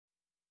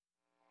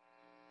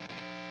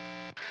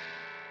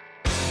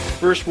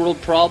First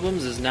World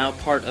Problems is now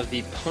part of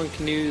the Punk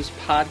News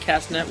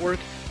Podcast Network,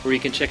 where you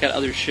can check out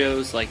other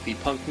shows like the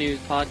Punk News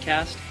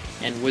Podcast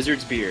and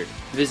Wizard's Beard.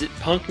 Visit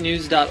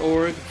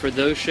punknews.org for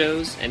those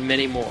shows and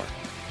many more,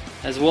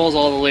 as well as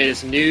all the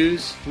latest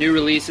news, new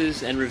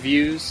releases, and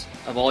reviews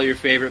of all your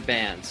favorite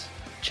bands.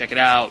 Check it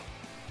out.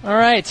 All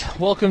right,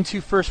 welcome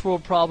to First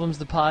World Problems,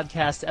 the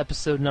podcast,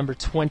 episode number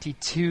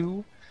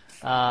 22.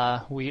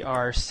 We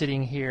are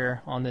sitting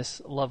here on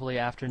this lovely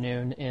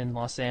afternoon in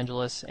Los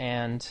Angeles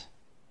and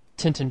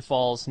Tinton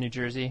Falls, New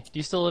Jersey. Do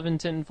you still live in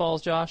Tinton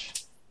Falls, Josh?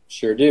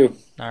 Sure do.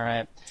 All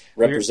right.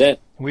 Represent.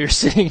 We're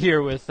sitting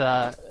here with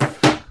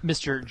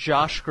Mr.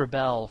 Josh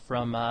Grabell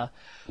from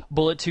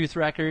Bullet Tooth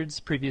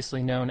Records,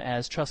 previously known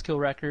as Trustkill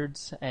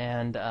Records,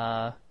 and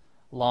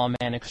Lawman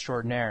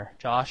Extraordinaire.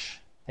 Josh,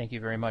 thank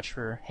you very much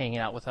for hanging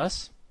out with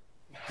us.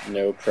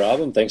 No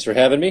problem. Thanks for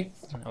having me.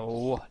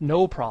 Oh,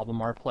 no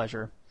problem. Our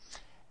pleasure.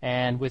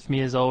 And with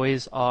me, as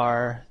always,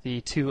 are the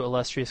two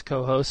illustrious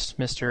co-hosts,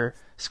 Mr.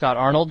 Scott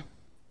Arnold.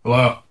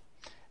 Hello.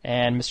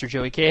 And Mr.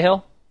 Joey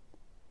Cahill.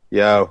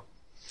 Yo.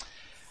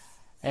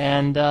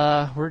 And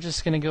we're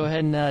just going to go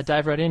ahead and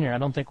dive right in here. I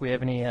don't think we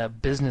have any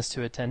business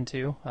to attend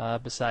to,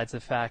 besides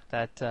the fact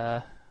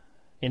that,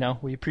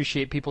 we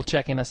appreciate people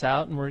checking us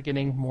out, and we're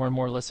getting more and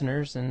more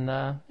listeners.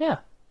 And,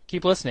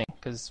 keep listening,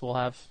 because we'll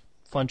have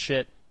fun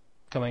shit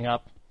coming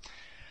up.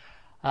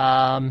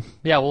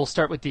 We'll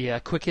start with the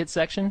quick hit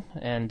section.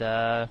 And,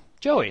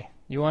 Joey,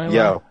 you want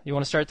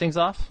to start things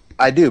off?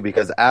 I do,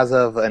 because as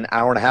of an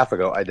hour and a half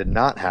ago, I did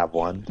not have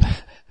one.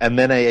 And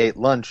then I ate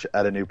lunch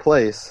at a new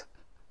place,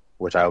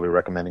 which I will be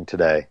recommending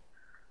today.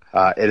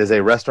 It is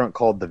a restaurant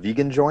called The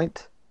Vegan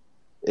Joint.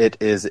 It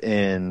is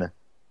in,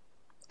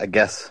 I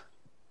guess,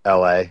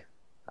 L.A.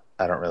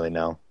 I don't really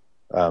know.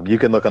 You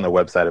can look on the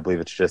website. I believe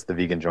it's just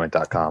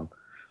theveganjoint.com.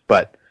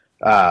 But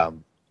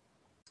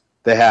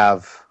they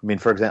have,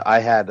 for example, I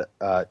had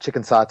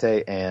chicken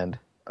satay and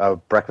a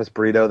breakfast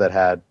burrito that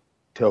had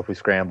tofu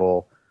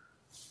scramble,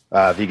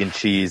 vegan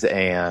cheese,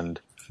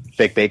 and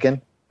fake bacon,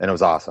 and it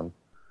was awesome.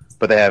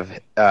 But they have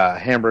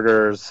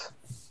hamburgers,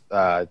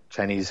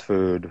 Chinese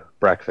food,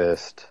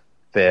 breakfast,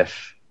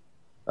 fish,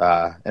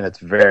 and it's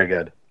very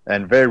good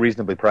and very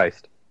reasonably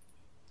priced.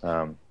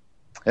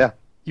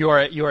 You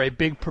are a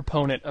big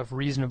proponent of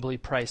reasonably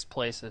priced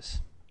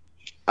places.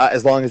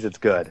 As long as it's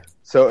good.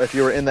 So if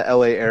you were in the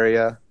LA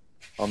area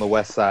on the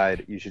west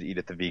side, you should eat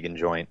at the Vegan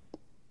Joint.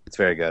 It's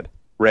very good.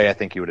 Ray, I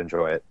think you would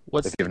enjoy it.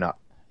 If you've not.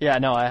 Yeah,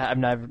 no, I've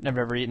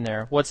never ever eaten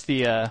there. What's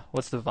the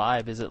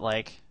vibe? Is it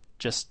like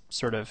just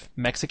sort of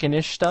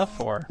Mexican-ish stuff,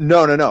 or?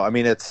 No.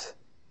 It's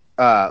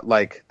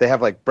like they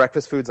have like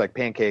breakfast foods like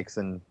pancakes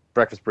and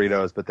breakfast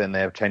burritos, but then they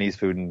have Chinese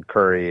food and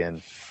curry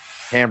and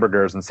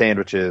hamburgers and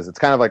sandwiches. It's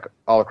kind of like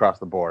all across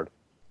the board.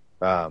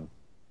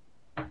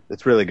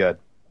 It's really good.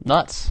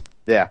 Nuts.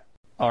 Yeah.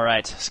 All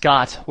right,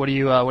 Scott, what do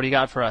you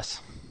got for us?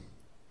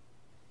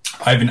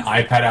 I have an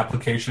iPad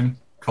application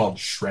called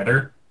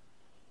Shredder,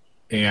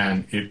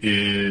 and it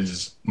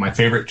is my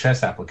favorite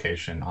chess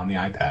application on the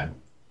iPad,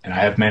 and I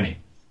have many.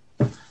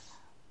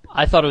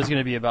 I thought it was going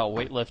to be about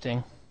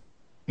weightlifting.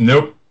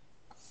 Nope.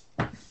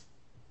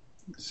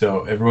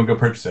 So everyone go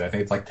purchase it. I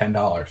think it's like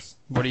 $10.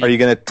 Are you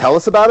going to tell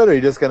us about it, or are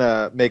you just going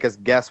to make us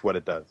guess what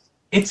it does?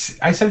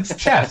 I said it's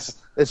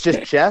chess. It's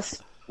just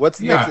chess? What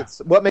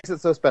makes it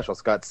so special,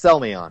 Scott? Sell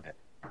me on it.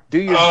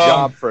 Do your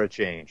job for a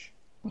change.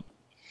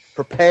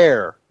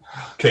 Prepare.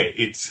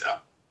 Okay,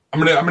 I'm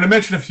gonna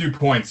mention a few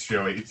points,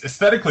 Joey. It's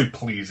aesthetically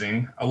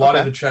pleasing. A lot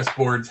of the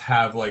chessboards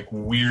have like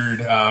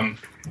weird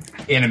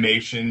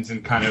animations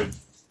and kind of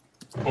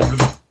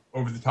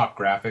over the top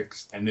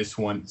graphics, and this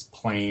one's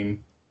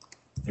plain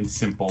and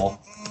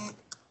simple.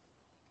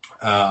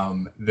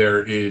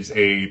 There is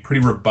a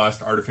pretty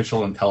robust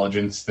artificial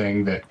intelligence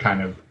thing that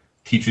kind of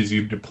teaches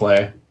you to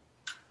play.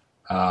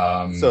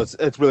 So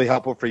it's really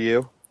helpful for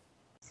you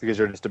because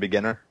you're just a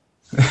beginner?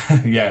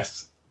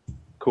 Yes.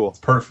 Cool.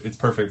 It's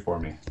perfect for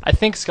me. I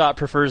think Scott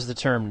prefers the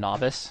term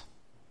novice.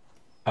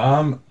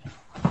 My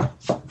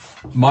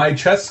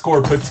chess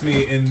score puts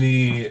me in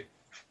the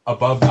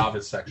above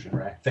novice section,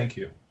 right? Thank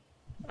you.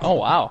 Oh,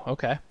 wow.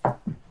 Okay.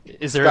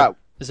 Is there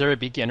a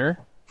beginner?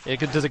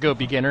 Does it go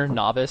beginner,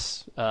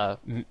 novice,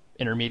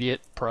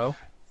 intermediate, pro?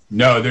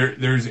 No,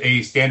 there's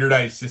a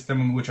standardized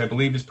system, which I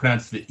believe is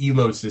pronounced the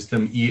ELO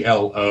system,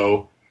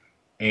 ELO,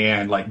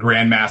 and like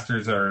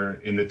grandmasters are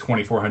in the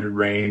 2400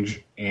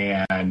 range,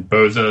 and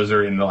bozos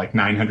are in the like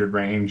 900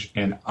 range,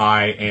 and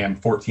I am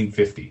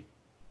 1450.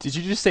 Did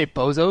you just say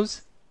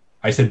bozos?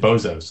 I said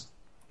bozos.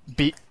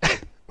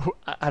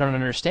 I don't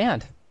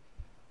understand.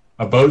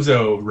 A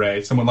bozo,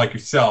 Ray, someone like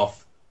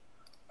yourself.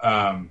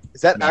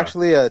 Is that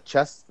actually a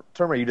chess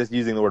term, or are you just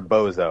using the word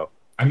bozo?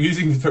 I'm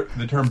using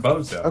the term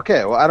bozo.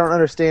 Okay, well, I don't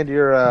understand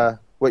your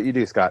what you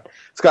do, Scott.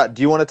 Scott,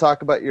 do you want to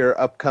talk about your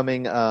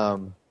upcoming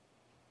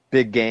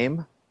big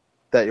game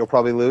that you'll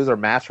probably lose, or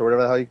match, or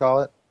whatever the hell you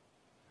call it?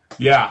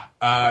 Yeah,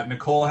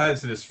 Nicole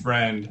has this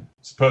friend,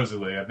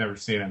 supposedly, I've never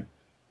seen him,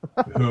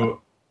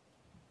 who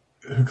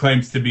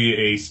claims to be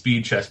a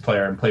speed chess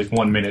player and plays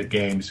 1-minute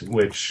games,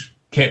 which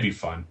can't be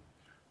fun.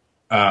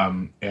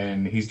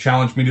 and he's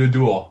challenged me to a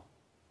duel.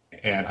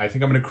 And I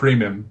think I'm going to cream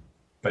him,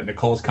 but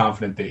Nicole's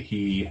confident that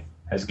he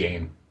has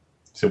game.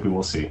 So we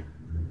will see.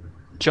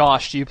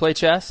 Josh, do you play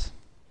chess?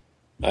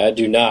 I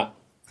do not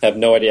have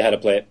no idea how to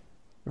play it.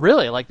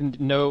 Really? Like,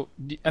 no?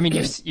 I mean,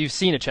 you've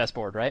seen a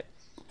chessboard, right?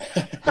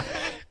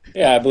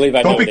 Yeah, I believe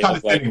I know Don't be what they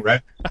look like. condescending,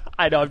 Red.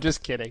 I know. I'm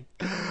just kidding.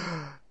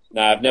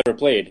 No, I've never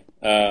played.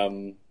 Yeah.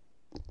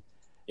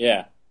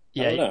 I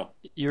don't know.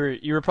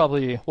 You were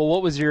probably well.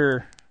 What was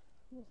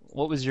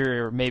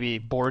your maybe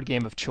board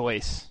game of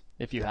choice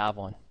if you have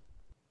one?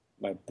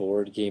 My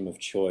board game of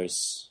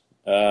choice.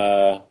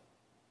 Or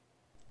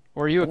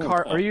are you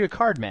a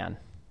card man?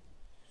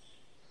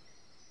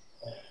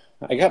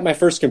 I got my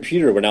first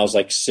computer when I was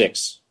like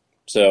 6,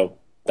 so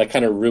that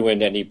kind of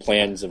ruined any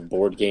plans of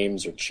board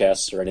games or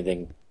chess or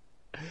anything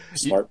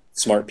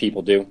smart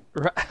people do.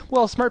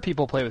 Well, smart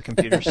people play with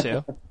computers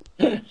too.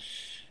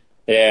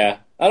 Yeah,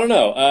 I don't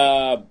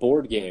know.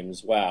 Board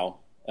games. Wow.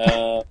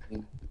 I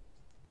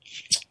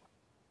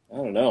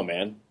don't know,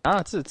 man. Oh,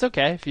 it's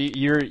okay if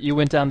you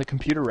went down the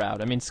computer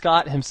route. I mean,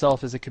 Scott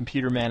himself is a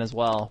computer man as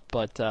well,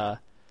 but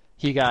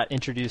he got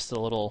introduced a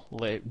little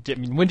late. I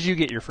mean, when did you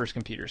get your first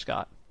computer,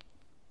 Scott?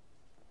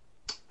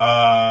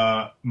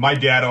 My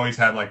dad always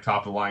had like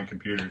top of the line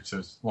computers, so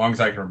as long as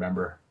I can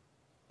remember,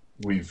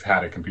 we've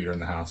had a computer in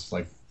the house.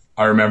 Like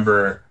I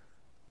remember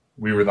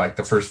we were like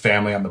the first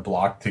family on the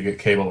block to get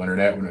cable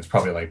internet when it was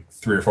probably like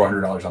 $300 or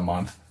 $400 a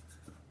month.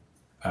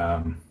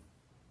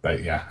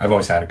 But yeah, I've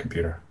always had a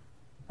computer.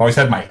 I've always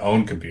had my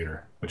own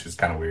computer, which is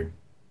kind of weird.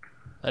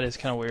 That is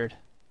kind of weird.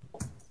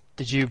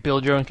 Did you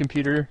build your own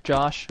computer,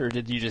 Josh, or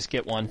did you just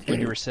get one when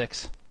you were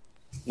 6?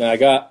 No, I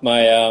got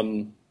my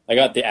I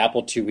got the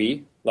Apple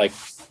IIe like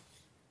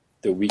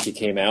the week it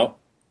came out.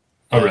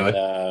 Oh, really?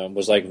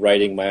 Was like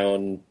writing my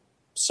own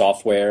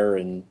software,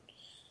 and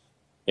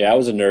yeah, I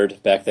was a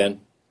nerd back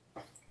then.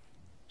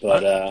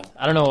 But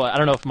I don't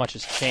know if much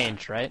has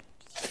changed, right?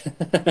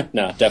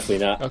 no, definitely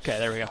not. Okay,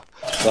 there we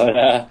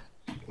go.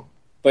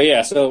 But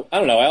yeah, so I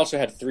don't know. I also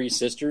had 3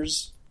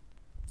 sisters,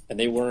 and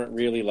they weren't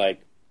really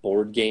like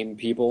board game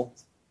people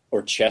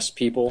or chess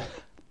people.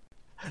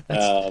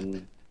 So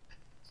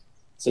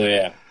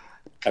yeah,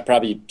 I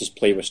probably just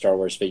played with Star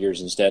Wars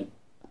figures instead.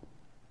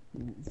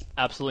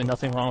 Absolutely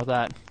nothing wrong with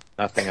that.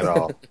 Nothing at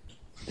all.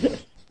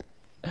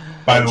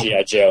 By the way,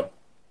 G.I. Joe.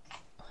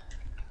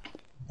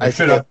 I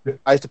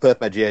used to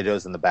put my G.I.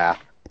 Joes in the bath.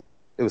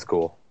 It was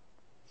cool.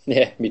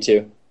 Yeah, me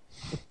too.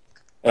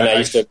 And I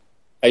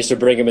used to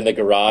bring them in the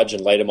garage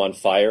and light them on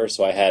fire,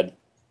 so I had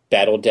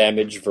battle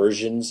damage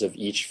versions of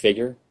each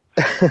figure.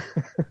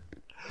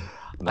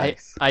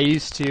 Nice. I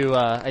used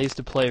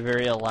to play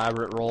very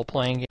elaborate role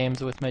playing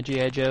games with my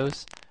GI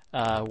Joes,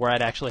 where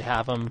I'd actually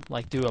have them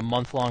like do a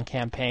month-long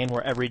campaign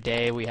where every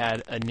day we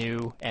had a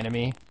new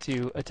enemy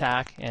to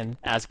attack, and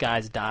as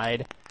guys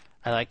died,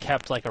 I like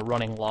kept like a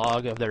running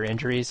log of their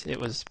injuries. It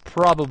was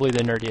probably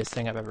the nerdiest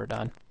thing I've ever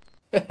done.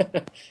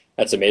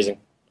 That's amazing.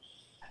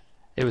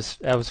 I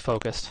was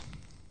focused.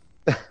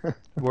 What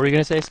were you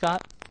gonna say,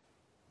 Scott?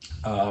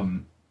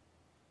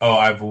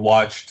 I've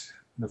watched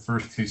the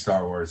first 2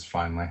 Star Wars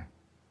finally.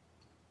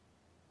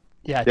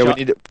 Yeah, Yeah, we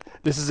need to,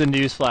 this is a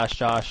news flash,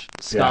 Josh.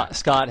 Yeah.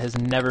 Scott has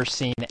never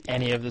seen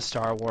any of the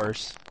Star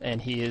Wars,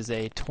 and he is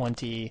a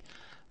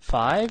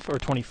 25 or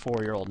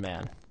 24-year-old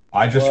man.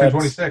 I just turned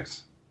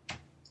 26.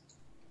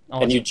 Oh,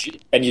 And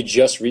you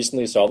just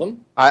recently saw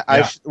them?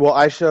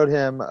 I showed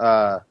him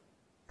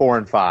 4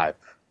 and 5.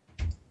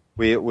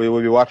 We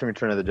will be watching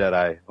Return of the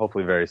Jedi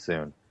hopefully very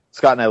soon.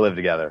 Scott and I live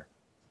together.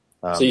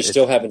 So you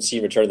still haven't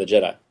seen Return of the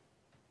Jedi?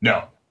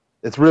 No.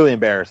 It's really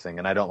embarrassing,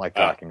 and I don't like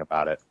talking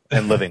about it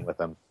and living with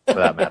him, for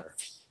that matter.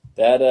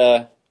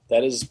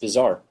 That is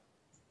bizarre.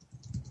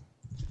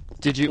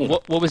 Did you?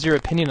 What was your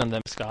opinion on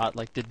them, Scott?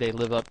 Like, did they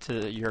live up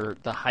to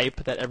the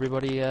hype that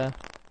everybody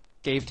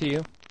gave to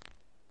you?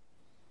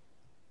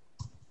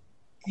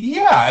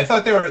 Yeah, I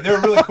thought they were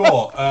really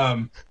cool.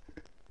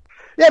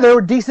 Yeah, they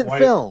were decent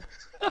films.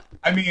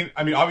 I mean,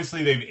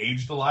 obviously they've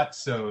aged a lot,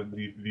 so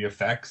the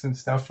effects and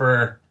stuff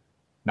are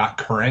not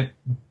current.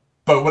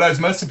 But what I was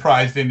most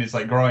surprised in is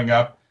like growing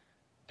up,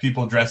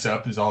 people dress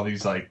up as all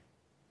these like,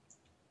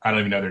 I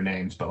don't even know their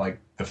names, but like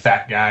the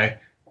fat guy,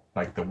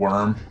 like the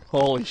worm.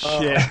 Holy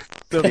shit!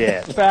 The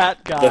Yeah.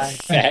 fat The guy.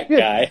 fat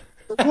guy.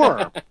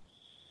 Worm.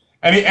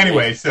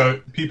 Anyway,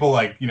 so people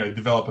like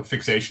develop a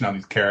fixation on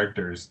these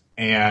characters,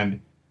 and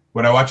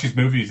when I watch these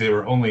movies, they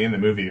were only in the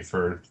movie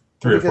for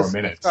 3 or 4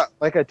 minutes.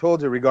 Like I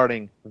told you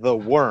regarding the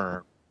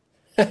worm,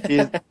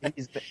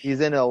 he's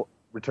in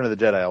Return of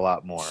the Jedi a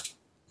lot more.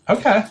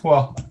 Okay,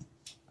 well,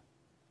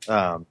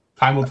 Um,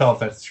 time will tell if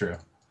that's true.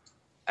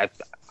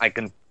 I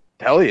can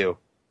tell you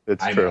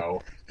it's I true.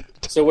 know.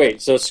 So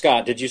wait, so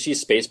Scott, did you see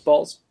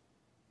Spaceballs?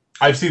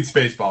 I've seen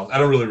Spaceballs. I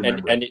don't really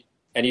remember. And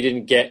you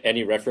didn't get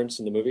any reference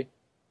in the movie?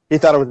 He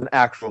thought it was an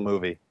actual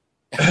movie.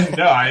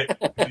 No,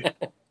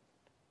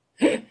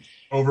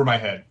 over my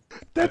head.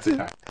 That's At it.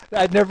 the time.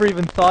 I'd never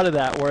even thought of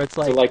that. Where it's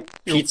So like,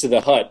 like Pizza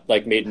the Hut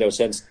made no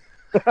sense.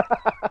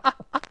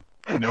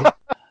 Nope.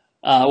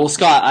 Well,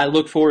 Scott, I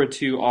look forward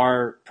to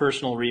our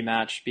personal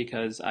rematch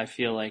because I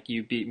feel like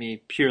you beat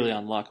me purely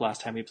on luck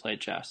last time we played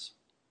chess.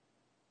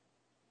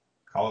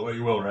 Call it what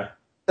you will, Ray.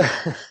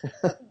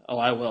 Oh,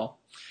 I will.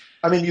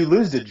 I mean, you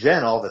lose to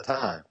Jen all the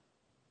time.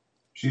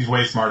 She's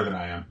way smarter than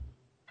I am.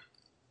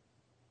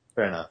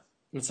 Fair enough.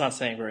 It's not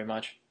saying very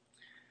much.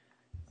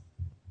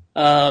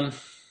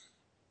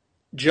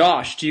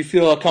 Josh, do you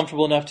feel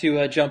comfortable enough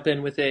to jump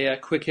in with a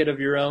quick hit of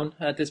your own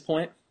at this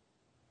point?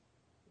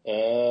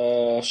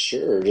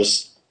 Sure.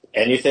 Just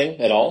anything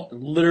at all?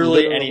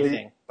 Literally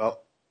anything. Oh,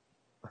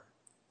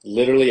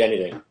 Literally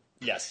anything.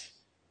 Yes.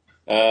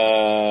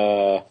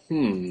 I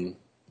don't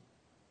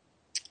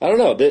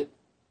know.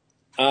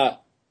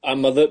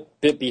 I'm a little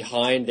bit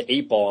behind the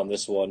eight ball on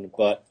this one,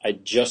 but I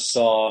just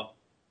saw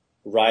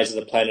Rise of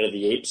the Planet of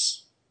the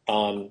Apes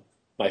on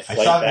my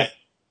flight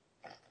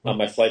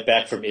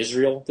back from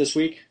Israel this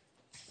week,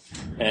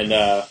 and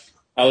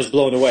I was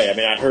blown away. I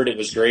mean, I heard it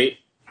was great,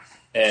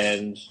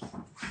 and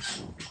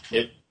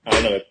I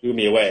don't know, it blew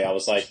me away. I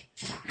was like,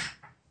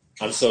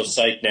 I'm so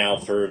psyched now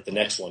for the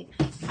next one,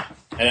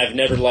 and I've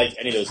never liked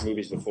any of those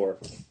movies before.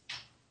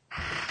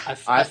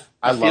 I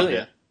loved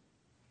it.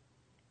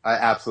 I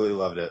absolutely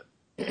loved it.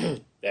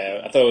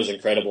 Yeah, I thought it was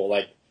incredible.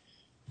 Like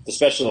the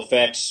special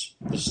effects,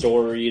 the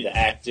story, the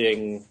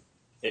acting,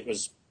 it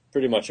was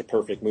pretty much a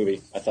perfect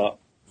movie, I thought.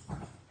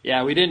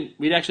 Yeah,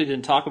 we actually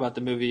didn't talk about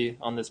the movie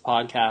on this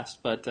podcast,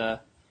 but I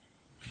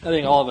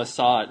think all of us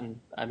saw it, and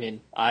I mean,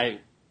 I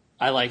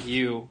like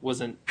you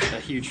wasn't a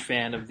huge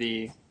fan of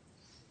the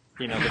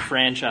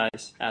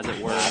franchise, as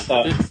it were.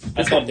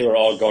 I thought they were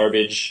all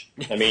garbage.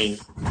 I mean,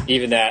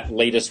 even that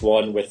latest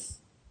one with,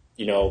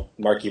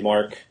 Marky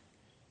Mark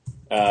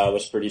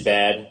was pretty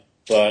bad.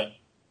 But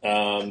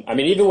I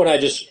mean, even when I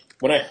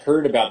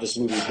heard about this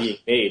movie being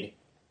made,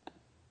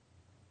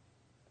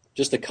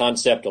 just the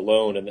concept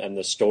alone and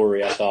the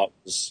story, I thought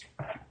was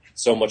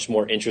so much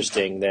more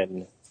interesting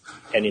than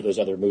any of those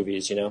other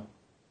movies.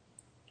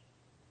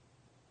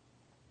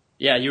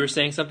 Yeah, you were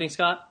saying something,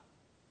 Scott?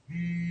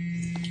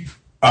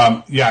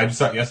 Yeah, I just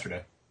saw it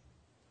yesterday.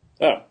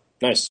 Oh,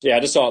 nice. Yeah, I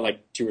just saw it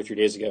like 2 or 3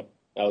 days ago.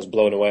 I was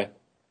blown away.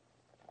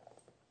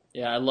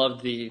 Yeah, I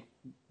loved the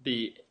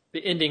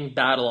ending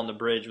battle on the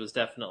bridge was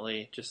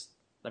definitely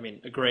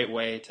a great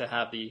way to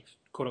have the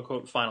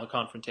quote-unquote final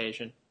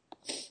confrontation.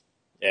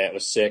 Yeah, it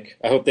was sick.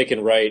 I hope they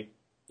can write,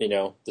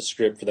 the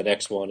script for the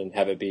next one and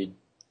have it be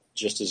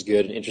just as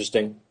good and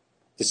interesting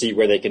to see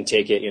where they can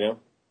take it,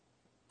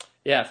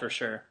 Yeah, for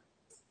sure.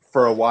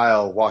 For a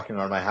while, walking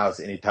around my house,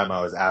 anytime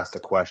I was asked a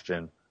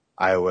question,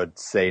 I would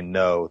say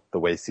no the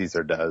way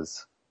Caesar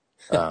does.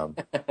 And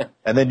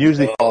then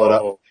usually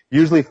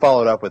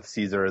followed up with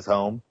Caesar is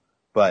home,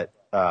 but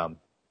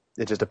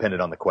it just depended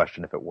on the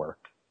question if it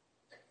worked.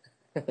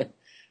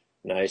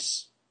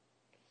 Nice.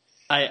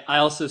 I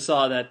also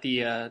saw that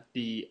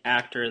the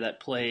actor that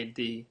played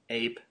the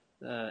ape,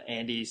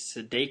 Andy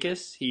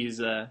Sudeikis,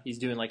 he's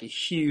doing like a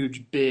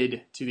huge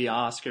bid to the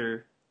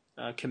Oscar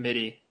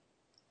committee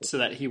so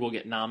that he will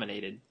get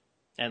nominated,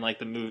 and like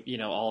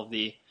all of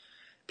the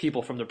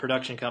people from the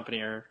production company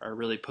are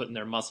really putting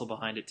their muscle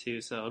behind it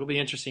too. So it'll be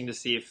interesting to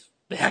see if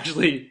they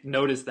actually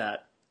notice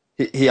that.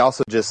 He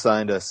also just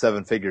signed a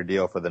 7-figure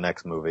deal for the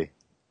next movie.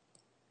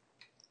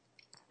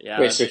 Yeah.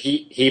 Wait, so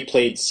he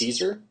played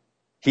Caesar?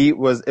 It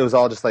was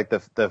all just like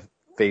the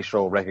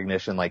facial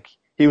recognition. Like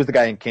he was the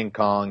guy in King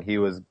Kong. He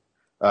was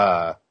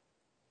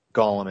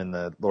Gollum in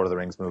the Lord of the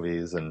Rings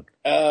movies, and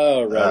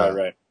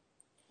right.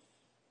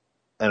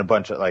 And a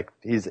bunch of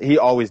he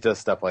always does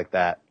stuff like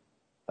that.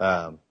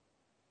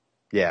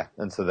 Yeah,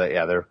 and so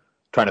they're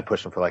trying to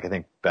push him for I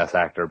think best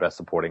actor, best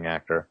supporting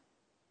actor,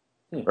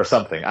 or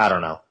something. I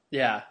don't know.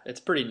 Yeah, it's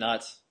pretty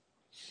nuts.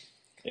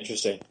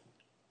 Interesting.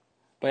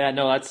 But yeah,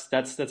 no,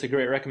 that's a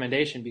great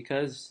recommendation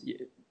because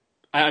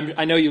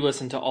I know you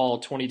listened to all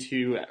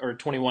 22 or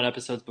 21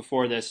 episodes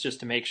before this just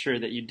to make sure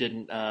that you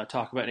didn't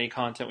talk about any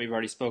content we've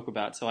already spoke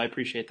about. So I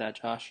appreciate that,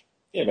 Josh.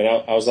 Yeah,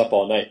 man, I was up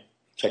all night.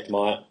 Checked them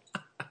all out.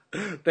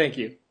 Thank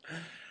you.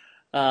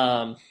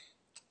 Well,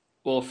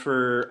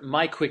 for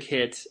my quick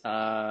hit,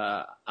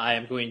 I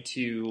am going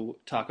to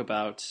talk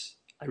about.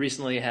 I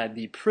recently had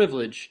the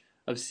privilege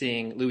of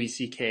seeing Louis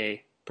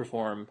C.K.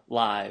 perform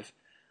live.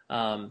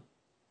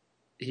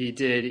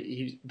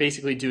 He's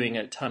basically doing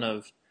a ton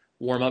of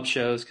warm-up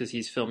shows because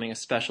he's filming a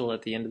special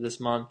at the end of this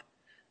month.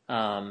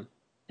 And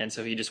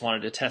so he just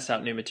wanted to test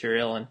out new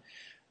material. And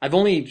I've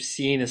only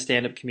seen a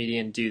stand-up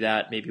comedian do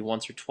that maybe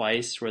once or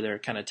twice where they're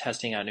kind of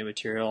testing out new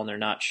material and they're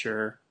not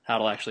sure how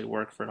it'll actually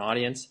work for an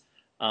audience.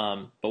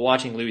 But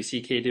watching Louis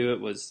C.K. do it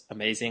was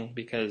amazing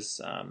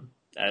because,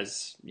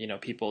 as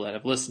people that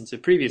have listened to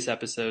previous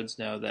episodes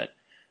know that,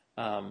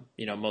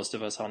 most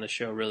of us on the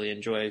show really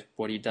enjoy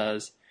what he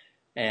does.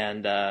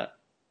 And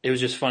it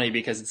was just funny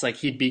because it's like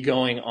he'd be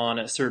going on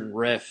a certain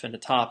riff and a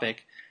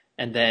topic,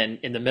 and then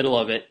in the middle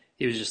of it,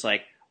 he was just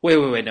like,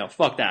 wait, no,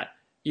 fuck that.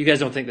 You guys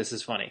don't think this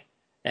is funny.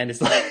 And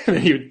it's like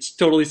he would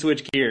totally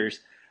switch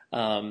gears.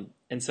 And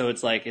so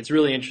it's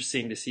really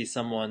interesting to see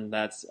someone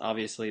that's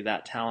obviously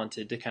that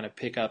talented to kind of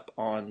pick up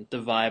on the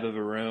vibe of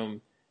a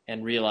room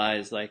and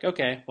realize like,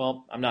 okay,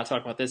 well, I'm not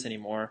talking about this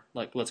anymore.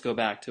 Like, let's go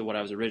back to what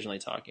I was originally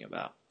talking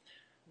about.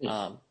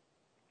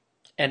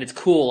 And it's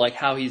cool, like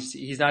how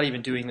he's not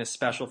even doing this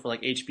special for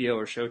like HBO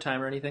or Showtime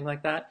or anything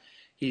like that.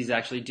 He's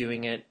actually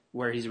doing it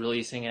where he's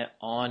releasing it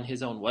on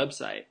his own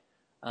website.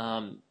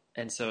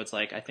 And so it's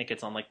like, I think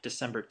it's on like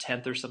December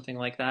 10th or something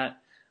like that.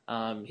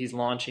 He's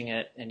launching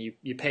it, and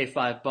you pay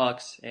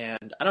 $5,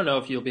 and I don't know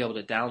if you'll be able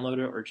to download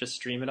it or just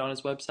stream it on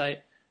his website,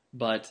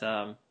 but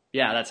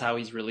yeah, that's how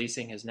he's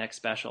releasing his next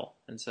special.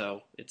 And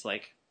so it's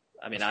like,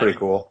 I mean, pretty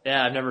cool.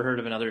 Yeah, I've never heard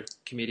of another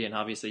comedian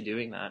obviously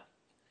doing that.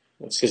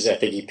 It's because I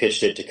think he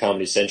pitched it to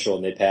Comedy Central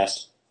and they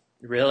passed.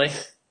 Really?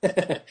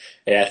 Yeah,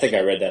 I think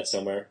I read that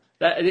somewhere.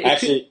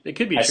 It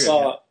could be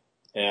true.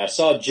 I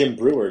saw Jim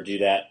Brewer do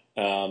that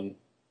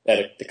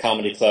at the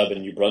comedy club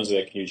in New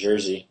Brunswick, New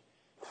Jersey.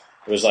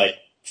 It was like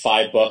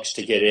 $5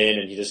 to get in,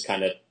 and he just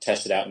kind of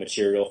tested out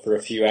material for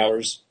a few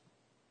hours.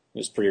 It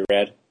was pretty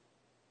rad.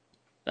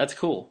 That's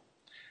cool.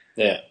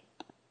 Yeah.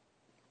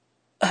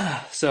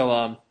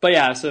 So, but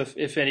yeah, so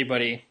if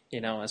anybody,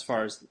 as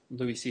far as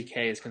Louis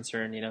C.K. is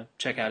concerned,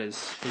 check out his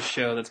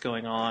show that's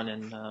going on.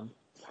 And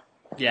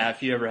yeah,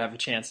 if you ever have a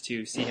chance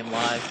to see him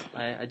live,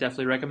 I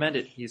definitely recommend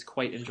it. He's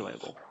quite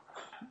enjoyable.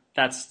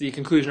 That's the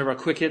conclusion of our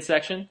quick hit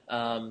section.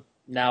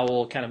 Now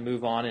we'll kind of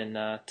move on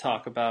and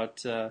talk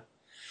about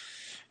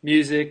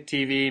music,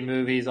 TV,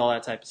 movies, all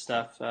that type of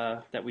stuff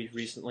that we've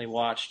recently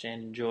watched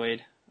and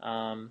enjoyed.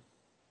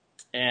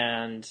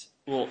 And,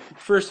 well,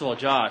 first of all,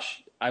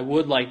 Josh, I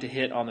would like to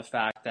hit on the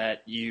fact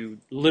that you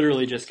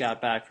literally just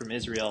got back from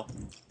Israel.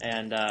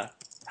 And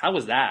how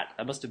was that?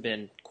 That must have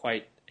been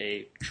quite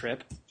a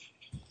trip.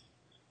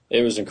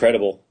 It was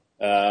incredible.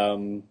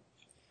 I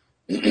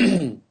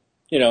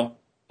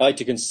like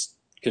to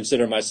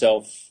consider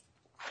myself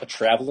a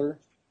traveler,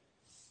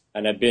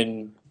 and I've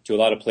been to a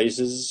lot of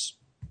places,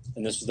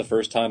 and this was the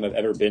first time I've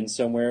ever been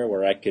somewhere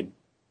where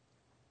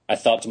I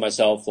thought to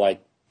myself,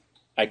 like,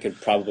 I could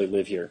probably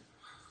live here.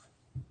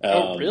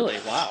 Oh, really?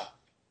 Wow.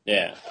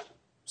 Yeah.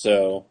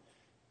 So,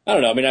 I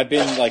don't know. I mean, I've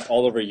been like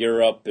all over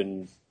Europe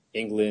and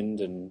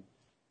England and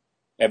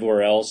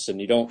everywhere else,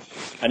 and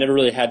I never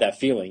really had that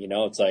feeling,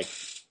 It's like,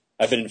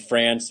 I've been in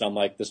France, and I'm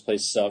like, this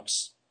place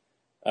sucks.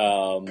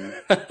 I'm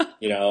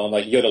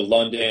like, you go to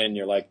London,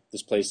 you're like,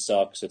 this place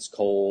sucks, it's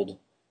cold,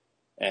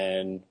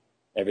 and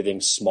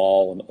everything's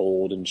small and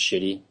old and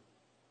shitty.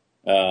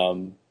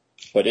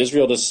 But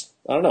Israel just,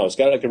 I don't know, it's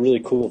got like a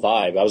really cool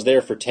vibe. I was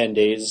there for 10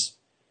 days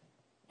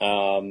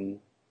on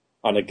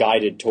a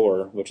guided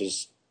tour, which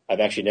is, I've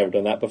actually never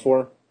done that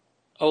before.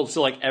 Oh,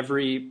 so like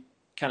every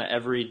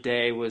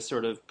day was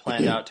sort of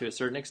planned out to a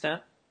certain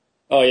extent?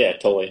 Oh, yeah,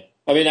 totally.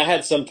 I mean, I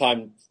had some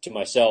time to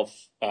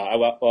myself. I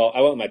went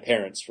with my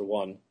parents for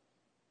one.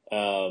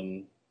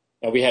 And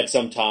we had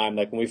some time,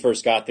 like when we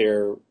first got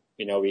there,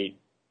 we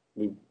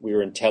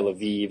were in Tel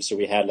Aviv, so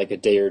we had like a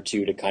day or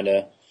two to kind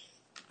of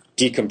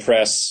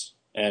decompress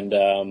and,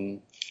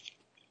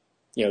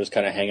 just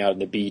kind of hang out on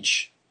the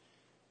beach.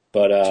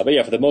 But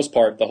yeah, for the most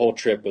part, the whole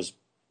trip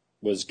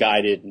was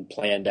guided and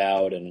planned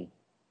out, and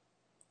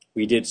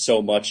we did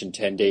so much in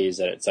 10 days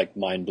that it's like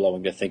mind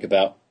blowing to think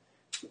about.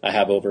 I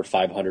have over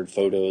 500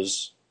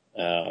 photos.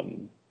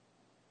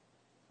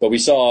 But we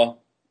saw,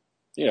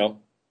 I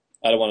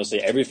don't want to say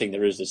everything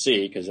there is to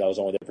see because I was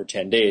only there for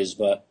 10 days,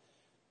 but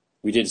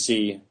we did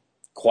see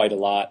quite a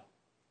lot.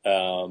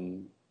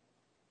 And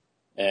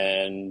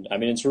I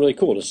mean, it's really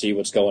cool to see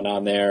what's going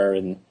on there.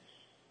 And,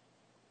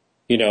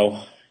 you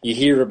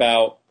hear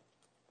about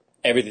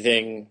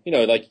everything,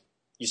 like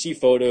you see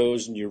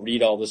photos and you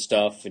read all the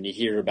stuff and you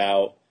hear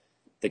about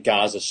the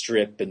Gaza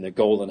Strip and the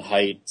Golan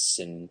Heights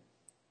and,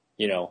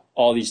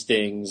 all these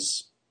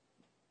things.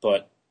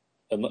 But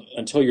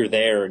until you're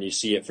there and you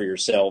see it for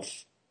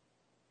yourself,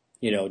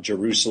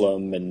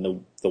 Jerusalem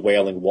and the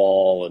Wailing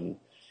Wall and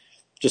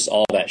just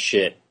all that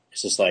shit,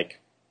 it's just like,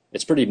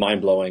 it's pretty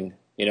mind-blowing.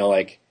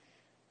 Like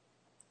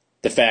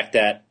the fact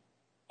that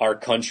our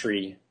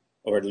country,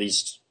 or at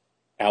least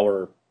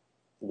our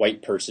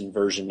white person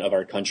version of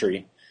our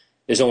country,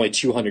 is only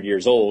 200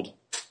 years old.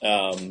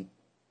 We're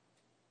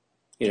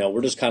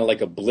just kind of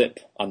like a blip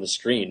on the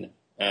screen.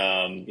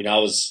 I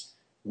was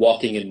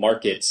walking in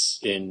markets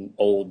in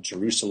old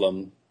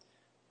Jerusalem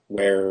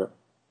where,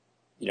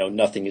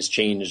 nothing has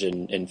changed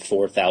in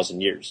 4,000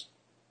 years.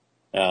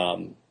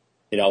 I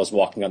was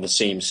walking on the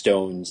same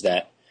stones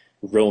that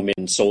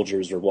Roman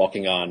soldiers were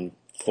walking on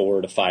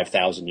 4,000 to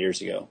 5,000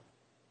 years ago.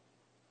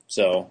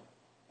 So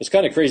it's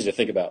kind of crazy to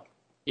think about.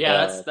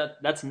 Yeah,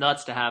 that's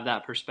nuts to have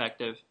that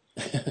perspective.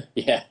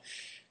 Yeah.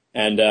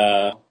 And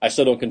I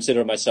still don't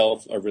consider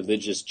myself a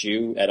religious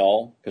Jew at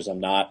all because I'm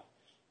not.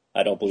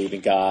 I don't believe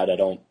in God. I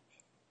don't,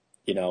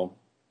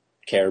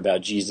 care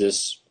about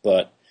Jesus.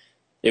 But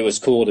it was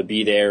cool to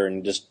be there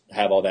and just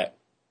have all that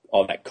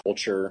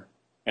culture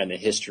and the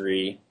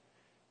history.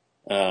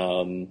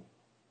 So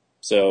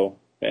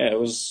yeah, it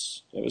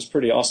was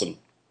pretty awesome.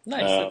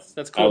 Nice.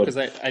 That's cool because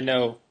I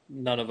know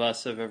none of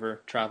us have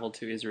ever traveled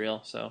to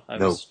Israel, so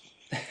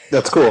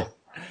That's cool.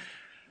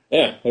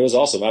 Yeah, it was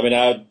awesome. I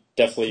mean,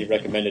 definitely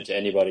recommend it to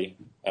anybody.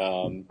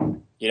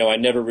 I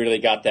never really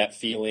got that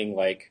feeling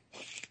like,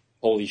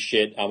 holy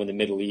shit, I'm in the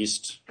Middle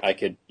East. I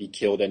could be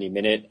killed any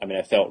minute. I mean,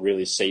 I felt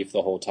really safe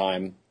the whole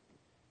time.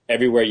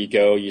 Everywhere you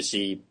go, you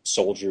see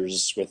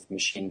soldiers with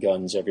machine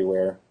guns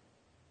everywhere.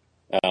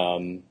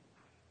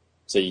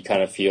 So you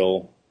kind of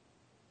feel,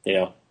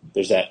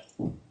 there's that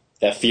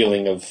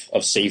feeling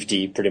of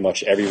safety pretty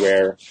much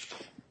everywhere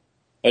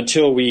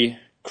until we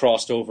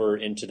crossed over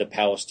into the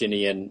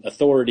Palestinian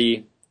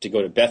Authority to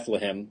go to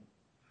Bethlehem.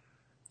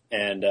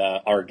 And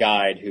our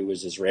guide, who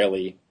was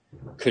Israeli,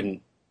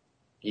 couldn't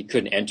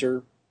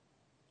enter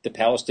the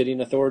Palestinian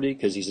Authority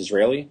because he's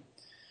Israeli,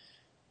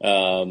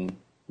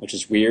 which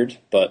is weird,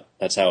 but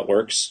that's how it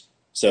works.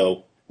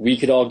 So we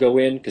could all go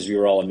in because we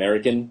were all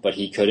American, but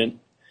he couldn't.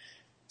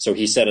 So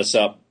he set us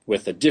up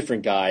with a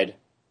different guide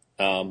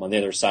on the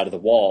other side of the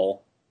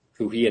wall,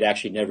 who he had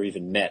actually never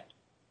even met.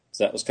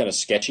 So that was kind of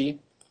sketchy.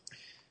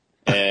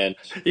 And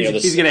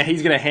he's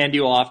gonna hand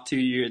you off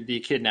to the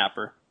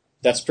kidnapper.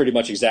 That's pretty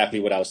much exactly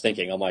what I was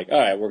thinking. I'm like, all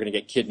right, we're gonna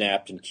get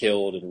kidnapped and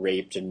killed and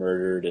raped and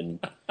murdered, and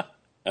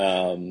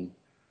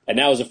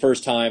that was the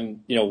first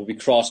time we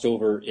crossed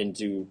over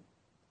into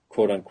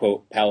quote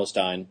unquote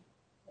Palestine.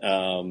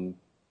 That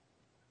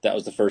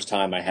was the first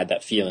time I had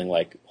that feeling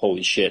like,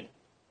 holy shit,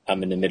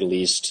 I'm in the Middle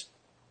East,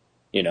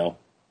 and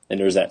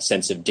there was that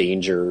sense of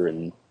danger,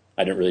 and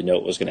I didn't really know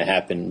what was going to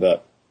happen,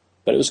 but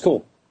it was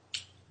cool.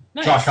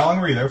 Nice. Josh, how long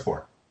were you there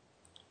for?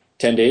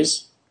 10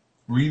 days.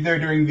 Were you there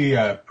during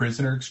the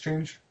prisoner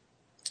exchange?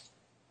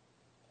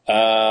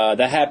 That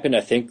happened,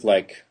 I think,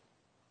 like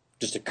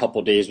just a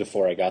couple days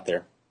before I got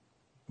there.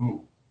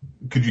 Ooh.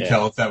 Could you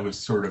tell if that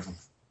was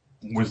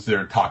was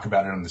there talk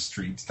about it on the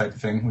streets type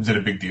of thing? Was it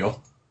a big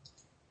deal?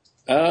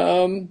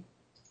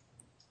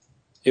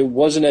 It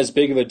wasn't as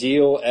big of a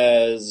deal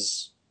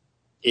as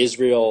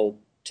Israel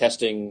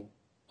testing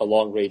a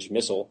long-range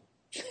missile.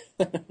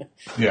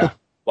 Yeah.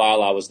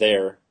 While I was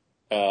there.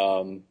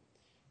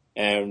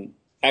 And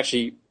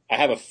actually, I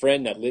have a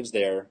friend that lives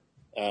there,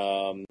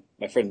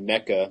 my friend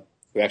Mecca,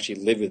 who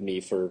actually lived with me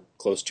for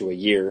close to a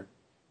year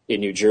in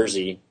New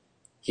Jersey.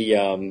 He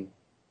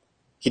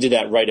did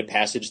that rite of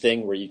passage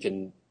thing where you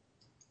can,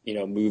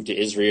 move to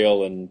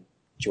Israel and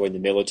join the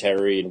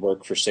military and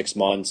work for 6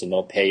 months and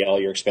they'll pay all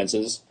your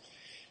expenses.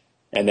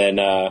 And then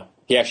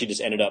he actually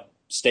just ended up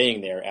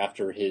staying there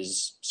after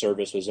his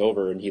service was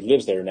over, and he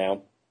lives there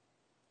now.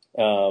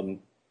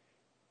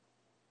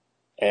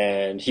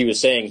 And he was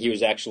saying he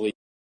was actually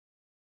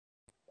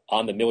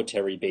on the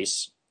military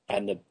base,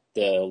 and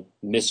the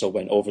missile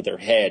went over their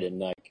head,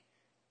 and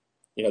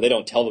they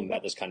don't tell them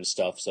about this kind of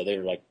stuff, so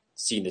they're like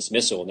seeing this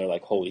missile, and they're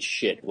like, "Holy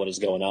shit, what is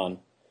going on?"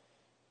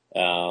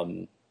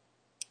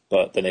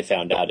 But then they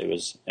found out it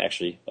was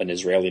actually an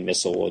Israeli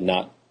missile and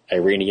not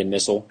Iranian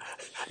missile.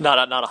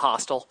 Not a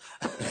hostile.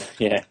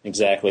 Yeah,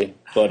 exactly.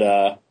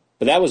 But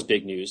that was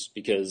big news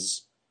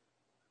because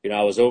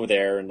I was over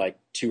there, and like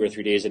 2 or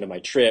 3 days into my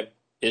trip,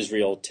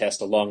 Israel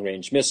tests a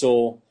long-range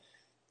missile,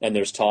 and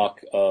there's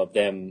talk of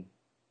them,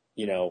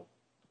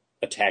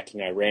 attacking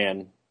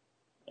Iran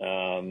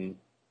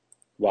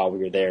while we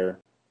were there,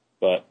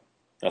 but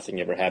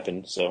nothing ever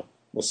happened, so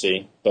we'll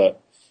see.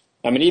 But,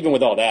 I mean, even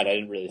with all that, I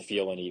didn't really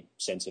feel any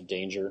sense of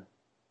danger.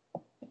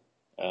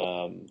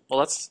 Well,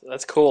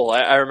 that's cool.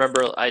 I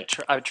remember I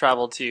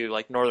traveled to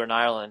like Northern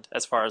Ireland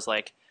as far as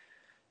like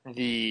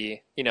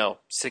the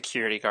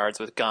security guards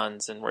with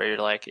guns, and where you're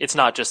like, it's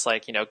not just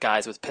like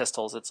guys with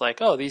pistols. It's like,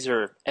 oh, these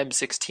are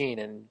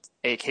M16 and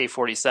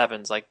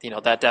AK-47s. Like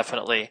that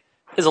definitely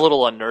is a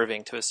little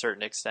unnerving to a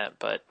certain extent.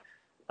 But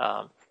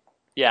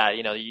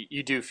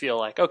you do feel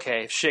like,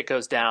 okay, if shit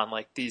goes down,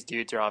 like these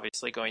dudes are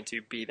obviously going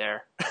to be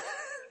there.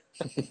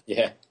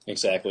 Yeah,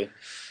 exactly.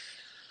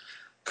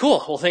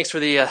 Cool. Well, thanks for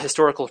the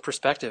historical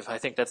perspective. I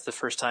think that's the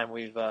first time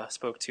we've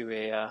spoke to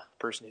a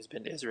person who's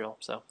been to Israel.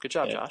 So good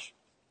job, Josh.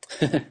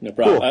 No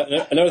problem.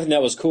 Cool. Another thing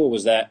that was cool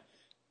was that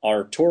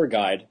our tour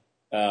guide,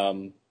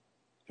 who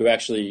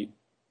actually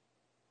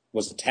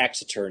was a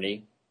tax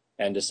attorney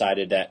and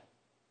decided that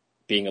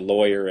being a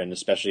lawyer, and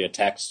especially a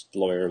tax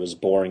lawyer, was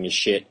boring as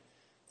shit.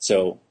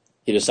 So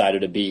he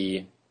decided to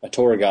be a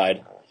tour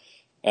guide.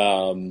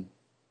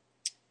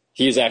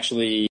 He is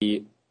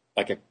actually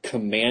like a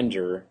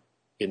commander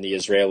in the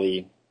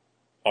Israeli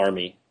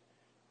army,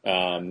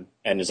 and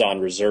is on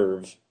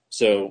reserve.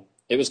 So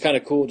it was kind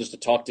of cool just to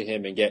talk to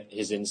him and get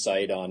his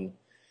insight on,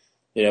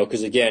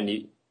 because again,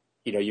 you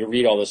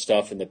read all this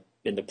stuff in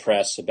the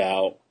press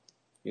about,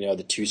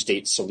 the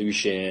two-state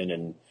solution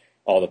and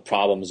all the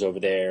problems over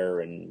there,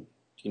 and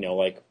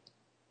like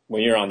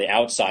when you're on the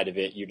outside of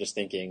it, you're just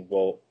thinking,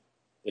 well,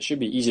 it should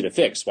be easy to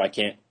fix. Why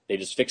can't they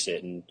just fix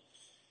it? And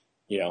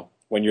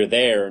when you're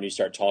there and you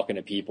start talking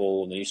to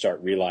people, and then you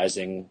start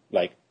realizing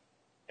like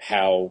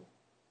how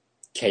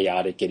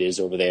chaotic it is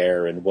over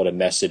there and what a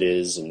mess it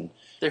is, and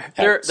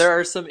there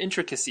are some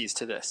intricacies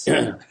to this.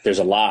 There's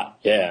a lot,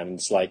 yeah, and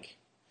it's like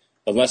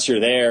unless you're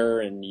there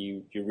and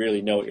you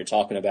really know what you're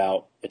talking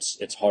about,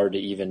 it's hard to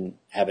even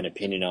have an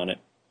opinion on it.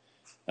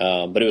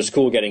 But it was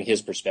cool getting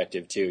his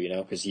perspective too,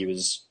 because he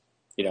was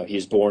he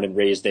was born and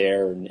raised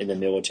there and in the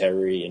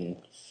military, and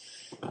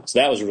so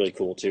that was really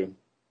cool too.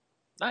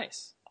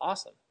 Nice.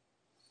 Awesome.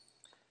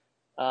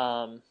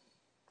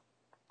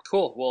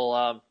 Cool.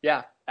 Well,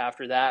 yeah.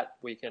 After that,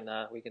 we can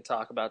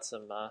talk about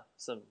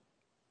some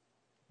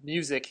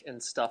music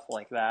and stuff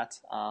like that.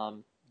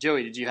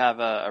 Joey, did you have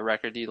a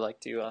record you'd like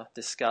to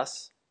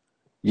discuss?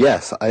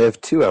 Yes, I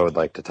have two I would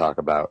like to talk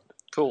about.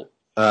 Cool.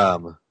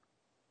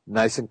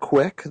 Nice and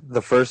quick.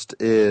 The first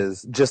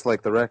is just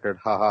like the record,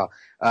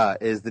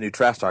 is the new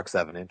Trash Talk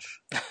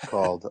 7-inch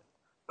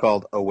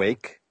called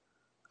Awake.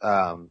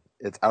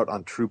 It's out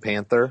on True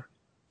Panther,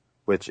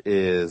 which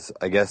is,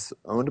 I guess,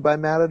 owned by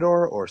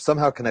Matador or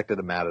somehow connected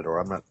to Matador.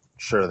 I'm not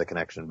sure of the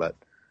connection, but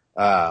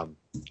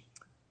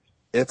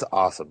it's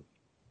awesome.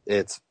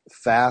 It's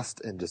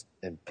fast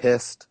and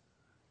pissed.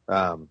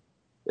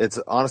 It's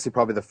honestly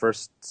probably the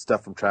first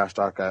stuff from Trash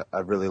Talk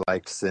I've really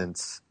liked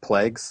since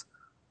Plagues.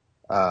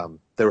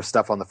 There was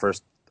stuff on the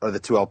first or the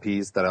two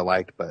LPs that I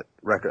liked, but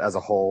record as a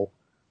whole,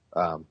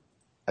 I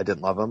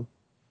didn't love them,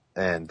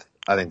 and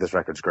I think this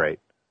record's great.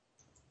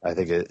 I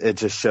think it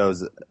just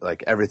shows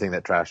like everything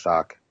that Trash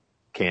Talk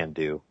can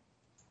do.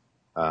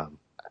 I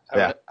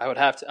would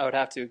have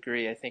to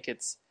agree. I think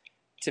it's,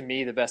 to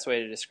me, the best way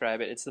to describe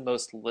it. It's the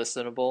most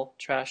listenable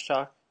Trash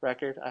Talk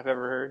record I've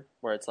ever heard,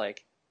 where it's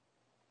like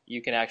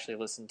you can actually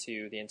listen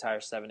to the entire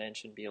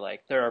 7-inch and be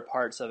like, there are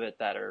parts of it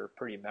that are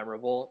pretty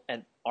memorable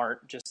and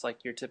aren't just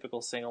like your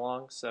typical sing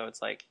along. So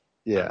it's like,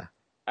 Yeah.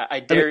 I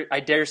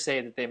dare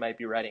say that they might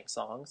be writing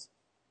songs.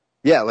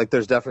 Yeah, like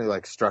there's definitely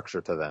like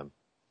structure to them.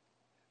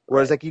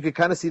 Whereas like you could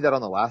kind of see that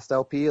on the last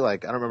LP.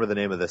 Like I don't remember the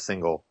name of the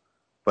single,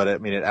 but I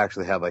mean it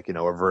actually had like, a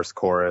verse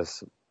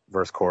chorus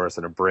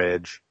and a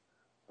bridge.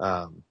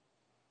 And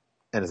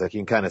it's like you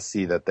can kind of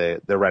see that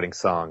they're writing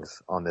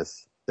songs on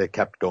this. They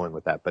kept going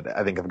with that, but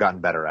I think I've gotten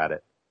better at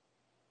it.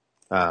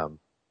 And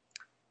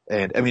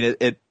I mean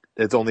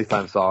it's only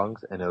 5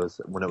 songs, and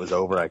when it was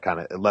over,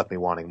 it left me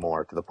wanting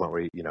more, to the point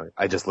where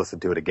I just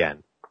listened to it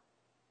again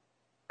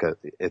because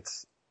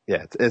it's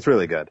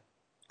really good.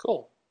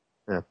 Cool.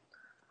 Yeah.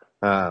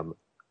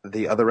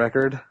 The other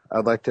record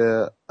I'd like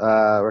to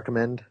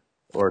recommend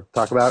or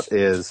talk about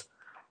is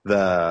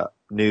the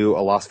new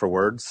A Loss for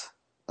Words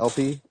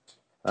LP.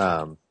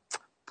 I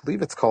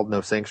believe it's called No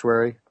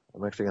Sanctuary.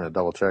 I'm actually going to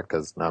double check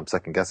because now I'm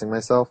second guessing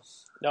myself.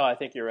 No, I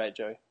think you're right,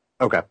 Joey.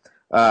 Okay.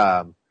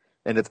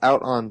 And it's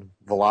out on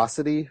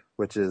Velocity,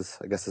 which is,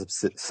 I guess, a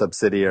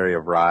subsidiary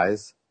of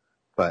Rise.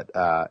 But,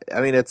 I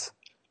mean, it's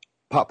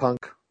pop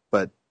punk,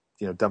 but,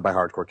 done by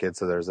hardcore kids.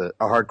 So there's a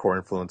hardcore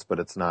influence, but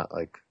it's not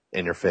like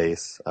in your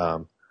face. I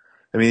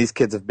mean, these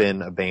kids have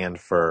been a band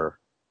for,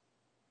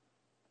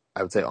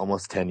 I would say,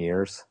 almost 10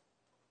 years.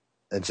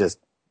 And just,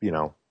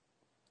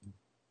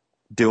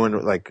 doing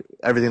like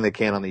everything they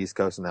can on the East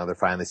Coast, and now they're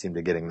finally seem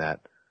to getting that,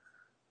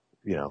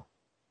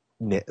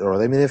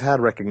 they've had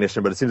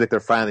recognition, but it seems like they're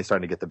finally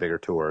starting to get the bigger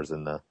tours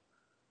and the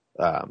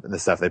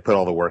stuff. They put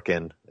all the work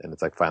in, and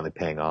it's like finally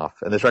paying off.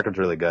 And this record's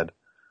really good.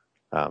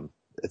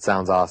 It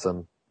sounds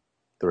awesome.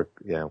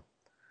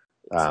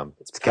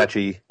 It's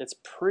catchy. It's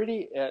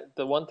pretty.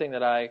 The one thing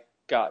that I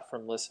got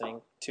from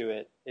listening to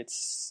it,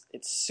 it's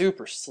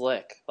super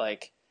slick.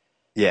 Like,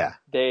 yeah,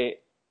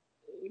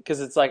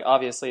 because it's like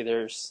obviously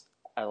there's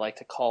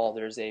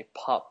a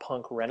pop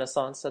punk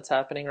renaissance that's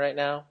happening right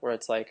now, where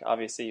it's like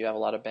obviously you have a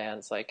lot of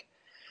bands like,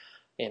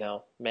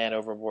 Man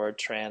Overboard,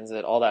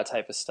 Transit, all that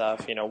type of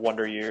stuff,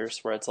 Wonder Years,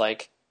 where it's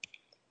like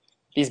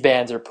these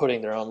bands are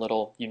putting their own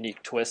little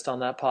unique twist on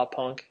that pop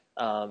punk.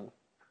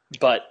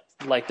 But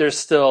like there's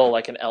still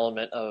like an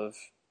element of,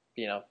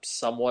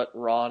 somewhat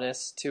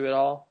rawness to it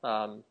all.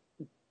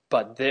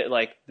 But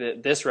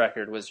this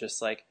record was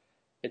just like,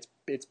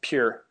 it's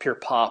pure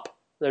pop.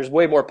 There's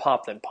way more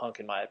pop than punk,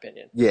 in my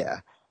opinion.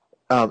 Yeah.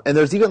 And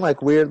there's even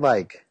like weird,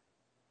 like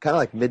kind of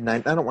like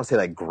mid-90s, I don't want to say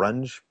like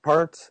grunge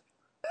parts,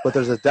 but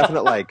there's a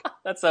definite like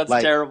that sounds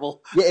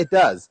terrible. Yeah, it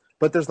does.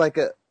 But there's like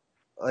a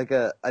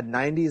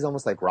 90s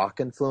almost like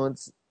rock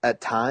influence at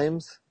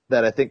times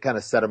that I think kind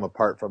of set them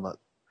apart from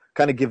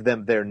kind of give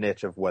them their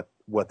niche of what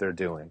they're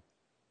doing.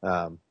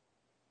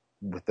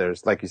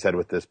 Like you said,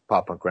 with this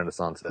pop punk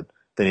renaissance, that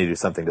they need to do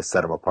something to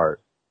set them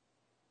apart.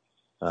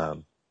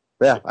 But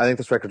yeah, I think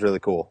this record's really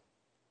cool,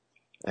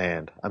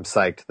 and I'm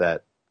psyched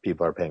that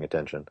people are paying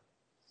attention.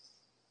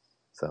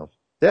 So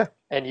yeah.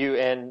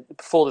 And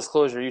full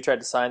disclosure, you tried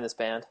to sign this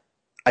band.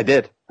 I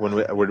did when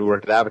we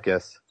worked at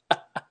Abacus.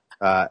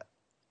 And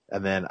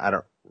then I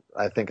don't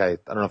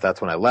know if that's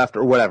when I left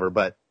or whatever,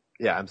 but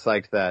yeah, I'm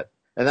psyched that,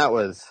 and that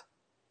was,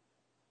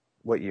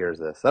 what year is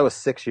this? That was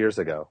 6 years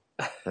ago.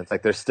 And it's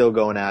like they're still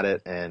going at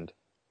it, and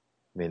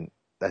I mean,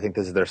 I think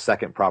this is their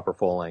second proper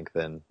full length,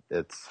 and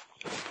it's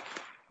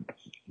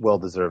well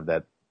deserved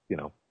that,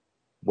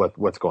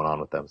 what's going on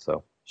with them.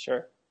 So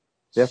sure.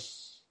 Yeah.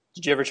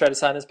 Did you ever try to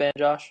sign this band,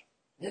 Josh?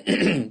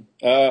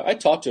 I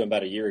talked to him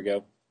about a year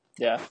ago.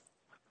 Yeah.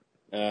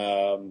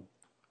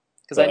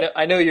 Because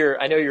I know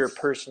you're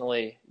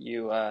personally,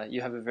 you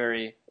have a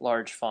very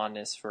large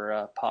fondness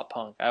for pop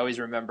punk. I always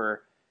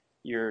remember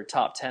your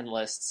top 10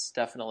 lists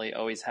definitely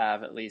always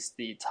have at least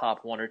the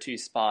top 1 or 2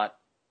 spot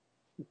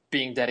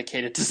being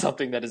dedicated to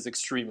something that is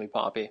extremely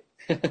poppy.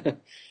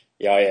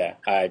 Yeah.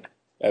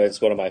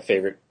 It's one of my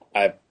favorite.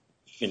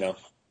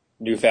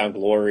 Newfound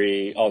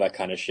Glory, all that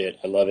kind of shit.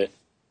 I love it.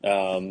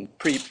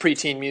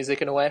 Pre-teen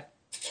music in a way.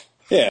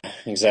 Yeah,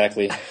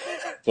 exactly.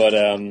 But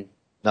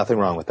Nothing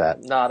wrong with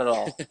that. Not at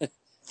all.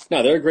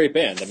 no, they're a great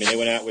band. I mean, they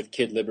went out with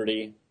Kid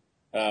Liberty,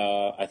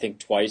 I think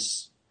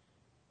twice.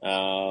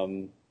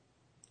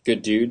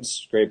 Good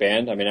dudes, great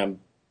band. I mean, I'm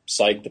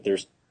psyched that they're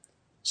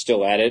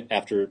still at it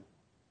after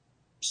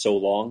so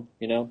long,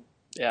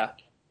 Yeah.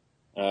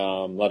 A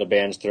lot of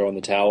bands throw in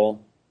the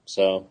towel.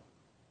 So,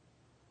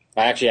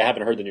 I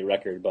haven't heard the new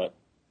record, but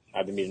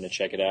I've been meaning to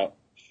check it out.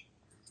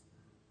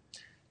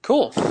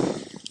 Cool.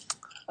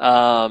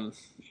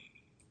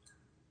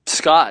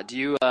 Scott, do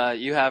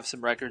you have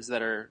some records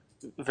that are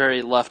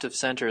very left of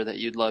center that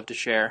you'd love to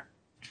share?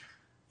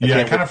 Yeah,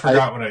 I kind of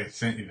forgot what I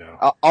sent you,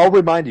 though. I'll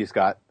remind you,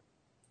 Scott.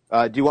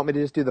 Do you want me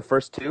to just do the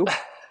first 2?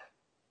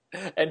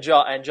 And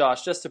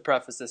Josh, just to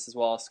preface this as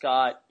well,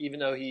 Scott, even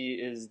though he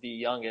is the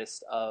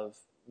youngest of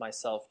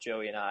myself,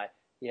 Joey, and I,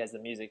 he has the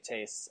music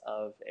tastes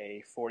of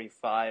a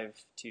 45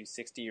 to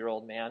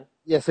 60-year-old man.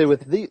 Yeah, so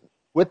with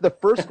the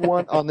first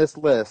one on this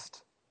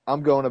list,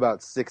 I'm going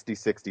about 60,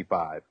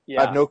 65.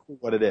 Yeah. I have no clue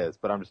what it is,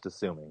 but I'm just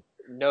assuming.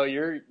 No,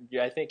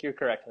 I think you're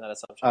correct in that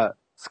assumption.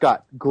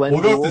 Scott, Glenn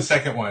We'll go Gould. with the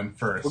second one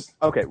first.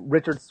 Okay,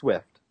 Richard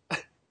Swift.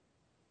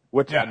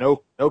 Which Yeah.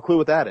 no clue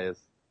what that is.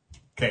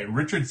 Okay,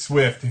 Richard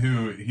Swift,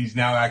 who he's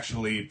now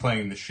actually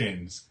playing the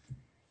Shins.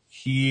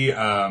 He's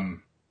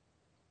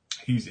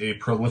a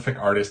prolific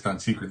artist on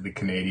Secretly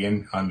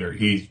Canadian.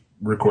 He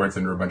records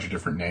under a bunch of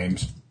different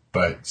names,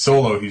 but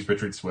solo he's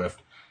Richard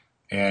Swift,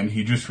 and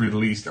he just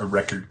released a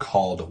record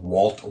called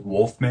Walt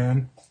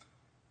Wolfman.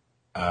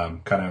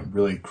 Kind of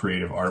really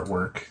creative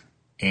artwork,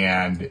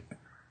 and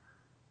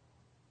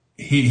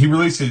he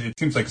releases, it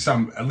seems like,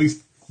 at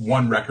least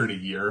one record a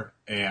year,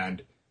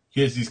 and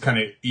he has these kind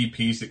of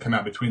EPs that come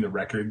out between the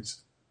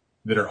records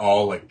that are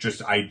all like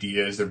just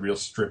ideas. They're real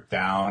stripped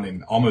down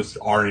and almost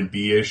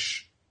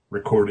R&B-ish,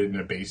 recorded in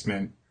a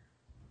basement.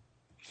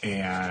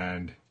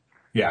 And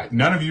yeah,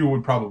 none of you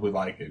would probably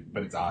like it,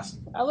 but it's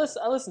awesome. I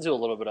listened to a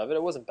little bit of it.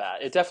 It wasn't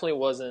bad. It definitely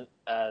wasn't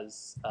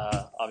as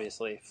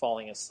obviously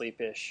falling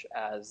asleep-ish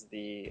as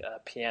the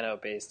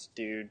piano-based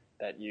dude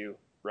that you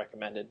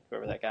recommended,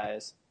 whoever that guy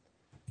is.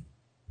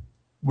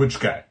 Which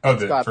guy? Oh,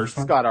 the first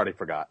one? Scott already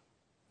forgot.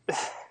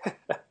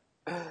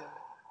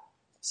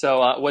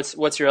 So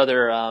what's your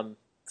other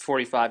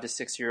 45 to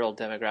 60-year-old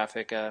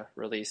demographic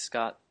release,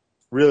 Scott?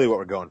 Really what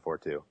we're going for,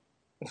 too.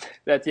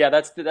 That's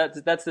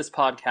this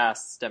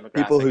podcast's demographic.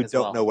 People who as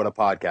don't well. know what a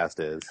podcast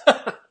is.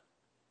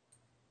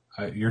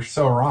 You're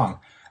so wrong.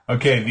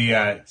 Okay,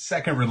 the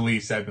second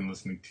release I've been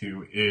listening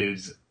to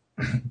is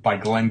by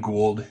Glenn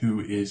Gould, who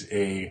is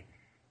a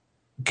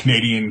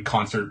Canadian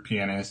concert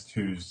pianist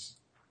who's,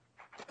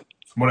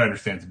 from what I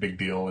understand, is a big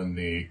deal in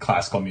the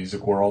classical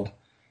music world.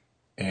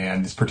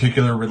 And this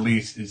particular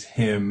release is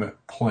him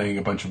playing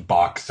a bunch of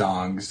Bach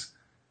songs,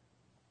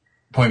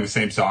 playing the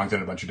same songs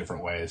in a bunch of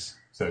different ways.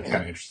 So it's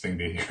kind of interesting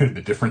to hear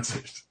the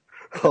differences.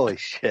 Holy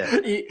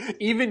shit.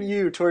 Even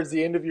you, towards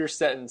the end of your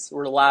sentence,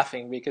 were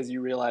laughing because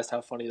you realized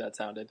how funny that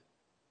sounded.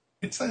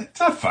 It's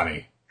not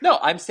funny. No,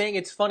 I'm saying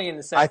it's funny in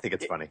the sense. I think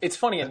it's funny. It's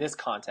funny in this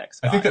context,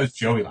 I Scott. think that was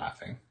Joey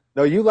laughing.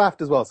 No, you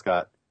laughed as well,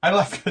 Scott. I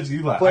laughed because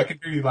you laughed. I could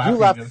hear you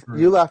laughing.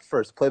 You laughed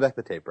first. Play back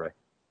the tape, Ray.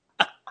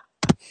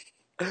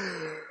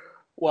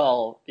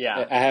 Well,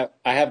 yeah.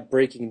 I have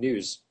breaking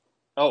news.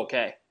 Oh,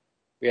 okay.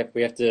 We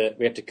have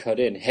to cut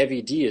in.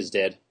 Heavy D is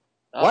dead.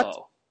 What?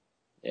 Oh,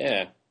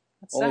 Yeah,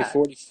 that's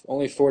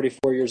only sad.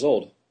 44 years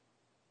old.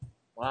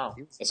 Wow.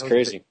 That's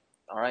crazy.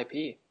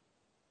 R.I.P.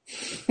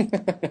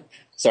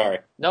 Sorry.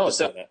 No, Just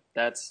so said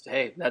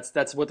that.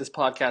 that's what this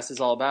podcast is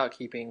all about,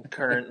 keeping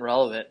current and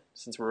relevant.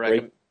 Since we're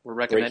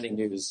recommending breaking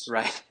news.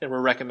 right, and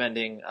we're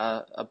recommending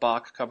a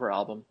Bach cover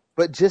album.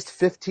 But just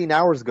 15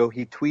 hours ago,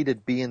 he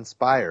tweeted, "Be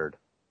inspired."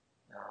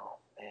 Oh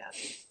man,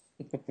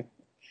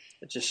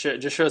 it just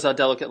shows how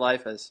delicate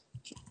life is.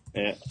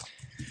 Yeah.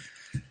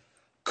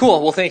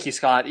 Cool. Well, thank you,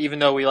 Scott. Even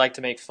though we like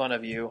to make fun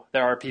of you,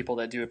 there are people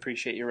that do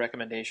appreciate your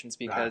recommendations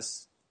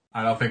because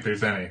I don't think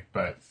there's any,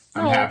 but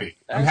I'm No, happy.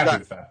 I'm happy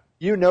with that.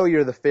 You know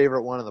you're the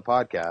favorite one on the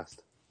podcast.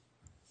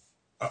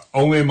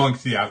 Only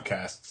amongst the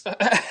outcasts.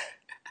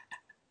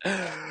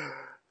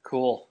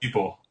 cool.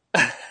 People.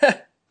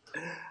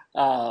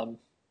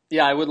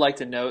 Yeah, I would like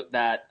to note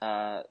that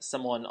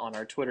someone on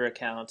our Twitter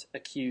account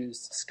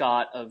accused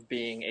Scott of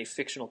being a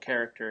fictional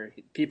character.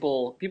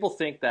 People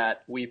think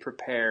that we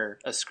prepare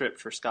a script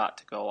for Scott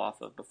to go off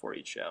of before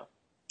each show.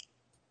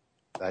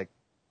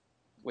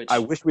 Which I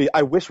wish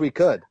we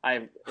could.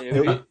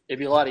 it'd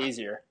be a lot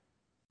easier.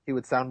 He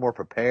would sound more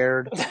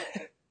prepared.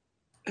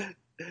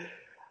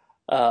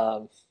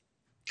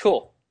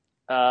 Cool.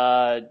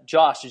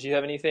 Josh, did you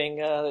have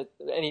anything?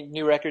 Any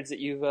new records that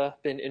you've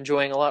been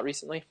enjoying a lot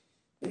recently?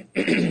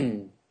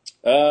 I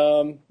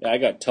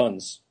got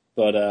tons,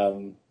 but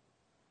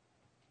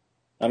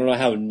I don't know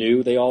how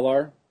new they all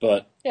are,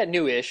 but Yeah,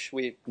 new-ish.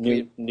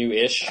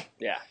 new-ish.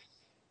 Yeah.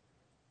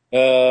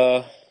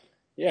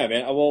 Yeah,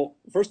 man. Well,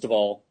 first of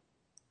all,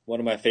 one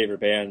of my favorite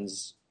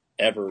bands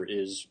ever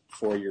is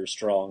 4 Years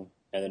Strong,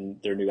 and then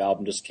their new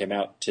album just came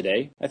out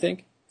today, I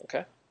think.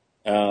 Okay.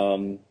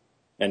 And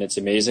it's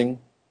amazing,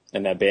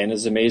 and that band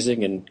is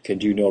amazing and can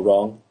do no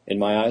wrong in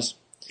my eyes.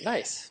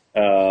 Nice.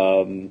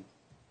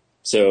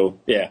 So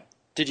yeah,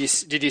 Did you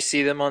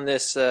see them on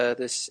this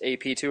this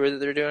AP tour that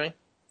they're doing?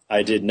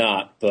 I did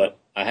not, but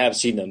I have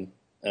seen them.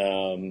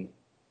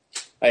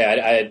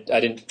 I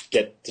didn't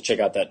get to check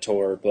out that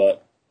tour,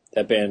 but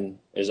that band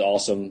is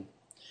awesome.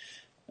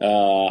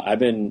 I've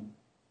been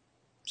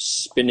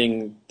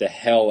spinning the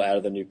hell out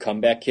of the new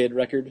Comeback Kid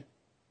record,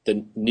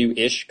 the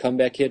new-ish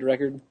Comeback Kid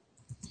record.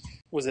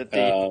 Was it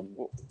the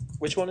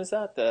which one is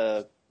that?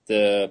 The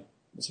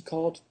what's it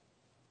called?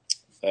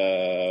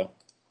 Damn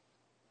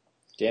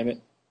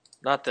it!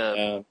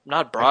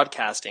 not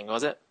broadcasting,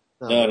 was it?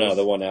 No,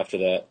 the one after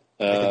that.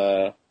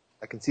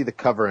 I can see the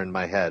cover in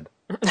my head.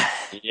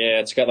 Yeah,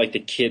 it's got like the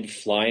kid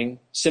flying,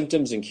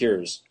 Symptoms and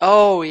Cures.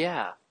 Oh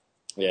yeah.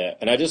 Yeah,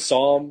 and I just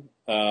saw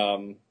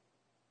them.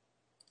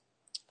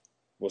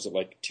 Was it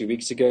like 2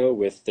 weeks ago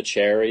with The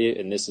Cherry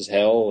and This Is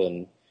Hell,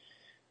 and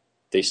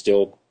they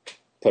still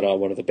put on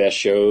one of the best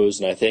shows.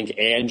 And I think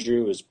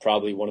Andrew is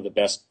probably one of the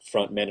best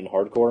frontmen in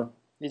hardcore,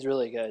 He's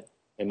really good.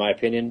 in my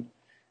opinion.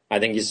 I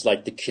think he's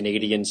like the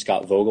Canadian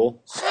Scott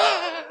Vogel.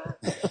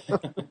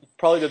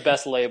 Probably the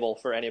best label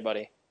for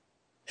anybody.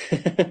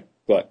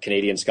 What,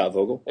 Canadian Scott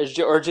Vogel?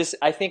 Or just,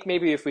 I think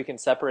maybe if we can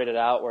separate it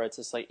out where it's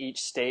just like each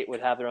state would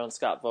have their own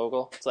Scott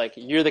Vogel. It's like,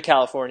 you're the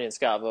Californian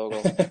Scott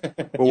Vogel.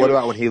 Well, what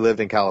about when he lived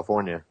in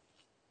California?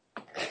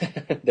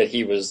 That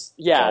he was.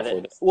 Yeah.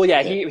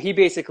 Yeah. He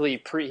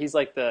basically, he's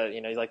like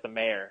he's like the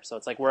mayor. So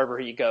it's like wherever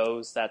he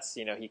goes, that's,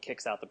 he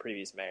kicks out the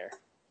previous mayor.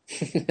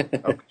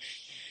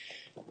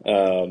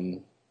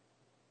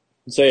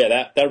 So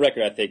yeah, that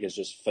record I think is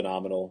just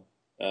phenomenal.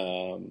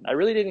 I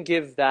really didn't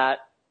give that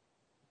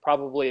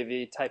probably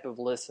the type of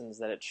listens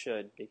that it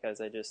should,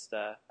 because I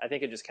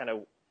think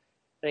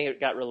it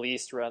got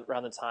released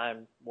around the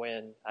time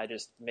when I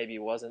just maybe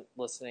wasn't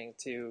listening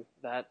to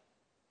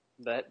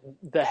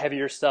the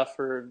heavier stuff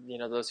for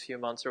those few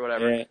months or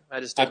whatever. Yeah.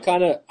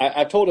 I've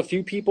I've told a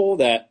few people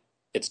that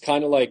it's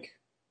kind of like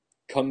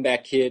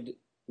Comeback Kid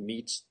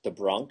meets the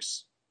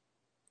Bronx.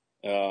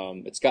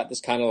 It's got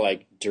this kind of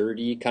like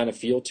dirty kind of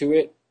feel to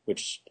it,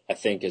 which I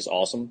think is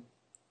awesome.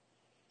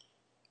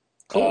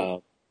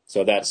 Cool.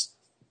 So that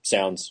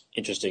sounds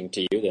interesting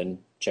to you, then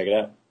check it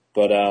out.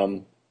 But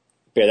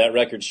yeah, that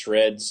record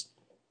shreds.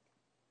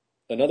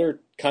 Another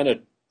kind of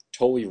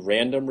totally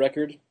random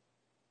record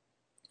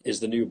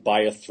is the new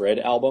By a Thread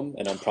album,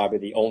 and I'm probably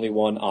the only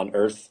one on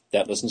earth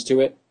that listens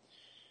to it.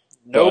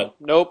 Nope.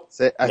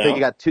 I think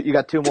you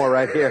got two more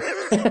right here.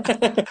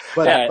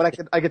 But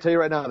I can tell you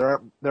right now,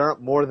 there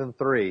aren't more than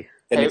three.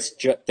 Then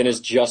it's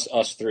just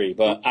us three.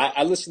 But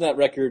I listened to that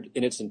record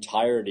in its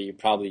entirety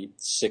probably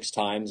 6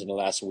 times in the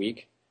last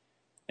week,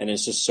 and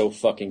it's just so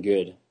fucking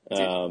good.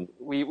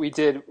 We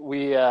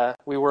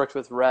worked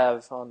with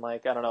Rev on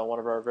one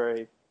of our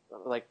very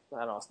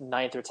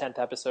 9th or 10th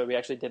episode. We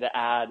actually did an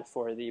ad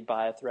for the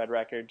By a Thread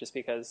record just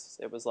because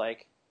it was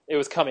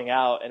coming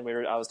out, and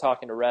I was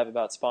talking to Rev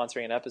about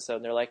sponsoring an episode,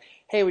 and they're like,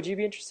 "Hey, would you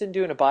be interested in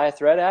doing a By a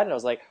Thread ad?" And I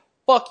was like,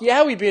 "Fuck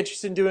yeah, we'd be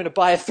interested in doing a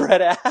By a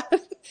Thread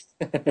ad."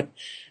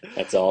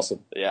 That's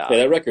awesome. Yeah,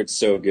 that record's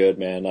so good,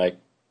 man. Like,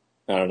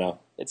 I don't know.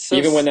 It's so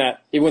even when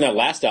that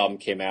last album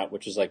came out,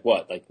 which was like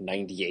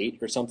 98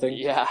 or something.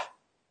 Yeah.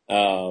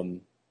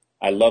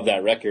 I love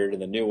that record,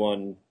 and the new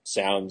one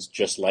sounds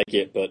just like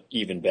it, but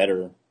even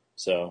better.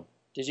 So.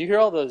 Did you hear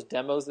all those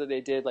demos that they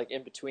did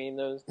in between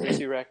those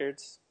two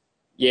records?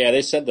 Yeah,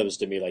 they sent those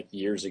to me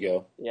years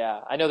ago.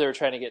 Yeah, I know they were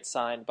trying to get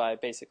signed by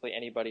basically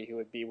anybody who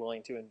would be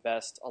willing to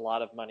invest a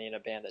lot of money in a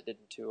band that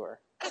didn't tour.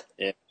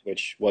 Yeah,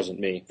 which wasn't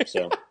me,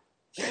 so.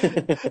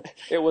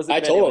 It wasn't.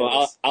 I told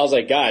them, I was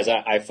like, guys,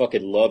 I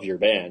fucking love your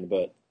band,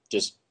 but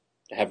just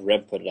have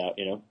Rev put it out,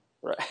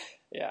 Right,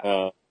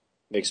 yeah.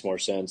 Makes more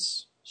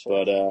sense.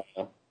 Sure.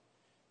 But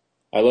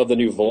I love the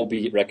new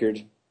Volbeat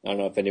record. I don't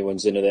know if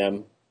anyone's into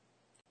them.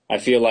 I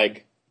feel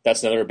like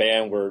that's another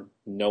band where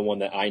no one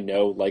that I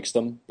know likes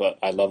them, but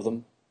I love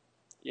them.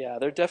 Yeah,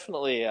 they're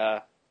definitely.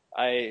 I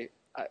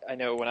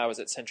know when I was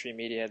at Century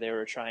Media, they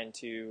were trying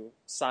to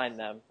sign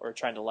them or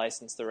trying to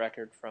license the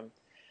record from,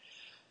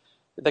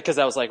 because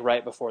that was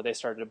right before they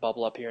started to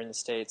bubble up here in the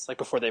States,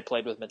 before they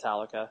played with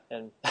Metallica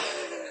and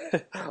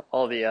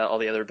all the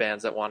other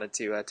bands that wanted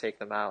to take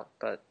them out.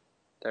 But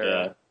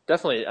they're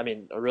definitely,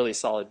 a really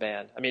solid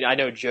band. I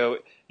know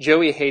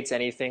Joey hates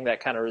anything that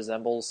kind of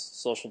resembles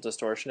Social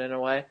Distortion in a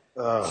way.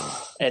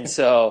 Ugh. And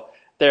so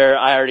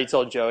I already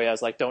told Joey, I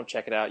was like, don't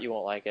check it out. You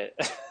won't like it.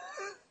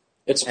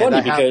 It's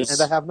funny because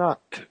I have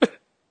not.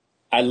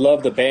 I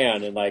love the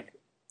band, and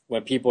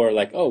when people are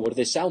like, oh, what do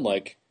they sound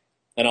like?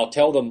 And I'll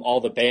tell them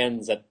all the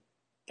bands that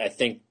I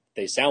think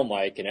they sound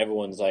like, and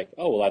everyone's like,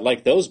 oh, well, I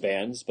like those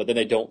bands, but then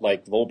they don't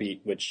like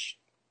Volbeat, which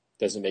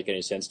doesn't make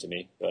any sense to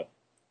me. But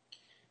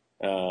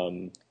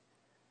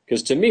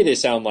Because to me, they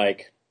sound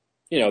like,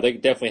 they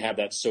definitely have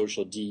that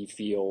Social D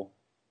feel.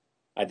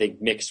 I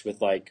think mixed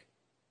with like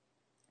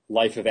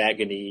Life of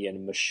Agony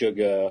and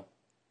Meshuggah,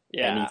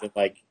 Yeah.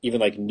 and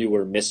even like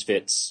newer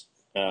Misfits,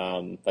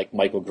 like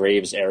Michael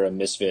Graves era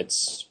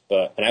Misfits.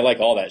 And I like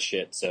all that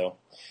shit. So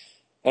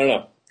I don't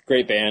know.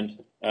 Great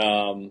band.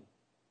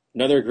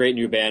 Another great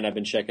new band I've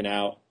been checking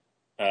out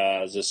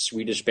is a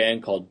Swedish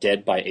band called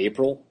Dead by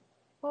April.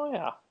 Oh,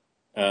 yeah.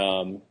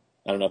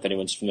 I don't know if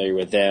anyone's familiar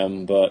with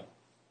them, but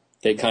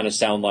they kind of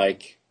sound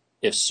like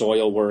if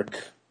Soilwork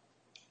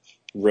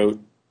wrote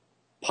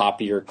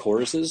poppier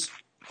choruses,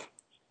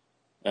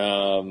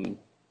 and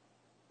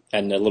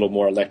a little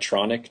more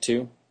electronic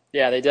too.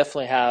 Yeah, they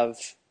definitely have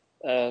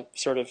a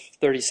sort of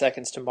 30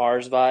 Seconds to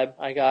Mars vibe.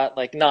 I got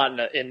like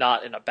not in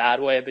a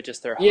bad way, but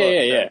just their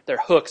their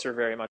hooks are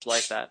very much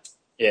like that.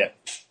 Yeah.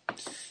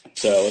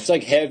 So it's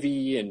like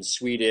heavy and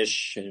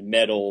Swedish and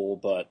metal,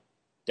 but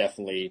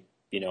definitely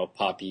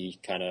poppy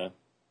kind of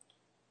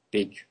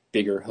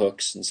bigger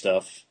hooks and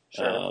stuff.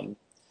 Sure.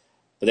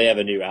 But they have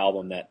a new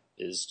album that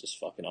is just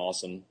fucking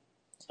awesome.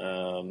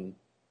 I'm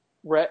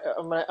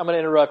gonna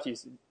interrupt you,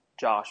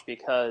 Josh,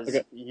 because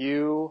Okay.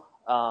 you,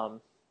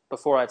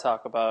 before I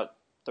talk about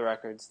the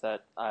records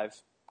that I've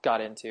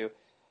got into,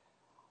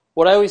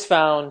 what I always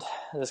found,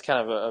 and this is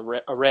kind of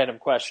a random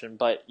question,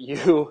 but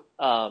you,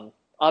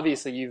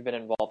 obviously you've been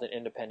involved in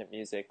independent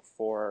music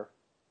for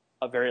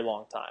a very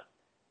long time.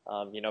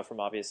 From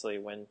obviously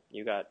when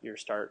you got your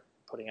start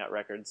putting out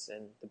records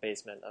in the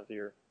basement of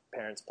your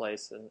parents'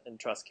 place in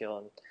Trustkill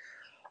and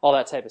all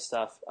that type of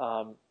stuff.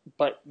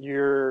 But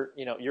you're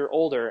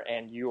older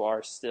and you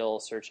are still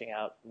searching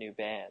out new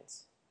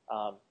bands.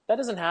 That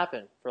doesn't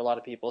happen for a lot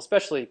of people,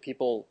 especially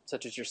people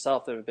such as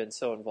yourself that have been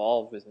so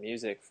involved with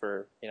music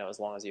for, as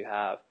long as you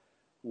have.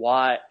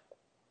 Why?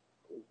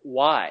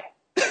 Why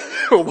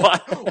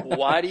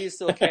do you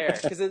still care?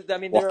 Because there's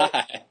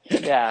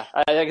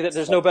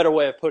no better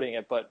way of putting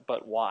it,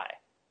 but why?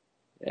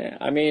 Yeah,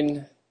 I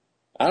mean,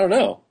 I don't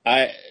know.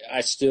 I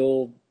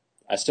still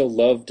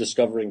love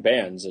discovering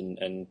bands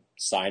and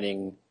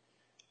signing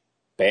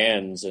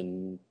bands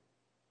and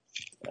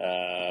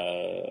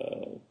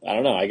I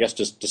don't know. I guess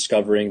just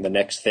discovering the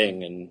next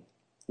thing, and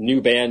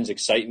new bands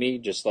excite me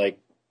just like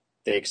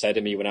they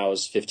excited me when I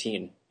was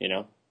 15.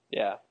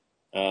 Yeah.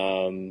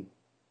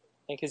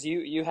 Because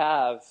you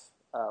have,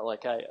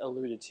 like I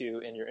alluded to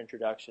in your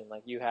introduction,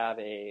 like you have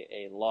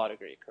a law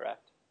degree,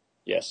 correct?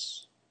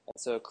 Yes. And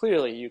so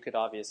clearly you could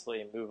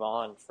obviously move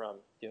on from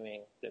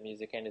doing the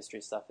music industry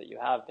stuff that you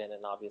have been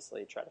and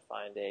obviously try to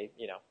find a,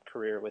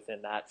 career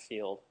within that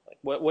field. Like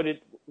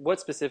what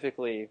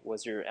specifically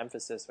was your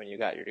emphasis when you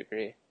got your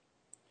degree?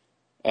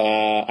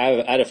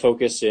 I had a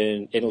focus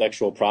in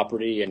intellectual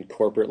property and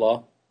corporate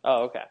law.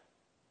 Oh, okay.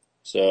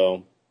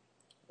 So,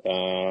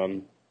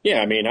 yeah,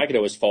 I mean, I could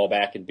always fall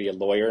back and be a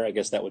lawyer. I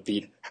guess that would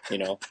be,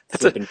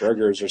 flipping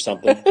burgers or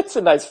something. It's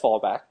a nice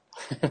fallback.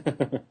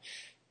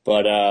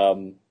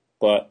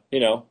 But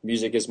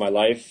music is my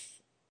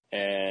life,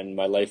 and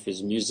my life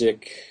is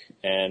music,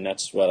 and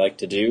that's what I like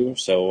to do.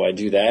 So I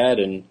do that,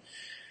 and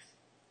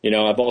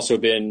I've also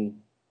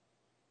been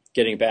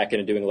getting back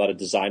into doing a lot of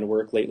design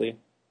work lately.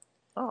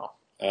 Oh.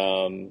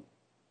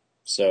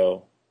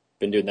 So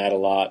been doing that a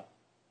lot.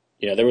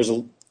 There was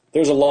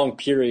a long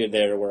period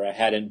there where I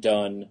hadn't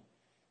done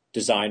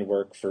design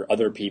work for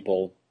other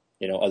people,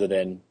 other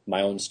than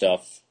my own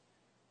stuff.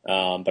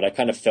 But I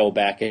kind of fell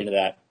back into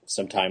that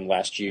sometime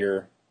last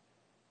year.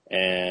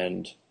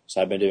 And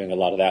so I've been doing a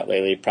lot of that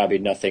lately. Probably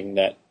nothing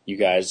that you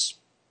guys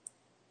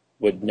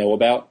would know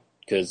about,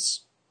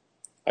 because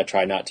I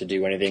try not to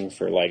do anything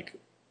for like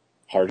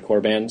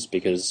hardcore bands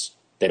because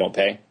they don't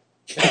pay.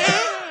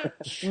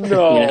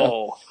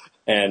 No.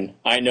 And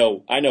I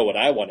know what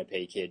I want to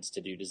pay kids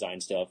to do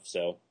design stuff,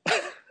 so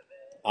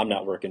I'm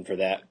not working for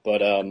that.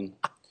 But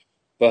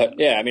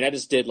yeah, I mean, I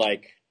just did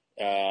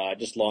I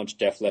just launched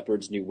Def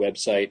Leppard's new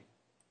website,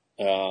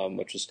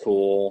 which was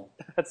cool.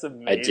 That's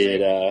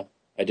amazing.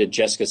 I did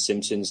Jessica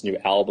Simpson's new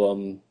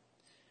album.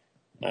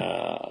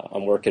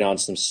 I'm working on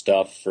some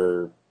stuff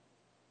for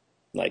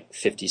like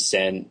 50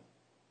 Cent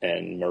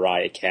and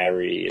Mariah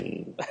Carey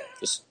and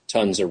just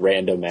tons of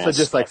random ass So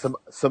just like stuff.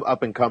 some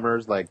up and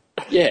comers, like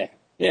Yeah,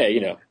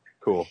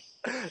 cool.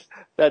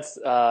 That's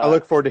I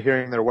look forward to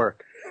hearing their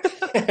work.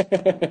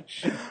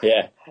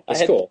 Yeah,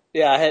 that's cool.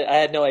 Yeah, I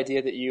had no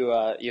idea that you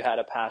had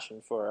a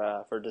passion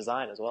for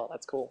design as well.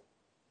 That's cool.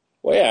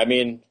 Well, yeah, I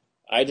mean,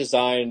 I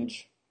designed,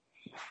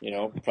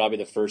 probably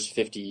the first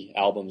 50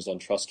 albums on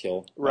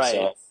Trustkill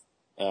myself.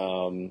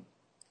 Right.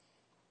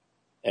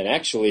 And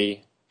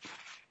actually,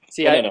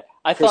 see,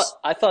 I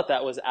thought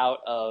that was out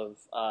of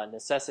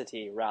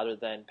necessity rather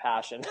than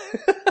passion.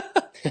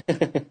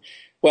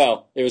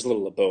 Well, it was a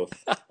little of both,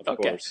 of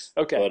Okay. course.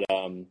 Okay. But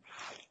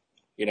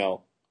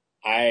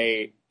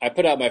I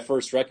put out my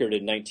first record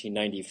in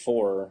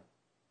 1994.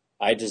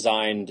 I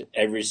designed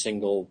every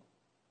single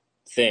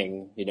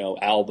thing,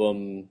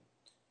 album,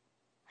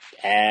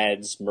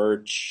 ads,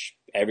 merch,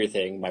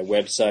 everything, my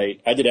website.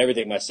 I did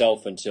everything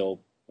myself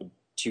until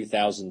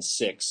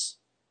 2006.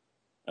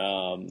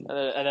 And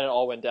then it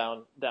all went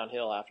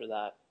downhill after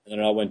that. And then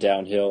it all went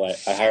downhill. I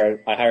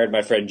hired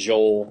my friend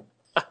Joel,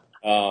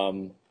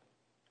 and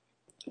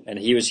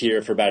he was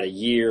here for about a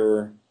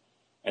year,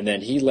 and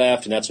then he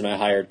left, and that's when I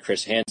hired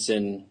Chris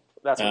Hansen.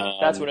 That's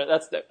what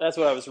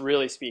I was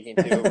really speaking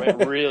to. It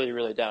went really,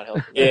 really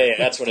downhill. Yeah,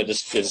 that's when it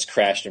just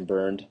crashed and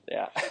burned.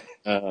 Yeah.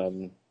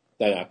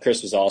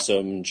 Chris was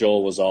awesome.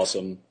 Joel was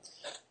awesome.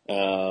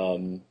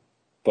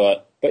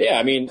 But yeah,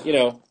 I mean,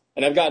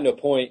 and I've gotten to a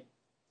point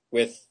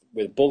with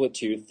Bullet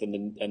Tooth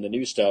and the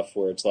new stuff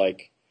where it's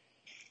like,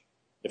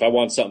 if I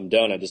want something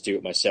done, I just do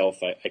it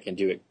myself. I can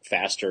do it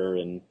faster,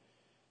 and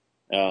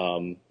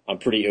I'm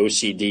pretty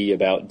OCD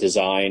about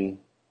design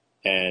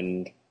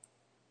and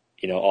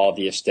all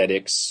the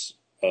aesthetics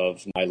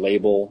of my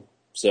label.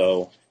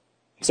 So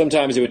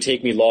sometimes it would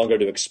take me longer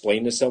to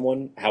explain to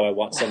someone how I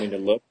want something to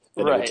look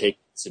than it would take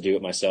to do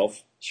it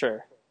myself.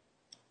 Sure.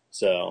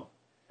 So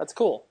that's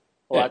cool.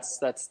 Well, yeah.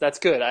 that's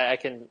good. I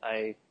can.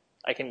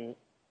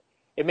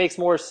 It makes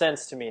more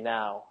sense to me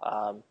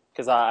now.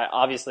 Because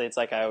obviously it's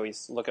like I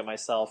always look at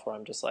myself where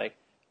I'm just like,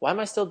 why am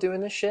I still doing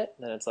this shit?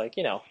 And it's like,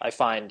 I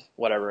find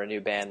a new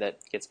band that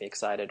gets me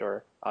excited,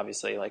 or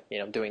obviously like,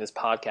 doing this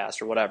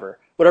podcast or whatever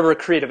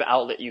creative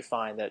outlet you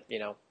find that,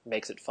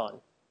 makes it fun.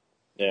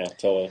 Yeah,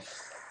 totally.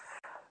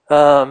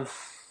 Cool.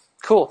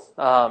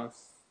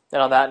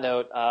 And on that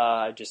note,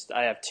 I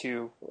have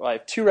two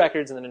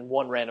records and then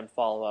one random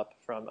follow-up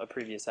from a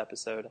previous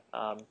episode.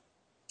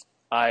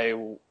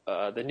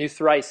 The new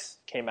Thrice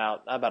came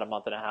out about a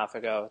month and a half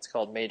ago. It's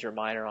called Major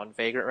Minor on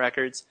Vagrant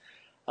Records.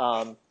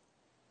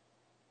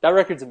 That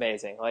record's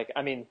amazing.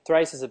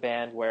 Thrice is a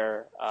band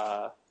where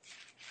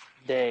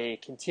they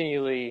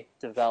continually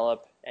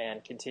develop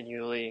and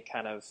continually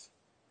kind of,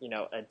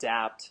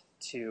 adapt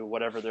to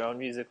whatever their own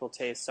musical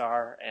tastes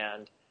are.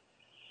 And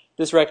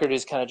this record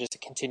is kind of just a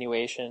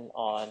continuation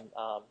on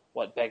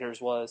what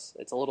Beggars was.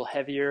 It's a little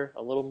heavier,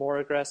 a little more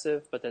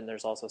aggressive, but then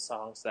there's also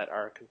songs that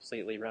are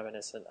completely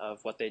reminiscent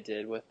of what they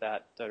did with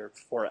that are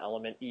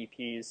 4-element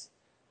EPs.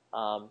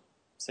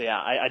 So yeah,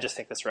 I just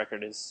think this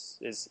record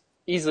is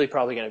easily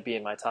probably going to be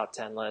in my top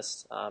 10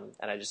 list, and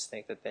I just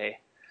think that they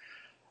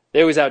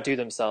always outdo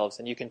themselves,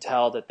 and you can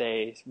tell that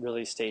they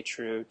really stay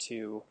true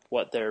to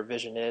what their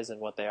vision is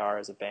and what they are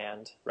as a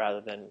band, rather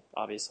than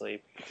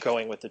obviously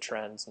going with the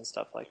trends and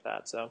stuff like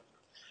that. So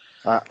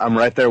I'm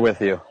right there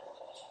with you.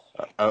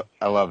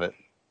 I love it.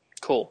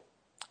 Cool.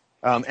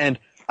 And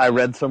I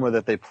read somewhere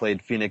that they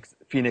played Phoenix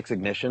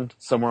Ignition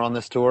somewhere on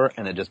this tour,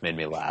 and it just made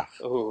me laugh.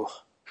 Ooh.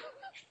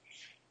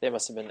 They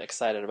must have been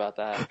excited about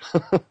that.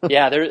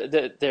 Yeah,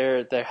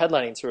 their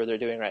headlining tour they're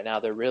doing right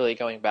now, they're really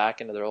going back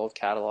into their old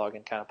catalog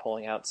and kind of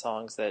pulling out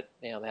songs that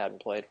they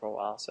hadn't played for a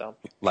while. So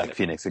like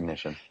Phoenix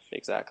Ignition.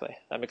 Exactly.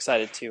 I'm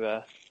excited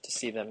to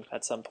see them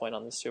at some point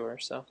on this tour.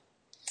 So,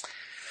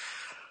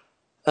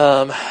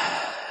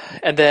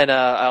 and then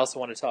I also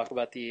want to talk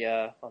about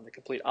the on the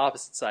complete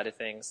opposite side of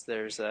things.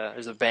 There's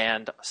a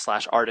band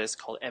 / artist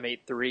called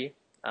M83,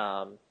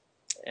 and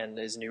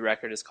his new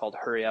record is called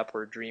Hurry Up,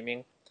 We're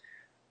Dreaming.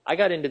 I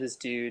got into this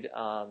dude.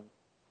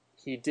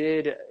 He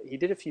did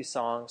a few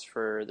songs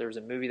for. There was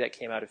a movie that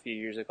came out a few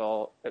years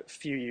ago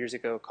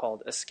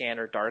called A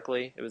Scanner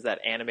Darkly. It was that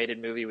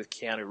animated movie with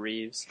Keanu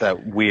Reeves.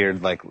 That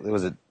weird,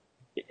 was it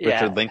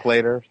Richard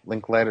Linklater?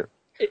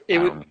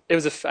 It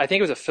was I think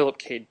it was a Philip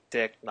K.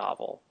 Dick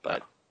novel,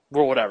 but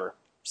whatever,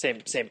 same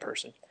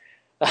person.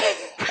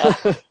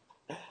 But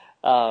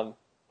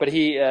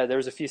there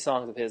was a few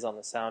songs of his on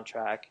the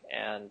soundtrack,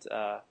 and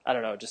I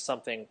don't know, just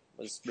something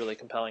was really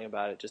compelling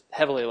about it. Just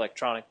heavily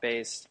electronic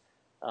based,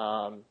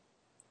 a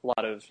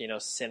lot of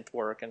synth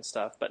work and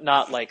stuff, but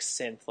not like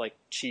synth like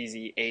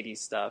cheesy 80s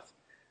stuff,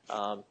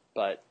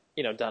 but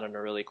done in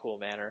a really cool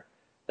manner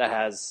that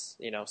has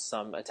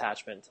some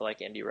attachment to like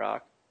indie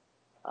rock.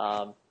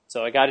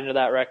 So I got into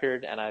that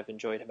record, and I've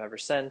enjoyed him ever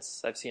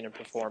since. I've seen him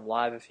perform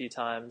live a few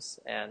times,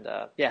 and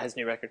his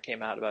new record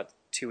came out about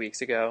 2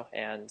 weeks ago,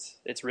 and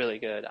it's really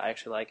good. I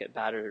actually like it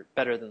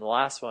better than the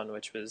last one,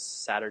 which was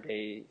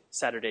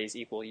Saturdays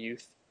Equal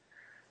Youth.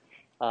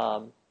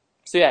 So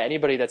yeah,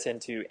 anybody that's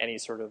into any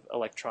sort of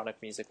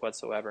electronic music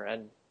whatsoever,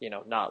 and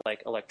not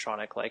like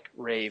electronic like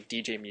rave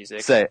DJ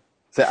music. Say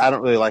I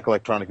don't really like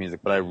electronic music,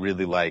 but I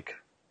really like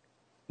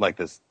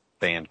this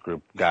band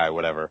group guy,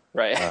 whatever.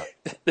 Right,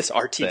 this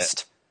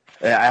artiste.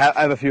 Yeah,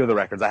 I have a few of the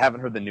records. I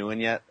haven't heard the new one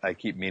yet. I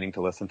keep meaning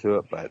to listen to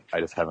it, but I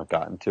just haven't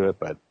gotten to it.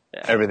 But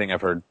everything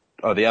I've heard,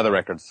 the other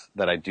records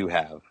that I do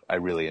have, I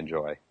really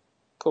enjoy.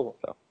 Cool.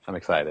 So I'm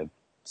excited.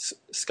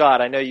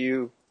 Scott, I know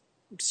you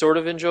sort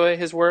of enjoy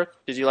his work.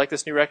 Did you like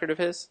this new record of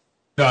his?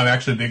 No, I'm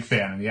actually a big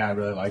fan, and yeah, I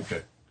really liked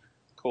it.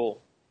 Cool.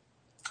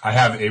 I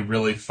have a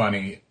really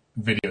funny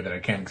video that I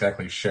can't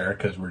exactly share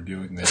because we're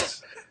doing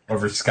this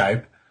over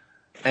Skype.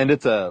 And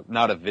it's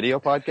not a video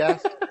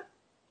podcast,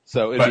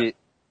 so it'd be...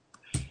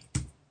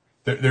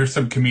 There's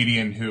some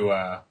comedian who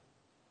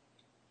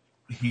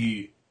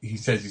he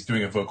says he's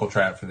doing a vocal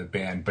tryout for the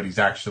band, but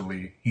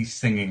he's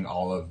singing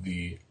all of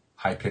the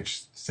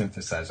high-pitched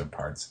synthesizer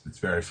parts. It's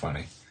very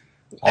funny.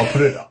 I'll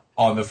put it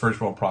on the First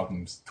World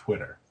Problems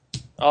Twitter.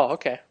 Oh,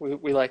 okay.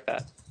 We like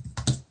that.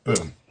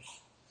 Boom.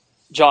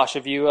 Josh,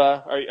 have you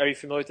are you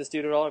familiar with this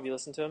dude at all? Have you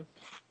listened to him?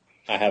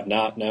 I have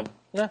not. No.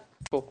 No.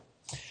 Cool.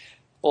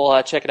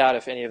 Well, check it out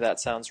if any of that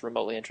sounds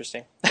remotely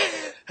interesting.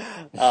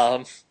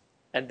 And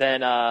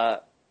then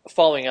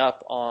following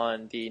up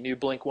on the new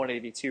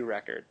Blink-182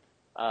 record,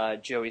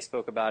 Joey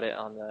spoke about it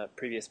on the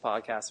previous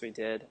podcast we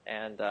did,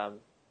 and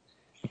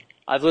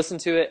I've listened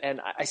to it,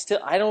 and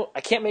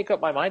I can't make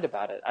up my mind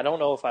about it. I don't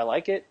know if I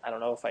like it. I don't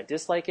know if I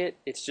dislike it.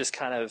 It's just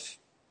kind of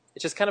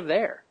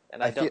there,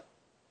 and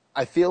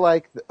I feel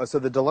like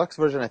the deluxe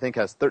version I think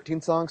has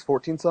 13 songs,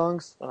 14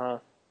 songs. Uh-huh.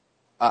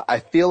 I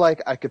feel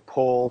like I could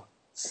pull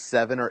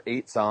 7 or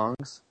 8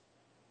 songs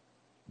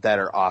that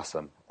are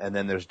awesome, and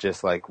then there's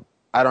just like,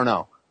 I don't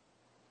know.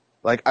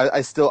 Like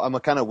I'm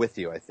kind of with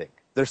you. I think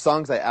there's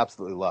songs I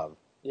absolutely love.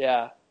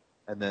 Yeah.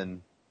 And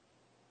then,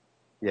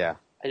 yeah.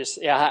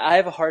 I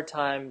have a hard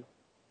time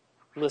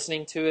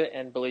listening to it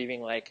and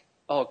believing like,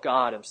 oh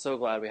God, I'm so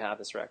glad we have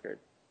this record.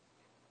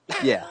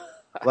 Yeah.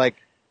 Like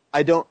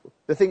the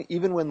thing,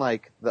 even when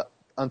like the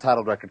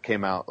Untitled record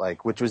came out,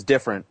 like, which was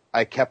different,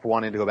 I kept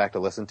wanting to go back to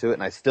listen to it,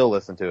 and I still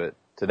listen to it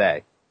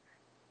today.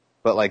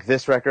 But like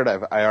this record,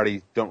 I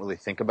already don't really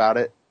think about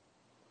it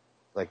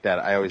like that.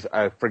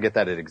 I forget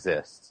that it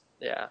exists.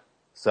 Yeah.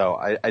 So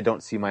I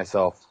don't see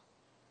myself,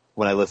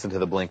 when I listen to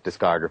the Blink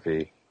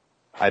discography,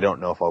 I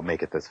don't know if I'll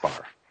make it this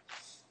far.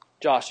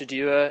 Josh, did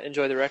you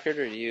enjoy the record,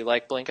 or do you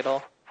like Blink at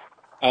all?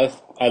 I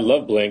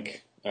love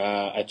Blink.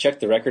 I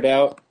checked the record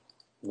out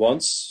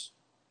once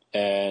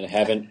and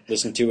haven't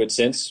listened to it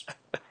since.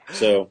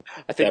 So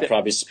I think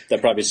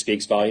that probably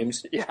speaks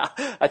volumes. Yeah,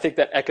 I think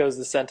that echoes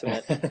the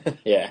sentiment.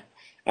 Yeah.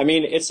 I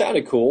mean, it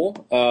sounded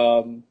cool.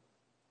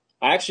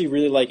 I actually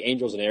really like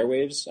Angels and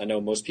Airwaves. I know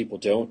most people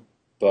don't,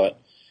 but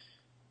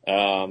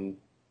I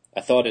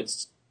thought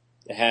it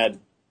had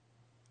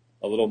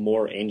a little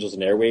more Angels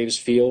and Airwaves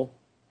feel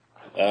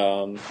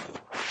than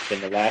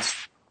the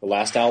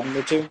last album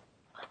or two.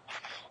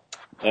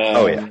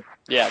 Oh yeah,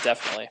 yeah,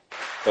 definitely.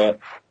 But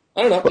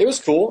I don't know. It was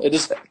cool. It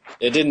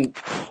didn't.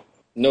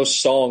 No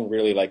song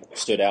really like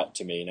stood out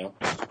to me, you know.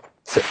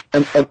 So,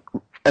 and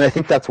I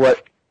think that's why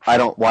I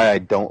don't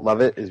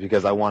love it, is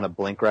because I want a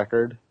Blink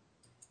record.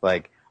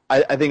 Like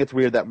I think it's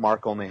weird that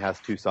Mark only has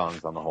 2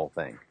 songs on the whole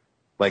thing,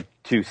 like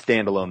 2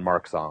 standalone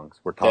Mark songs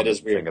where Tom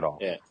doesn't sing at all.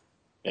 Yeah.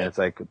 And it's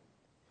like,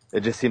 it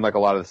just seemed like a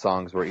lot of the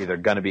songs were either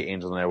gonna be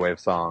Angels and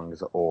Airwaves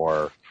songs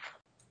or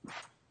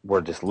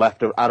were just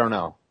left. I don't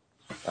know.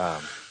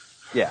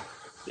 Yeah.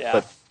 Yeah.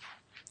 But,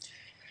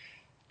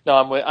 no,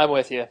 I'm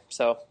with you.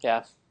 So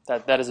yeah,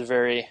 that is a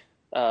very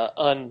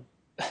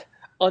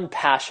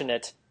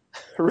unpassionate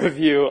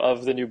review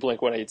of the new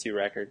Blink-182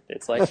 record.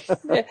 It's like,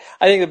 I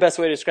think the best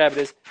way to describe it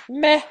is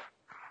meh.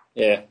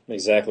 Yeah,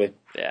 exactly.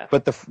 Yeah.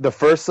 But the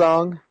first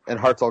song and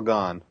Hearts All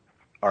Gone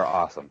are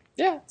awesome.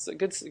 Yeah, it's a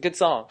good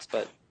songs,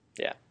 but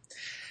yeah.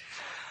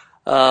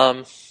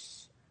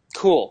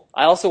 Cool.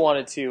 I also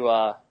wanted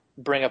to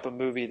bring up a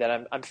movie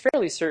that I'm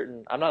fairly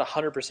certain, I'm not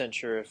 100%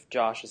 sure if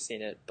Josh has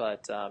seen it,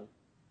 but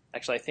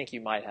actually I think you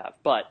might have.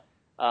 But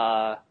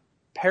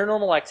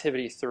Paranormal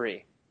Activity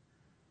 3.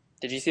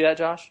 Did you see that,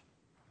 Josh?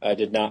 I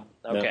did not.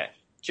 Okay. No.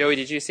 Joey,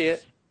 did you see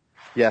it?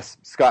 Yes,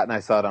 Scott and I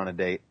saw it on a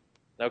date.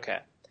 Okay.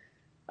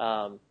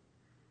 Are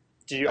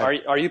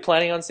you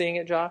planning on seeing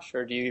it, Josh,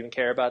 or do you even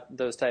care about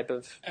those type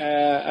of?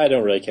 I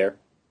don't really care.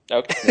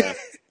 Okay. No.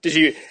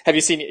 Have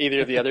you seen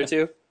either of the other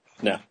two?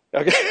 No.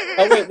 Okay.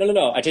 Oh wait,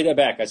 no. I take that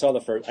back. I saw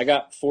the first. I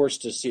got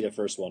forced to see the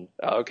first one.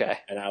 Oh, okay.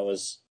 And I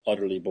was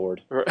utterly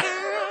bored.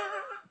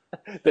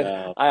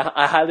 Then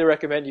I highly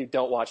recommend you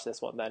don't watch this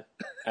one then.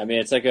 I mean,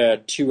 it's like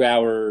a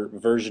 2-hour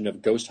version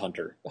of Ghost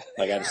Hunter.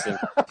 Like, I just think,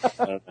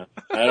 I don't know.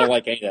 I don't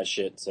like any of that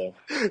shit, so.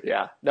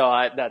 Yeah. No,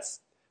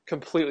 that's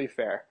completely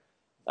fair.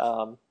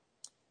 I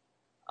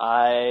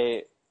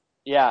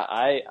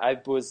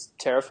was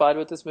terrified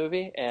with this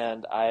movie,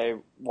 and I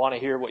want to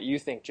hear what you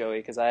think, Joey,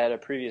 because I had a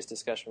previous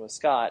discussion with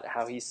Scott,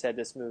 how he said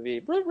this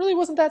movie really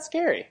wasn't that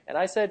scary. And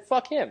I said,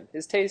 fuck him.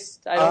 His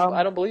taste,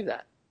 I don't believe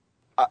that.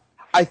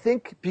 I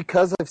think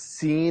because I've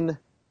seen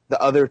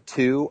the other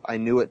 2, I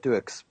knew what to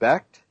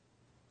expect.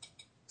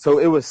 So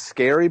it was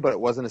scary, but it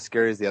wasn't as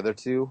scary as the other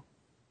 2.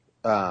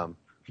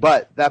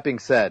 But that being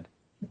said,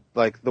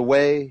 like the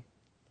way,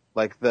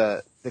 like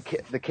the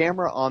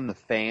camera on the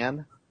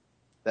fan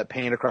that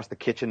panned across the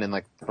kitchen and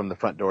like from the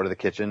front door to the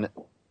kitchen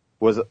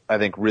was, I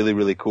think, really,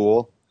 really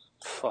cool.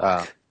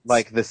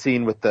 Like the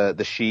scene with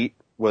the sheet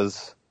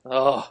was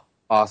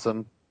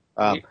awesome.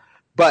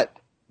 But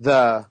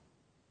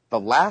the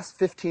last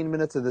 15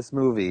 minutes of this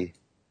movie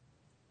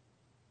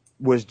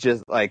was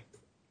just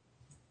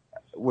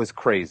was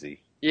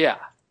crazy. Yeah.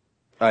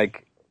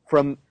 Like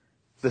from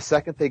the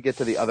second they get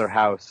to the other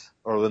house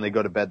or when they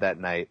go to bed that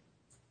night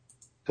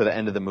to the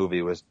end of the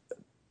movie was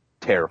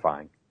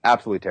terrifying.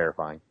 Absolutely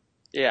terrifying.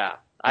 Yeah.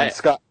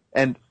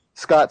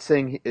 Scott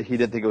saying he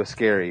didn't think it was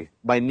scary.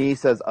 My knee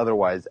says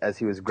otherwise as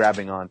he was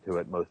grabbing onto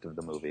it most of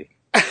the movie.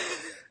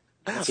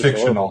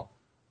 Fictional.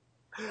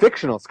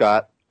 Fictional,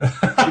 Scott.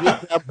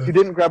 You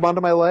didn't grab onto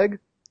my leg?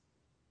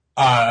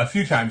 A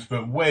few times,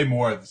 but way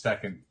more in the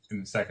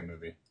second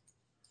movie.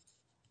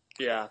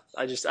 Yeah,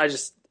 I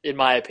just, in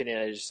my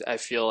opinion, I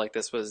feel like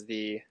this was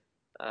the,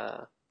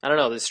 I don't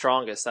know, the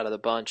strongest out of the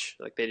bunch.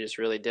 Like they just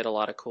really did a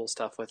lot of cool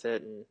stuff with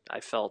it, and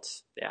I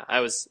felt, yeah,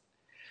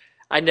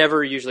 I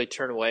never usually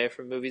turn away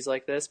from movies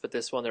like this, but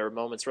this one, there were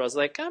moments where I was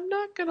like, I'm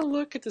not gonna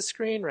look at the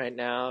screen right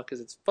now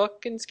because it's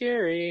fucking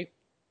scary.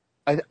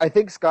 I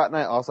think Scott and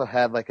I also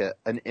had like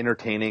an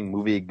entertaining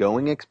movie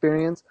going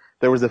experience.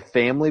 There was a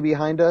family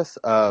behind us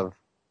of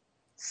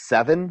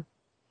 7,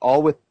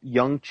 all with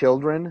young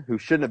children who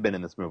shouldn't have been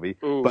in this movie.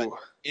 Ooh. But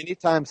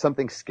anytime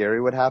something scary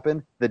would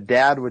happen, the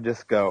dad would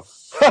just go,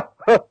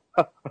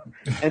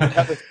 and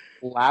have this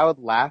loud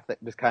laugh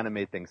that just kind of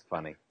made things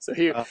funny. So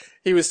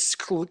he was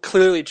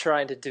clearly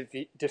trying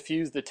to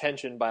diffuse the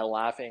tension by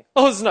laughing.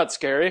 Oh, it's not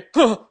scary.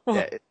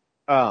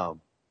 Yeah,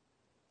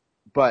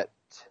 but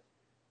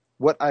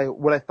what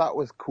I thought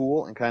was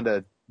cool and kind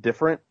of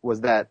different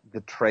was that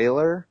the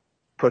trailer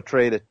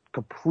portrayed a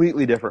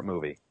completely different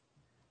movie,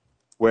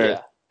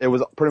 where it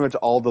was pretty much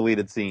all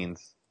deleted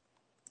scenes,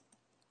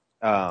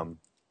 and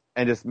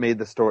just made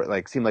the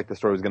story seem like the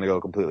story was going to go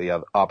completely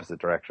opposite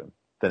direction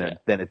than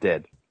it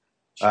did.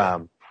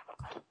 Sure.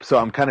 So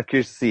I'm kind of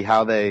curious to see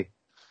how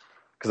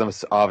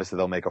because obviously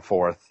they'll make a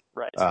 4th.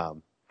 Right.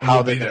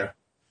 We'll be there.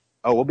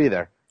 Oh, we'll be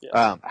there.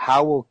 Yeah.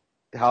 How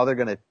they're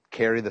going to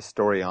carry the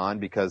story on,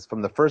 because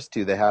from the first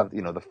 2 they have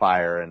the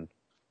fire and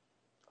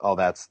all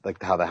that's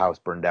like how the house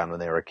burned down when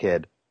they were a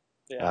kid.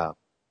 Yeah.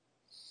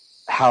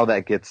 How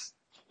that gets,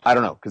 I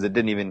don't know, because it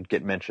didn't even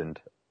get mentioned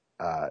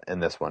in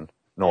this one.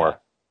 Nor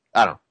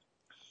I don't know,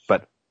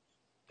 but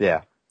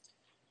yeah.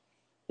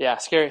 Yeah,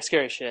 scary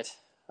shit.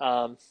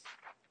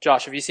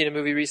 Josh, have you seen a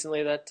movie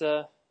recently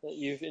that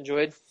you've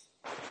enjoyed?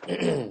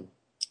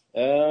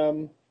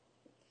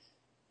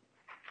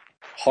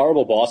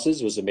 Horrible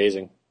Bosses was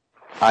amazing.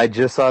 I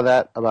just saw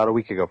that about a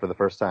week ago for the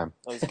first time.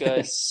 That was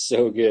good.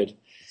 So good.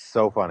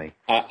 So funny.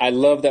 I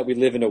love that we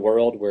live in a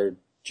world where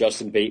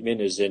Justin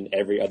Bateman is in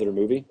every other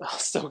movie. Oh,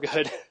 so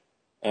good.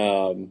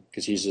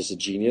 Because he's just a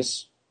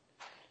genius.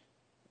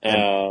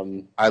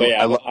 I've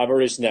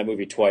already seen that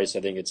movie twice.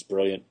 I think it's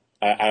brilliant.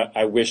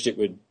 I wished it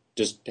would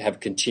just have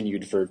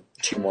continued for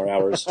 2 more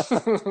hours.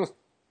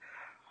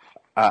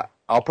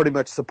 I'll pretty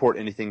much support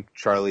anything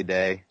Charlie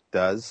Day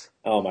does.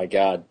 Oh my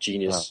God,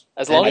 genius!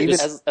 As long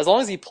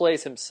as he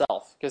plays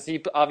himself, because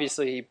he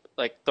obviously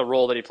like the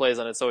role that he plays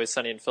on It's Always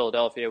Sunny in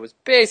Philadelphia was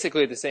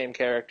basically the same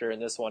character in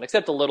this one,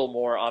 except a little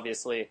more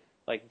obviously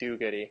like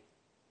do-goody.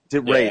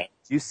 Ray,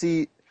 do you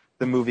see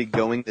the movie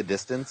Going the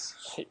Distance?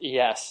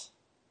 Yes.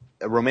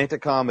 A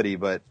romantic comedy,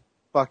 but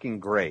fucking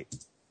great.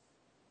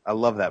 I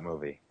love that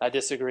movie. I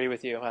disagree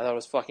with you. I thought it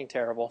was fucking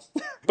terrible.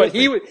 But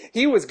he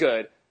was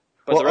good.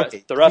 But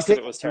the rest of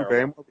it was terrible.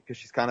 Very well because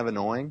she's kind of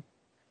annoying.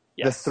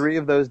 Yes. The 3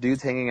 of those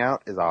dudes hanging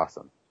out is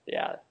awesome.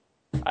 Yeah.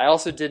 I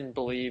also didn't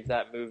believe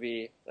that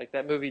movie. Like,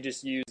 that movie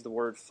just used the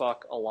word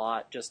fuck a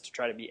lot just to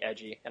try to be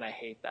edgy, and I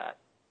hate that.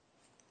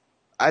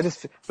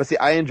 But see,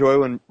 I enjoy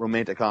when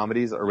romantic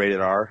comedies are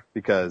rated R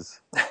because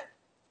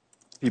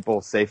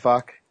people say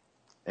fuck,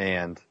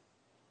 and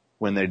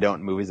when they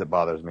don't in movies, it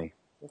bothers me.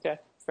 Okay,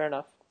 fair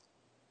enough.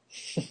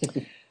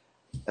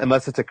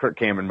 Unless it's a Kirk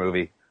Cameron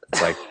movie.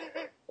 Like,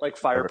 like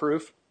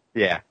Fireproof?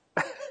 Yeah.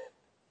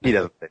 He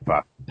doesn't say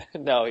fuck.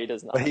 No, he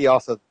does not. But he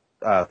also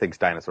thinks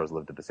dinosaurs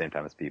lived at the same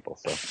time as people.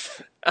 So,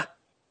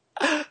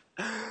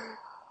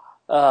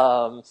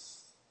 I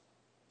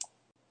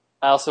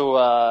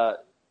also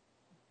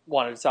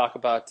wanted to talk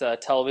about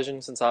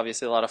television, since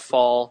obviously a lot of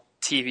fall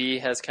TV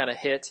has kind of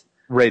hit.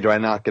 Ray, do I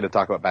not get to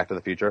talk about Back to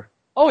the Future?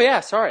 Oh yeah,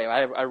 sorry,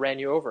 I ran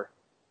you over.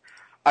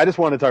 I just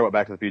wanted to talk about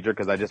Back to the Future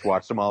because I just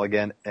watched them all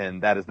again,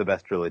 and that is the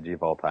best trilogy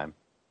of all time.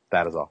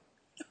 That is all.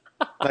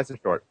 Nice and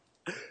short.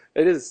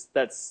 It is.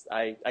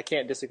 I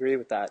can't disagree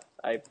with that.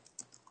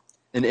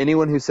 And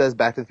anyone who says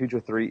Back to the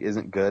Future 3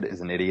 isn't good is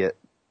an idiot,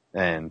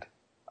 and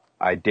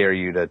I dare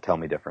you to tell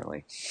me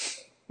differently.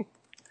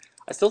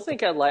 I still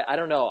think I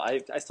don't know.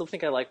 I still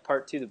think I like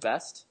Part 2 the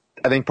best.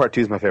 I think Part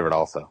 2 is my favorite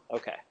also.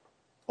 Okay.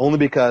 Only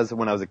because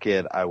when I was a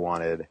kid, I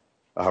wanted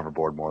a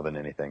hoverboard more than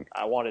anything.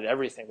 I wanted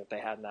everything that they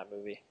had in that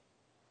movie.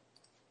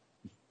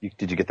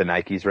 Did you get the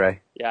Nikes,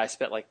 Ray? Yeah, I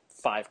spent like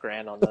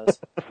 $5,000 on those.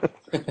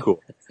 Cool.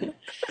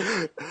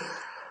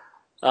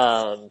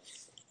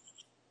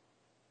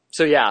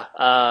 So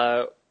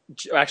yeah,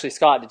 actually,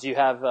 Scott, did you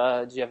have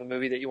a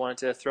movie that you wanted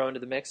to throw into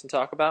the mix and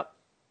talk about?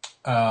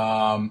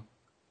 I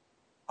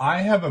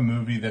have a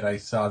movie that I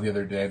saw the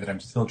other day that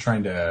I'm still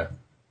trying to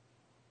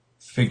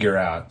figure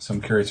out. So I'm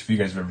curious if you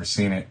guys have ever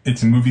seen it.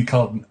 It's a movie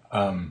called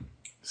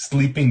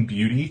Sleeping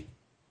Beauty.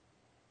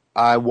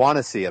 I want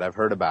to see it. I've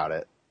heard about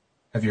it.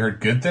 Have you heard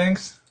good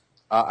things?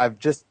 I've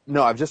just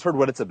heard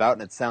what it's about,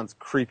 and it sounds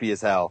creepy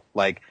as hell.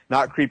 Like,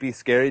 not creepy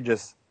scary,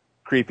 just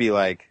creepy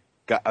like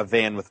got a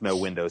van with no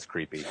windows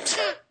creepy.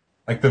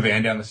 Like the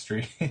van down the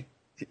street?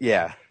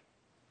 Yeah.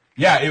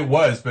 Yeah, it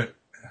was, but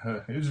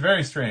it was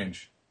very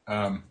strange.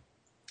 I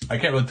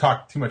can't really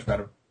talk too much about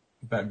it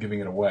without giving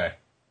it away.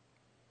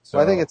 So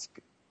Well, I think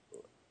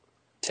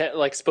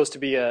like supposed to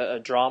be a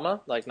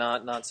drama, like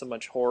not so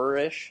much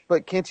horror-ish.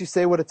 But can't you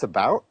say what it's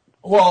about?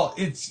 Well,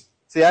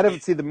 See, I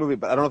haven't seen the movie,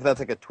 but I don't know if that's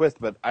like a twist.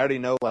 But I already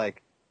know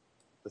like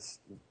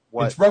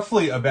what. it's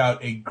roughly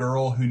about a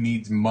girl who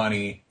needs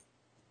money,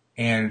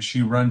 and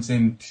she runs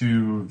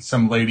into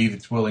some lady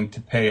that's willing to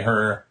pay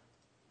her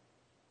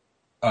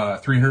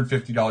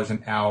 $350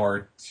 an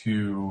hour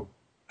to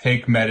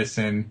take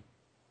medicine,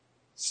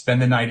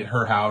 spend the night at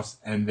her house,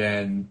 and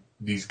then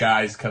these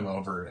guys come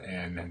over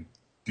and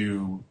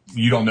you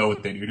don't know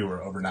what they do to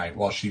her overnight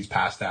while she's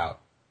passed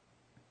out.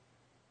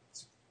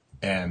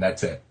 And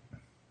that's it.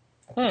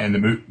 And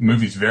the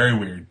movie's very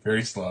weird,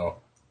 very slow.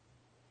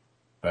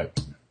 But,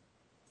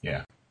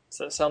 yeah.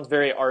 So it sounds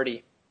very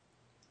arty.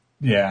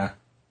 Yeah.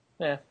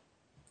 Yeah.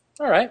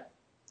 All right.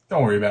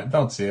 Don't worry about it.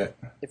 Don't see it.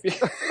 If you...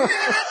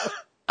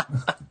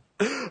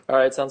 All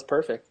right, sounds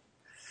perfect.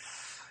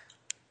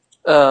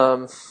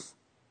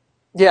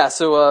 Yeah,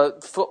 so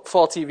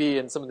fall TV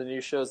and some of the new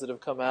shows that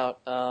have come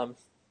out.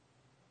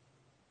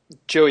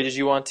 Joey, did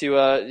you want to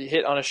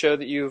hit on a show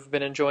that you've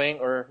been enjoying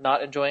or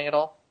not enjoying at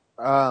all?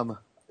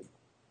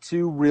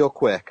 Two real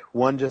quick.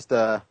 One just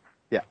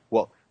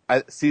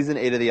season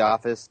 8 of The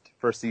Office,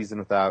 first season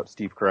without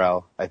Steve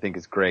Carell, I think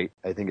is great.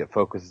 I think it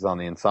focuses on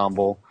the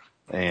ensemble,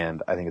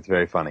 and I think it's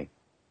very funny.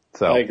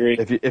 So I agree.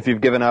 If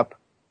you've given up,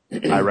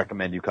 I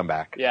recommend you come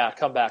back. Yeah,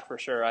 come back for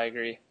sure. I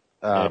agree.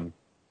 And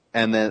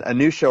then a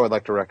new show I'd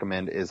like to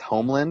recommend is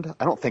Homeland.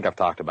 I don't think I've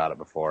talked about it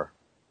before,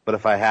 but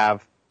if I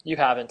have, You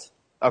haven't.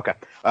 okay.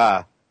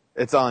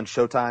 It's on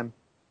Showtime.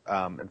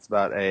 It's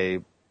about a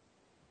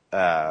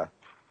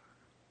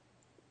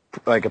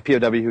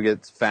POW who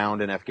gets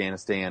found in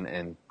Afghanistan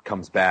and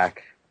comes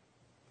back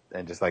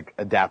and just like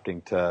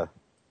adapting to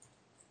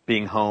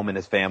being home and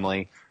his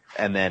family.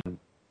 And then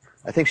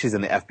I think she's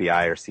in the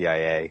FBI or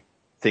CIA,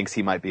 thinks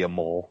he might be a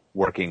mole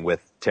working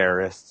with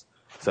terrorists.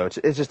 So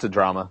it's just a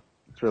drama.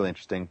 It's really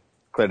interesting.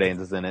 Claire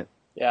Danes is in it.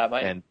 Yeah,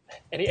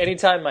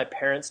 anytime my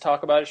parents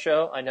talk about a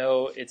show, I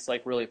know it's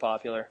like really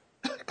popular.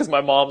 Because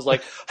my mom's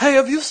like, "Hey,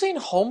 have you seen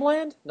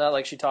Homeland?" Not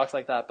like she talks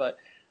like that, but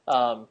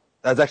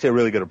that's actually a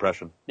really good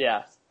impression.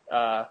 yeah.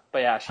 But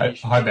yeah,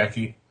 Hi,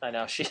 Becky. I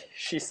know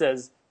she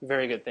says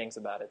very good things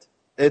about it.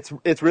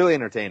 It's really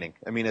entertaining.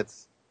 I mean, not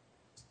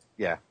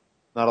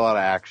a lot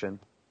of action,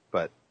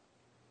 but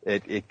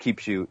it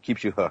keeps you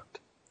hooked.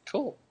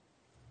 Cool.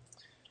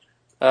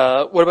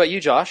 What about you,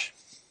 Josh?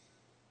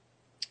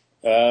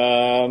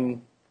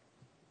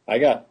 I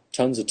got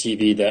tons of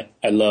TV that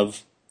I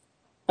love.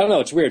 I don't know,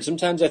 it's weird.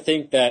 Sometimes I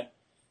think that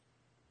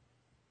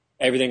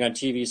everything on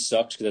TV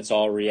sucks because it's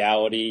all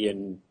reality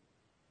and,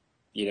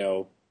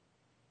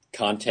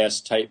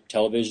 contest type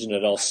television.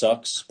 It all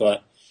sucks.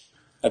 But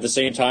at the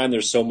same time,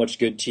 there's so much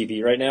good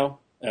TV right now.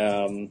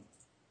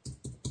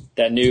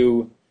 That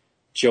new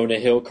Jonah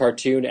Hill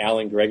cartoon,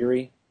 Alan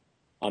Gregory,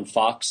 on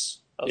Fox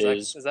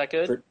is that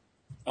good?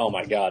 Oh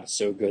my God, it's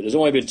so good. There's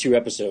only been 2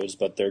 episodes,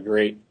 but they're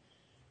great.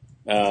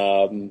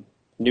 New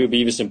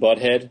Beavis and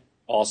Butthead,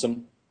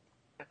 awesome.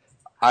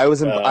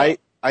 I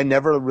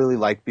never really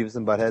liked Beavis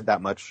and Butthead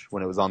that much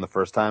when it was on the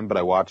first time, but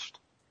I watched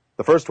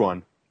the first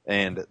one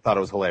and thought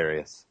it was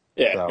hilarious.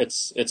 Yeah,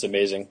 so. It's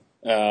amazing.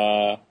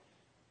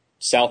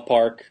 South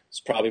Park is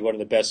probably one of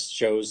the best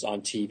shows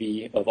on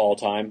TV of all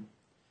time.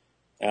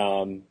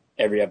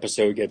 Every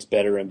episode gets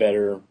better and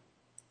better.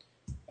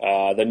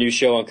 The new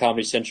show on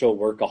Comedy Central,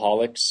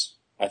 Workaholics,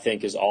 I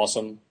think is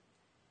awesome.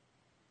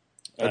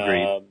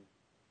 Agreed.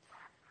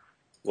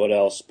 What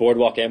else?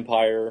 Boardwalk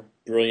Empire,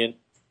 brilliant.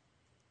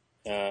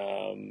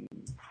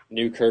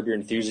 New Curb Your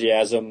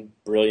Enthusiasm,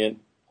 brilliant.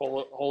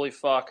 Holy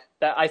fuck!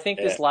 I think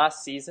this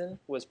last season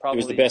was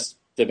probably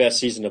the best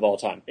season of all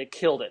time. It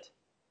killed it.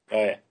 Oh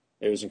yeah,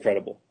 it was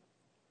incredible.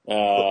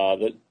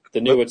 The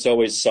new It's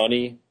Always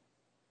Sunny,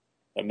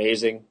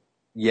 amazing.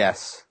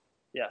 Yes.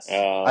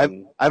 I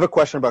have a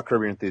question about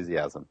Curb Your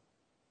Enthusiasm.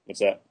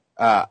 What's that?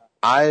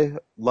 I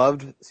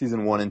loved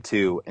season 1 and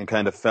 2 and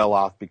kind of fell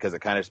off because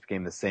it kind of just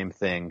became the same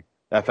thing.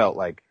 I felt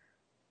like,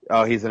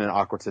 oh, he's in an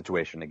awkward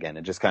situation again.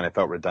 It just kind of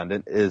felt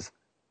redundant.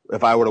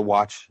 If I were to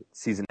watch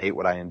season 8,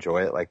 would I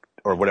enjoy it?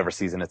 or whatever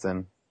season it's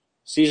in?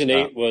 Season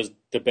 8 was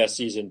the best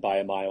season by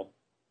a mile.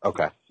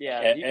 Okay.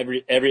 Yeah.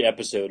 Every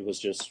episode was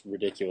just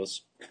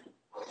ridiculous.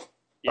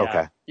 Yeah.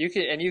 Okay.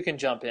 You can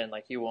jump in,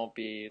 like you won't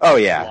be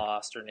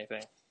lost or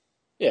anything.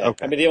 Yeah.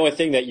 Okay. I mean, the only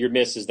thing that you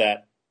miss is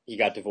that he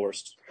got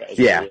divorced. That was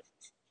really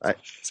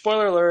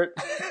Spoiler alert.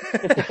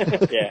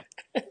 Yeah.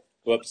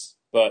 Whoops.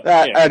 But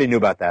I already knew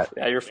about that.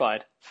 Yeah, you're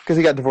fine. Because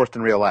he got divorced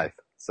in real life.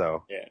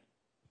 So yeah.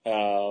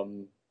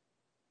 And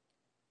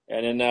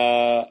then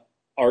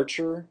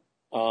Archer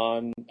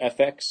on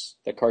FX,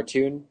 the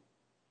cartoon,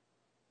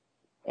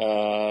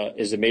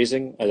 is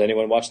amazing. Has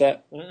anyone watched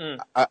that?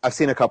 I've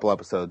seen a couple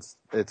episodes.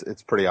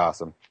 It's pretty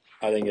awesome.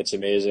 I think it's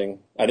amazing.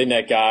 I think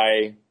that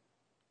guy,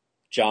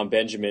 John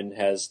Benjamin,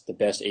 has the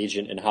best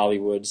agent in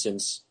Hollywood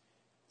since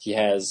he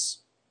has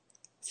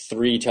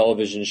 3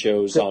 television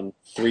shows on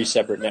 3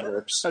 separate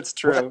networks. That's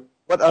true.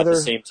 What at other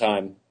the same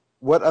time?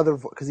 What other?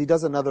 Because he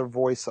does another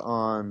voice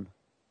on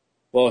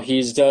Well, he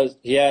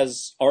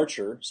has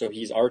Archer, so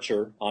he's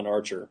Archer on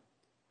Archer.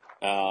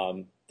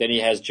 Then he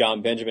has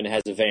John Benjamin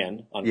has a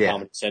van on Yeah.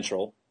 Comedy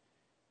Central,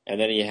 and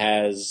then he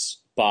has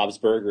Bob's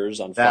Burgers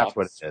on That's Fox.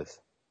 what it is.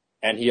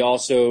 And he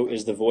also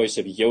is the voice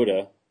of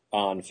Yoda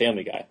on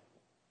Family Guy.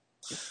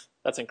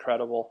 That's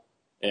incredible.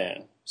 Yeah.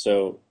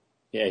 So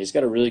yeah, he's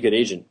got a really good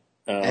agent.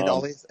 And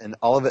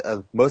all of it,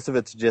 most of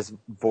it's just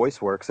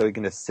voice work, so he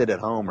can just sit at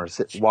home or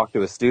walk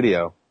to a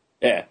studio.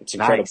 Yeah, it's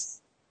incredible.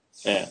 Nice.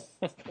 Yeah,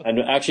 and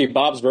actually,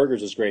 Bob's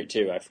Burgers is great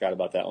too. I forgot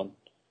about that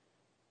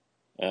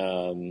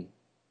one.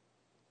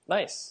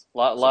 Nice.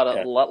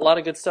 Lot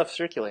of good stuff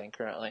circulating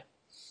currently.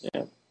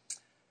 Yeah.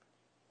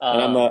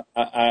 And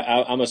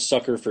I'm a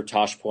sucker for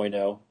Tosh Point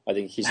oh. I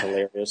think he's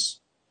hilarious.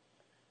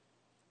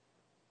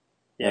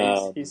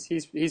 Yeah,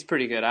 he's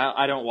pretty good.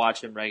 I don't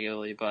watch him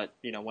regularly, but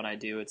when I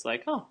do, it's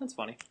like, oh, that's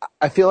funny.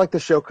 I feel like the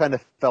show kind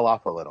of fell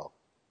off a little.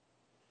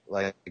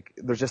 Like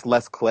there's just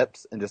less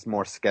clips and just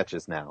more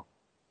sketches now.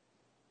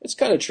 It's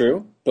kind of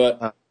true,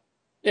 but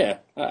yeah,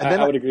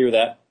 I would agree with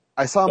that.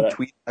 I saw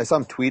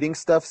him tweeting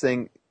stuff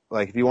saying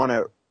like if you want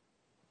to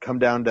come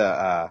down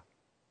to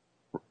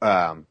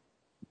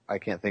I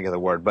can't think of the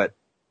word, but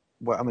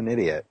I'm an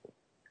idiot.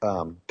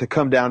 To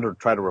come down to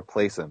try to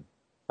replace him.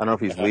 I don't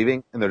know if he's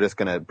leaving and they're just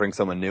going to bring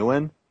someone new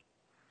in,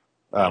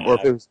 or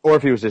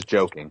if he was just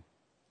joking.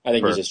 I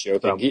think he's just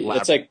joking.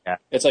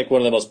 It's like one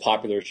of the most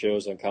popular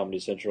shows on Comedy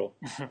Central.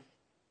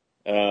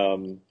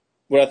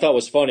 What I thought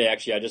was funny,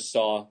 actually, I just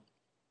saw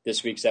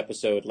this week's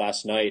episode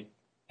last night,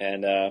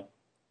 and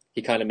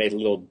he kind of made a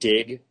little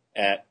dig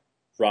at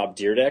Rob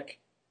Dyrdek.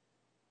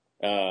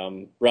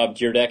 Rob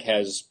Dyrdek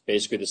has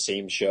basically the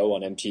same show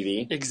on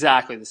MTV.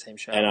 Exactly the same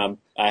show. And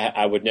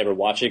I would never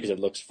watch it because it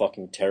looks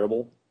fucking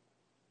terrible.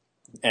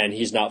 And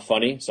he's not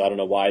funny, so I don't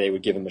know why they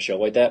would give him a show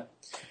like that.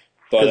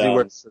 Because he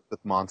works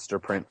with monster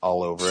print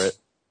all over it.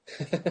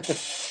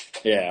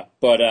 Yeah,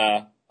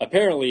 but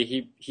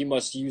apparently he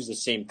must use the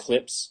same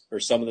clips or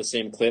some of the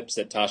same clips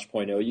that Tosh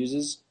Point oh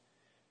uses.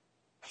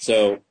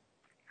 So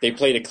they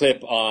played a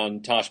clip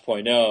on Tosh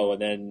Point oh,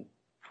 and then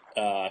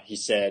he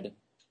said,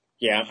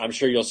 "Yeah, I'm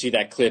sure you'll see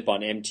that clip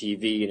on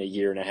MTV in a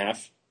year and a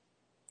half."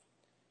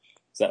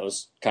 So that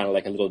was kind of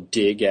like a little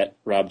dig at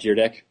Rob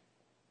Dyrdek.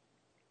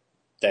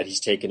 That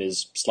he's taken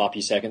his sloppy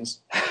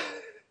seconds.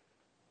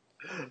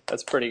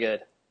 That's pretty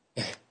good.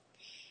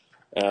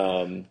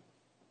 But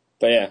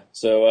yeah,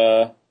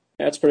 so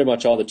that's pretty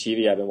much all the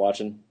TV I've been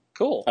watching.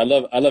 Cool. I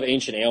love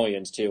Ancient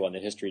Aliens too on the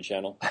History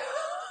Channel.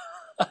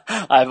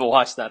 I haven't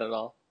watched that at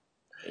all.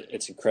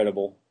 It's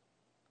incredible.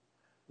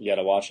 You got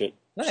to watch it.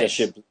 Nice. That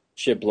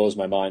shit blows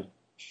my mind.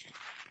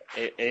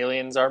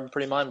 Aliens are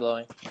pretty mind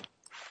blowing.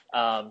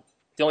 The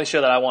only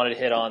show that I wanted to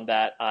hit on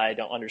that I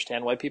don't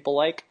understand why people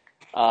like.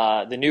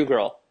 The New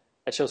Girl.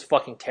 That show's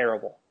fucking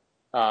terrible.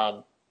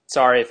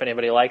 Sorry if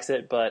anybody likes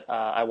it, but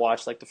I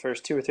watched like the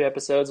first 2 or 3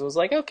 episodes and was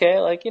like, okay,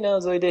 like,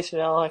 Zooey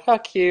Deschanel, like, how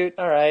cute,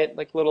 all right,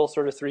 like little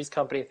sort of Three's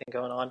Company thing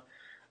going on.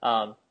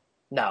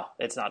 No,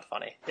 it's not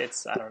funny. I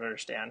don't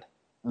understand.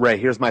 Ray,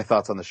 here's my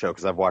thoughts on the show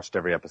because I've watched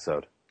every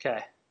episode.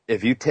 Okay.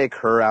 If you take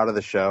her out of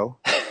the show,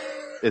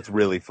 it's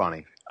really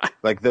funny.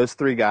 Like those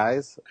 3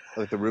 guys,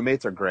 like the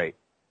roommates are great.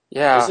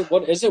 Yeah.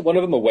 Is it one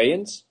of them a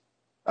Wayans?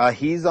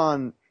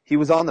 He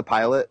was on the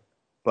pilot,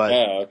 but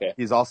okay.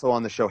 He's also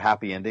on the show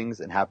Happy Endings,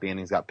 and Happy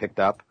Endings got picked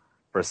up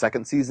for a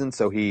second season,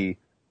 so he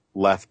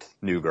left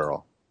New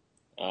Girl.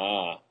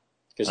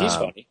 Because he's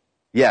funny.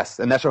 Yes,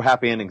 and that show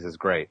Happy Endings is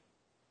great.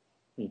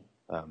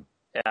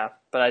 Yeah,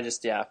 but I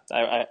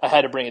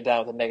had to bring it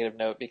down with a negative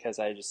note because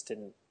I just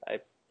didn't.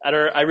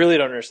 I really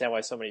don't understand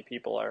why so many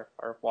people are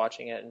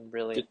watching it and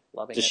really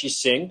loving it. Does she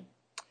sing?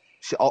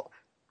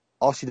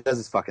 All she does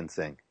is fucking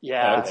sing.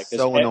 Yeah, it's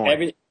so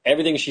annoying.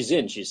 Everything she's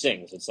in, she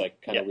sings. It's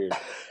like kind of weird.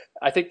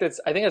 I think that's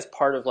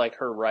part of like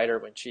her writer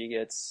when she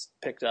gets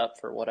picked up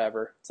for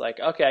whatever. It's like,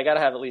 okay, I got to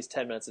have at least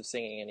 10 minutes of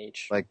singing in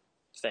each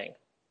thing.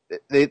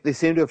 They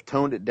seem to have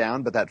toned it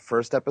down, but that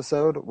first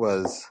episode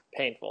was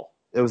painful.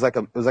 It was like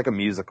a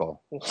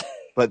musical,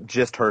 but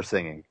just her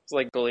singing. It's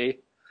like Glee.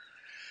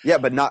 Yeah,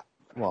 but not.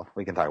 Well,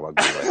 we can talk about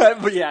Glee later.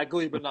 But yeah,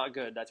 Glee, but not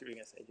good. That's what you're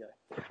gonna say,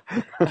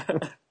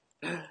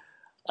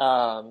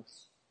 Joey.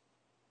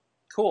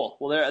 Cool.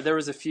 Well, there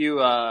was a few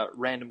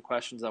random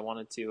questions I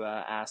wanted to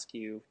ask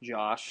you,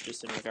 Josh,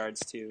 just in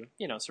regards to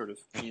sort of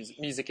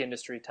music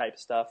industry type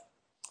stuff.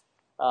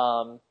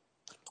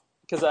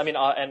 Because I mean,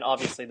 and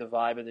obviously the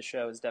vibe of the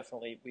show is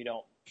definitely we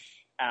don't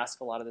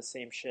ask a lot of the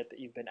same shit that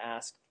you've been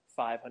asked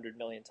 500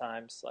 million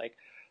times. Like,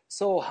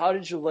 so how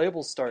did your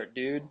label start,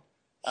 dude?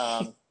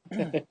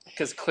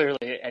 Because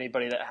clearly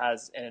anybody that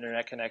has an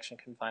internet connection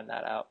can find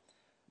that out.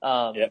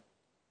 Yep.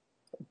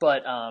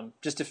 But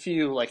just a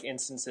few like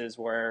instances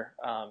where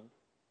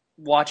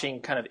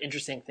watching kind of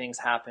interesting things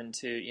happen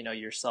to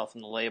yourself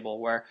and the label.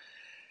 Where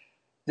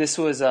this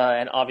was,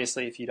 and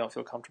obviously if you don't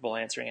feel comfortable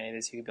answering any of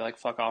this, you could be like,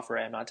 "Fuck off,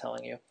 Ray, I'm not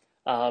telling you,"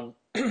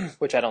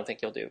 which I don't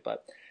think you'll do.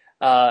 But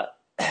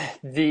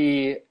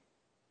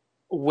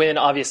when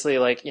obviously,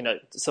 like,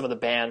 some of the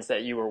bands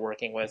that you were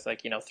working with,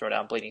 like,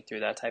 Throwdown, Bleeding Through,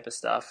 that type of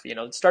stuff,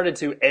 started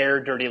to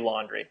air dirty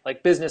laundry,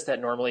 like business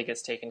that normally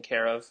gets taken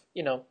care of,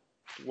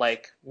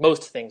 like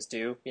most things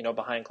do,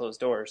 behind closed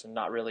doors and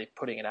not really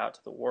putting it out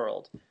to the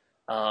world.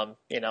 There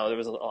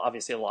was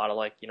obviously a lot of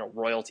like,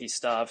 royalty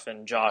stuff,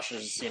 and Josh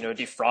is,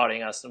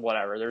 defrauding us and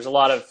whatever. There's a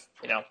lot of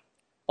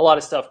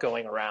stuff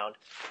going around.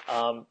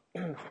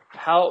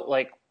 How,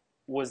 like,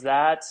 was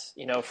that,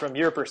 from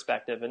your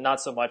perspective, and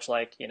not so much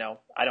like,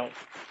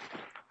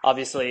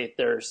 obviously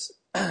there's,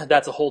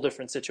 that's a whole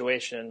different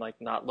situation, like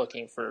not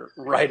looking for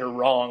right or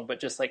wrong,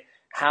 but just like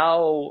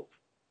how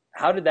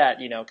did that,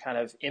 kind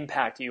of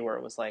impact you, where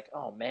it was like,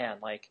 oh man,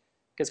 like,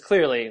 because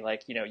clearly,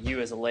 like, you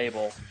as a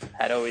label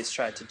had always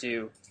tried to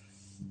do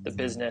the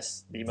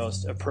business the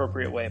most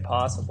appropriate way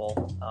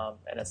possible.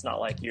 And it's not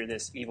like you're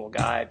this evil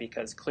guy,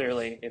 because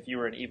clearly if you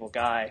were an evil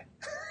guy,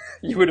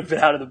 you would have been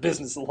out of the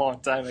business a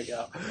long time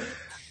ago.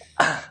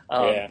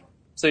 Yeah.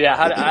 So yeah,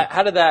 how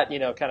did that,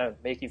 kind of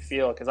make you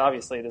feel? Because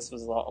obviously this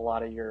was a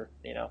lot of your,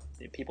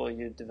 the people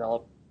you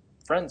developed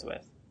friends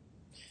with.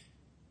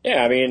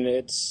 Yeah, I mean,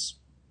 it's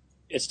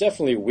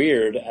definitely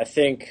weird. I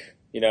think,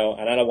 and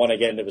I don't want to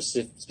get into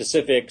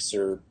specifics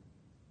or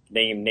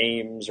name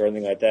names or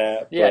anything like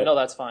that. Yeah, no,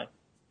 that's fine.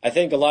 I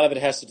think a lot of it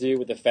has to do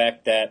with the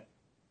fact that,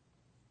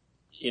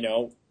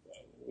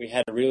 we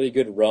had a really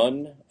good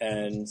run,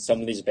 and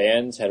some of these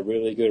bands had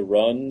really good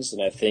runs,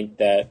 and I think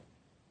that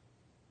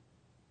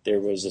there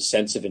was a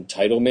sense of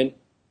entitlement,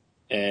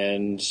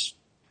 and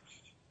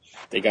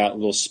they got a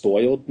little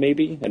spoiled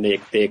maybe, and they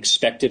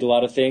expected a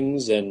lot of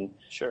things, and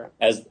sure,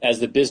 as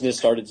the business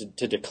started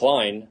to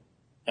decline,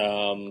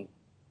 things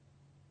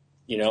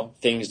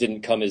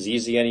didn't come as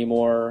easy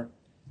anymore.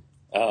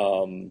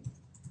 I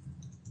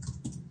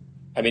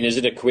mean, is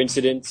it a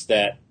coincidence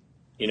that,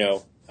 you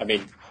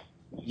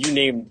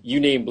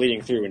name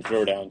Bleeding Through and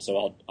Throwdown,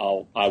 so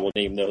I will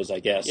name those, I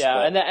guess.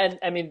 Yeah, and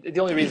I mean, the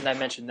only reason I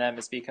mentioned them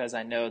is because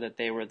I know that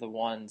they were the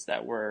ones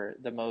that were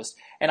the most,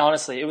 and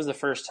honestly, it was the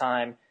first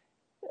time.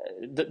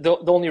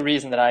 The only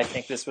reason that I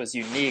think this was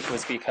unique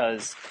was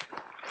because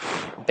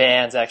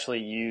bands actually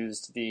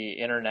used the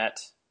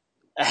internet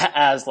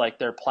as like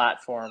their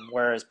platform,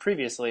 whereas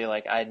previously,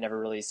 like, I had never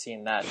really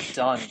seen that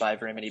done by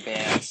very many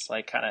bands,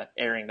 like kind of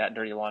airing that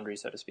dirty laundry,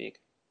 so to speak.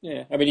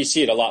 Yeah, I mean, you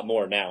see it a lot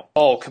more now.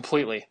 Oh,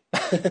 completely.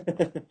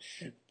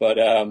 But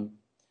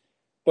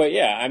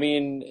yeah, I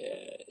mean,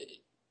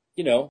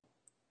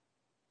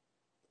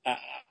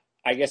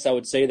 I guess I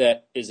would say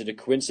that, is it a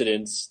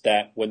coincidence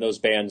that when those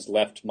bands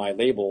left my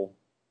label,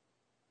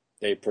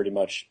 they pretty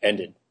much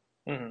ended?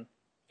 Mm-hmm.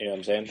 You know what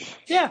I'm saying?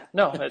 Yeah,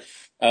 no.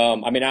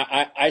 I mean,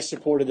 I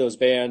supported those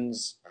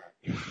bands.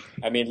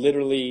 I mean,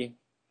 literally,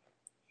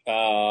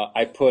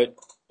 I put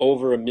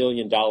over $1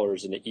 million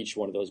into each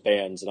one of those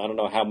bands, and I don't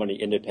know how many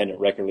independent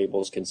record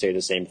labels can say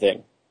the same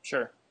thing.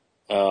 Sure.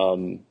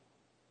 Did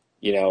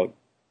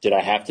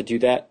I have to do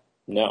that?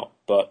 No,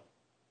 but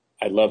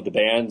I love the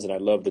bands and I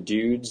love the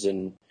dudes,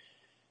 and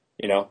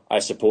I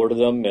supported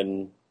them,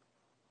 and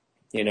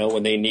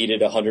when they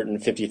needed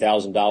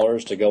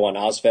 $150,000 to go on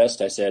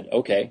Ozfest, I said,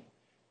 okay,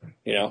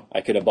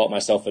 I could have bought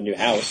myself a new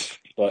house,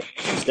 but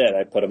instead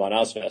I put them on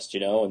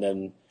Ozfest, and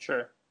then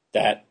sure,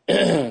 that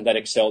that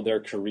excelled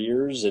their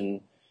careers.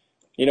 And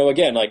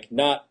again, like,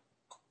 not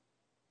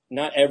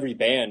every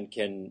band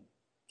can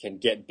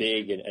get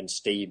big and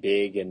stay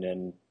big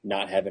and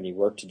not have any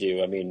work to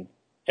do. I mean,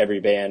 every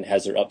band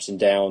has their ups and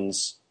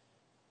downs.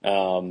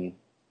 You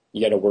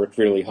got to work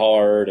really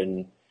hard,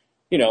 and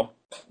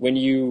when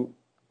you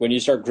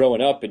start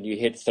growing up and you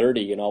hit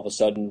 30, and all of a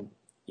sudden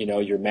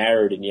you're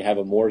married and you have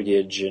a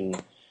mortgage,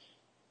 and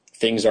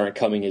things aren't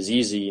coming as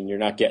easy, and you're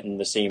not getting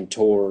the same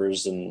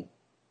tours, and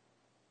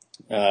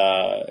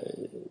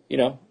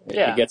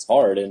it gets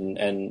hard,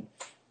 and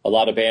a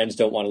lot of bands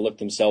don't want to look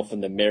themselves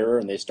in the mirror,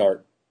 and they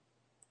start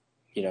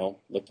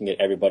looking at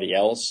everybody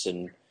else.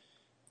 And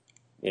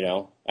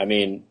I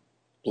mean,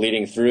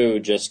 Bleeding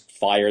Through just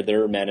fired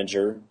their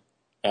manager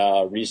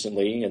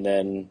recently, and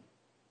then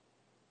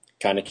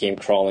kind of came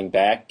crawling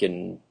back,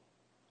 and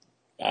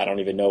I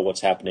don't even know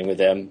what's happening with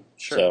them.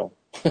 Sure.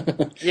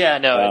 So yeah,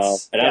 no,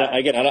 it's and yeah.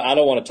 I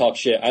don't want to talk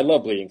shit. I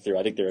love Bleeding Through.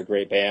 I think they're a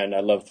great band. I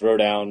love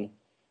Throwdown.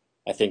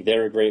 I think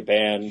they're a great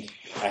band.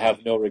 I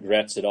have no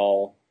regrets at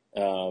all.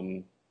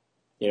 I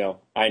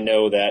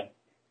know that,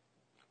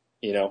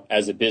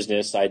 as a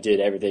business, I did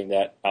everything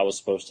that I was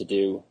supposed to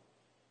do.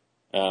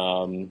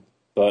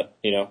 But,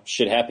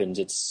 shit happens.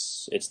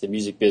 It's the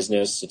music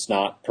business. It's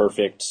not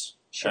perfect.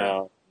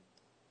 Sure.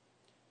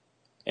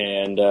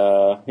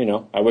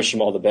 I wish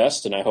them all the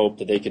best, and I hope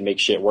that they can make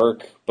shit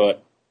work.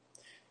 But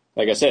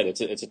like I said,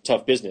 it's a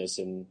tough business.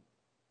 And,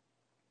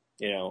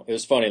 it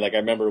was funny. Like, I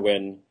remember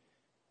when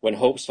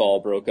Hopes Fall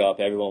broke up,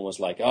 everyone was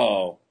like,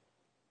 oh,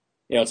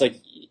 it's like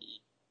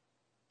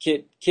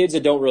kids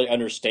that don't really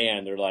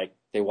understand. They're like,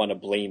 they want to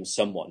blame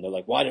someone. They're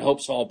like, why did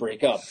Hopes Fall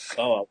break up?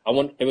 Oh,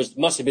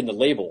 must have been the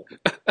label,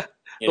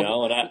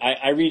 and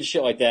I read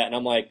shit like that, and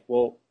I'm like,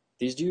 well,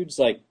 these dudes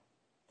like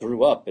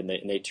grew up and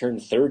they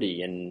turned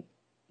 30, and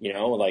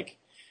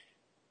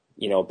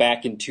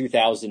back in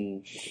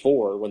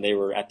 2004 when they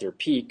were at their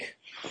peak,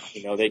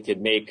 they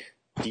could make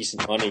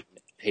decent money and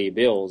pay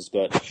bills.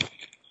 But,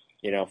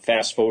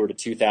 fast forward to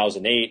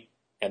 2008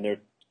 and they're,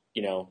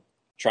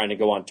 trying to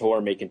go on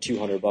tour making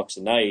 $200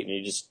 a night, and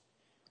it just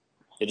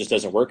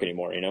doesn't work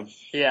anymore,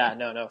 Yeah,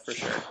 no, for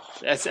sure.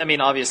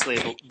 Obviously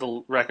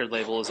the record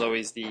label is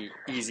always the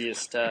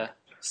easiest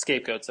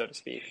scapegoat, so to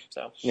speak.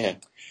 So yeah,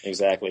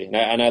 exactly.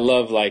 And I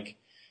love, like,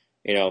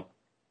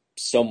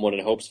 someone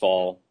in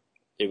Hopesfall,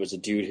 it was a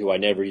dude who I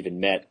never even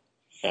met,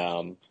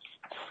 was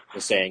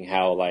saying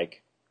how,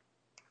 like,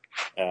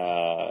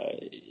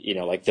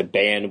 like the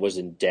band was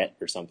in debt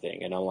or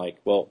something. And I'm like,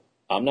 well,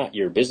 I'm not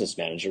your business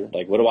manager.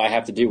 Like, what do I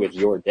have to do with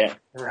your debt?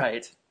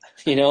 Right.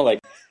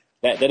 Like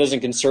that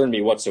doesn't concern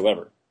me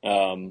whatsoever.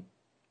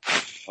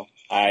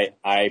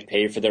 I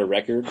pay for their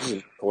records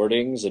and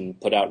recordings and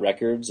put out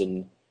records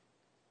and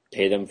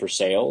pay them for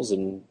sales,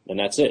 and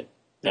that's it.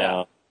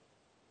 Yeah.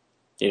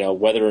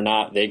 Whether or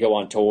not they go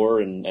on tour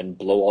and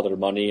blow all their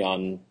money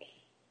on,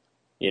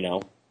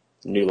 new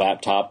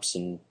laptops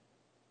and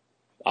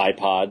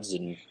iPods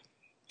and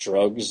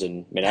drugs,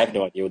 and I have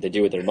no idea what they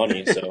do with their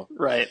money. So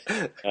right.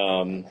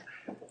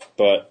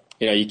 But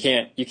you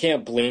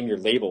can't blame your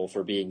label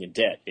for being in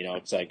debt.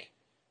 It's like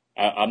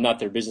I'm not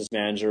their business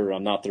manager,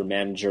 I'm not their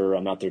manager,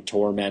 I'm not their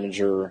tour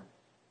manager.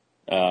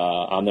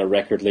 I'm their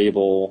record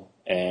label,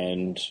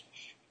 and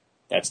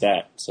that's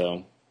that.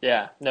 So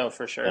yeah, no,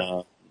 for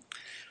sure.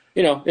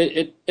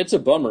 It's a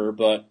bummer,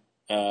 but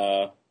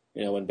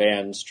when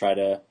bands try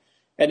to,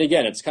 and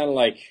again, it's kind of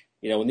like,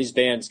 when these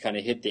bands kind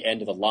of hit the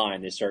end of the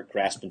line, they start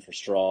grasping for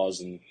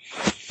straws and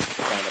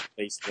trying to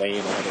place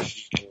blame on other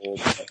people.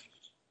 But,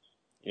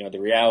 the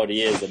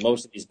reality is that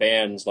most of these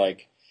bands,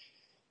 like,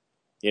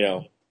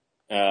 like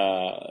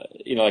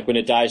when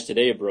It Dies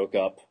Today broke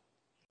up,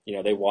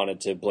 they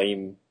wanted to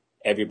blame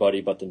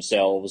everybody but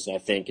themselves. And I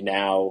think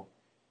now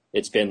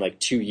it's been like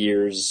 2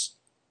 years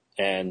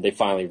and they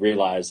finally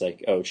realized,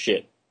 like, oh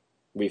shit,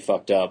 we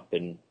fucked up,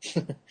 and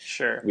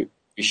sure.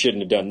 We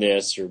shouldn't have done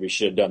this, or we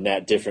should have done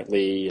that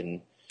differently. And,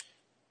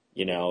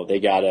 they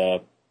got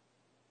a,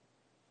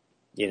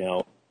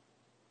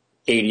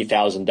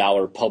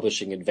 $80,000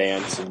 publishing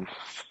advance, and,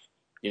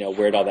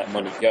 where'd all that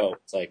money go?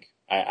 It's like,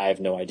 I have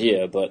no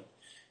idea, but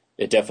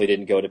it definitely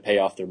didn't go to pay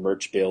off their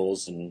merch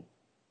bills and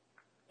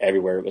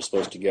everywhere it was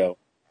supposed to go.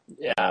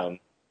 Yeah.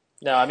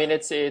 No,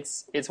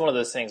 it's one of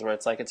those things where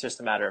it's like, it's just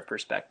a matter of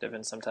perspective,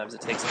 and sometimes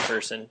it takes a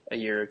person a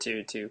year or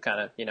two to kind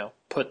of,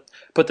 put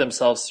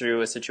themselves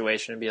through a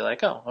situation and be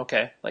like, oh,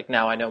 okay, like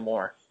now I know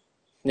more.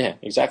 Yeah,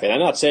 exactly. And I'm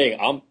not saying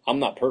I'm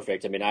not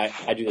perfect.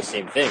 I do the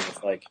same thing.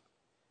 It's like,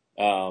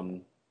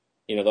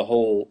 the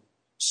whole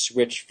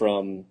switch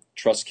from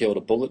Trustkill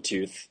to Bullet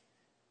Tooth,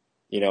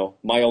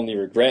 my only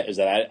regret is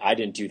that I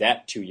didn't do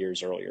that 2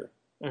 years earlier.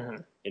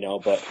 Mm-hmm.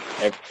 But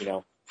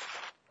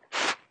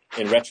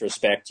in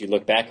retrospect, you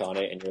look back on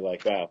it and you're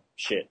like, wow,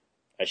 shit,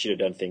 I should have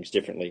done things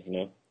differently,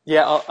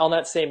 Yeah, on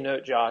that same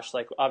note, Josh,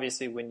 like,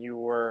 obviously when you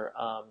were,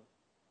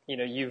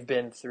 you've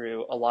been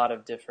through a lot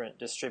of different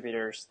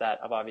distributors that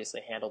have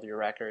obviously handled your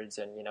records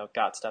and,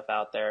 got stuff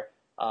out there.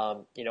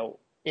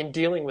 In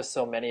dealing with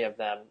so many of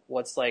them,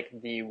 what's like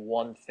the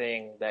one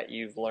thing that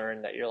you've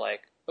learned that you're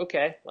like,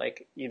 okay,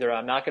 like either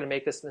I'm not going to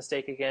make this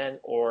mistake again,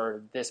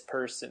 or this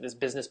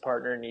business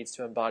partner needs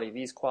to embody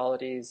these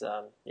qualities.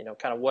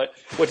 Kind of what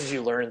did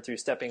you learn through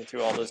stepping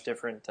through all those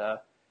different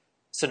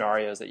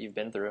scenarios that you've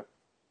been through?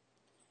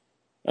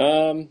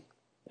 That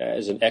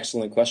is an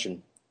excellent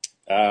question.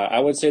 I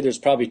would say there's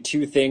probably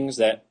two things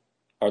that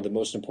are the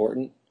most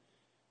important.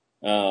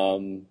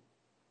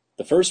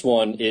 The first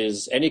one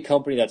is any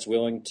company that's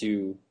willing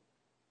to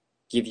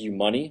give you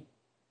money,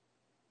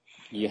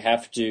 you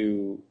have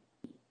to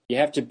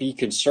be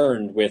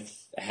concerned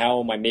with,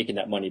 how am I making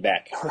that money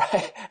back?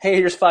 Right. Hey,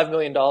 here's $5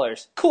 million.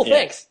 Cool, yeah.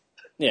 Thanks.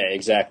 Yeah,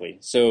 exactly.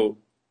 So,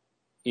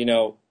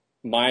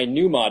 my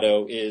new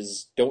motto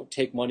is don't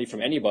take money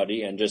from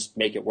anybody and just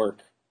make it work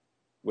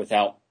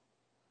without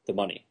the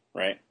money,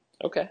 right?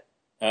 Okay.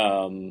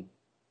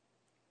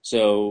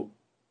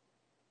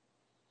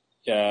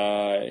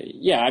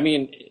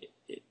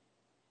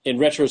 In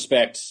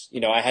retrospect,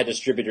 I had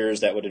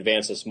distributors that would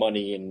advance us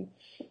money, and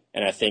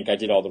I think I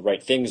did all the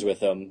right things with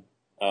them.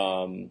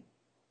 But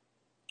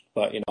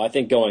I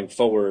think going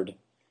forward,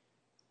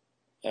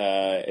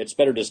 it's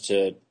better just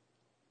to,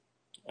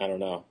 I don't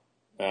know.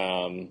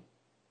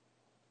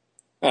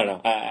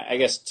 I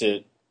guess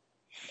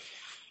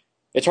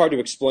it's hard to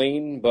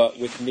explain, but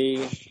with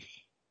me,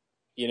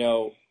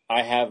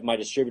 I have my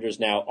distributors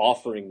now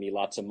offering me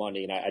lots of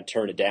money, and I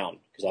turn it down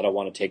because I don't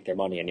want to take their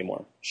money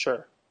anymore.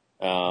 Sure.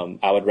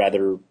 I would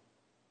rather,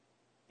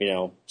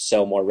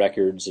 sell more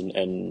records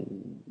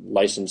and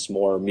license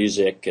more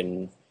music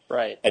and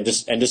right, and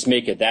just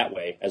make it that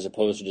way as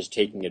opposed to just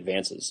taking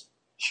advances.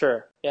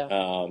 Sure.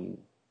 Yeah.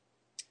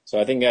 So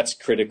I think that's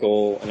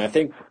critical, and I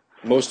think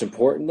most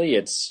importantly,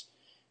 it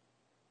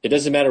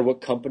doesn't matter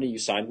what company you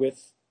signed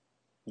with,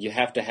 you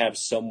have to have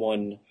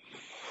someone,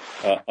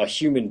 a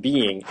human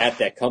being at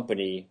that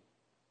company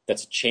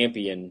that's a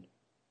champion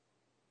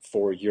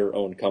for your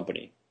own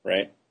company,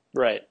 right?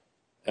 Right.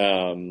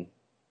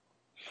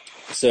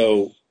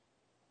 So,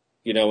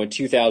 in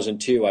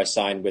 2002, I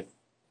signed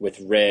with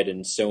Red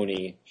and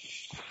Sony,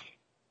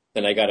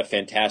 and I got a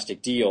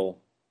fantastic deal.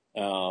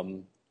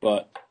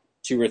 But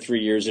 2 or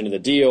 3 years into the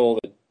deal,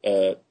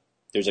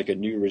 there's like a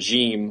new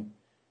regime,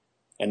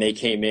 and they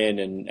came in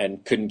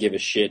and couldn't give a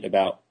shit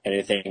about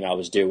anything I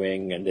was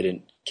doing, and they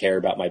didn't care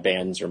about my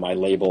bands or my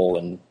label,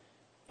 and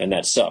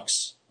that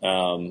sucks.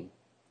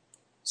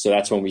 So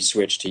that's when we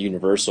switched to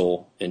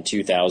Universal in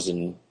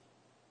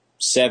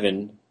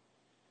 2007.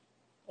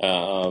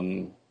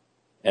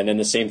 And then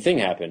the same thing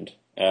happened.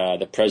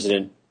 The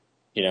president,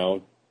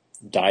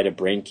 died of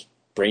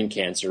brain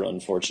cancer,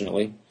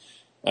 unfortunately.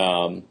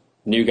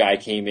 New guy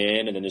came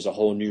in, and then there's a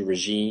whole new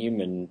regime,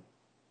 and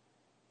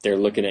they're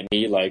looking at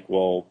me like,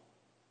 well,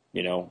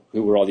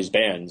 who were all these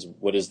bands?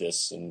 What is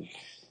this? And,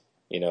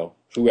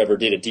 whoever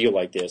did a deal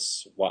like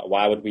this,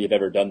 why would we have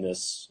ever done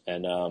this?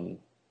 And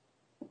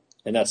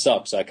that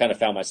sucks. So I kind of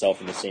found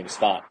myself in the same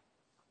spot.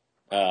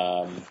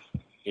 I'm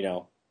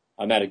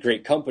at a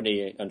great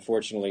company.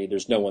 Unfortunately,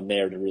 there's no one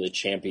there to really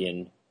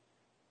champion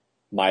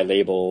my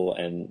label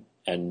and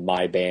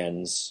my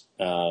bands.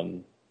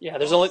 Yeah,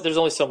 there's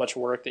only so much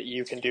work that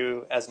you can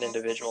do as an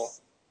individual.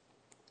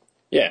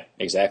 Yeah,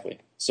 exactly.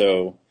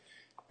 So,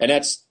 and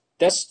that's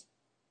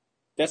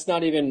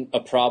not even a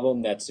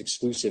problem that's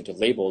exclusive to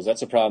labels.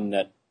 That's a problem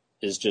that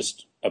is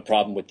just a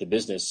problem with the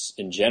business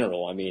in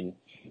general. I mean,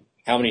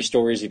 how many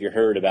stories have you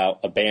heard about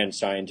a band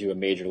signed to a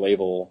major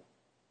label,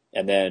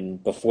 and then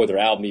before their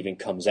album even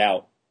comes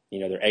out,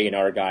 their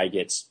A&R guy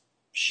gets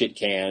shit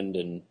canned,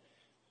 and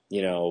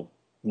no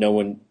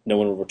one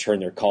will return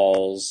their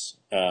calls.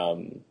 I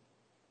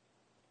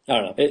don't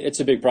know. It's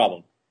a big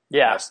problem.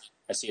 Yeah,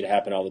 I see it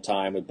happen all the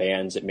time with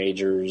bands at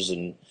majors,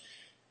 and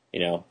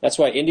that's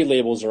why indie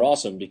labels are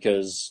awesome,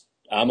 because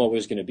I'm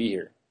always going to be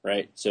here,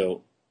 right?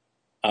 So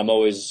I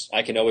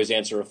can always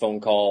answer a phone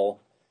call.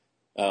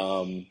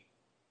 And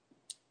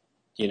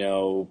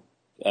you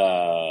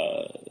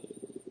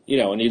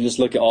just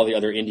look at all the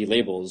other indie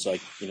labels,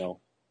 like,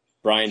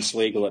 Brian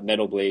Slagle at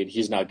Metal Blade,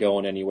 he's not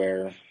going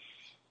anywhere.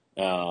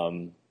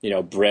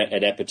 Brett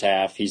at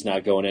Epitaph, he's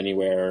not going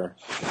anywhere.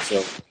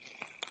 So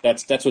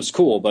that's what's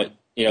cool. But,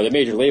 the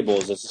major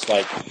labels, it's just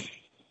like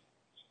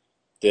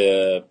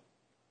the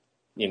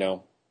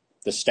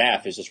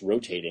staff is just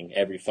rotating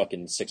every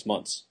fucking 6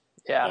 months.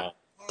 Yeah.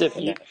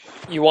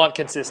 You want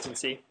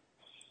consistency.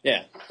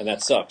 Yeah, and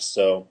that sucks.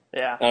 So,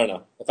 yeah. I don't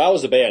know. If I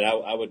was a band,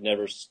 I would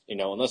never,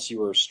 unless you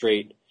were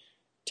straight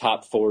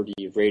top 40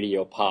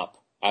 radio pop,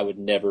 I would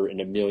never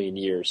in a million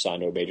years sign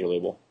to a major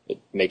label.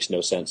 It makes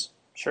no sense.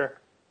 Sure.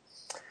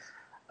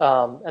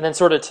 And then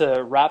sort of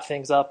to wrap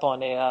things up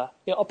on a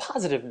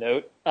positive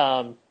note,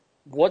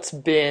 what's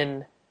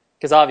been,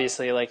 because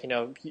obviously,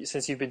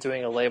 since you've been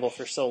doing a label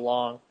for so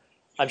long,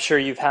 I'm sure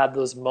you've had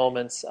those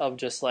moments of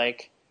just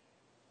sort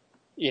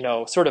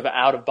of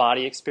out of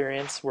body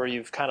experience where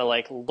you've kind of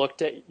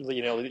looked at,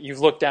 you've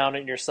looked down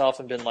at yourself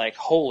and been like,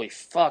 holy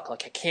fuck, I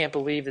can't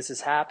believe this is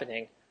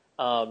happening.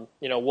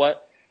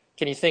 What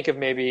can you think of,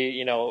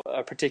 maybe,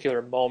 a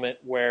particular moment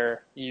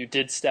where you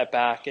did step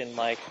back and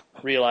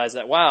realize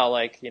that,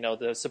 wow,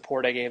 the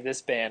support I gave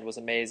this band was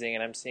amazing,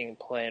 and I'm seeing them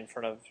play in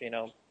front of,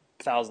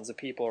 thousands of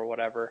people or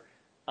whatever.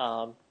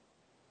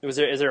 Is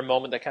there a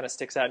moment that kind of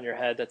sticks out in your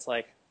head that's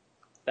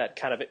that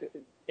kind of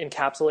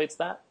encapsulates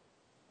that?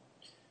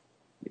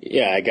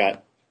 Yeah, I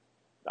got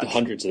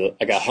hundreds of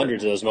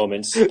those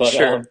moments, but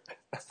sure.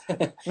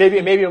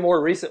 maybe a more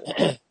recent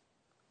one.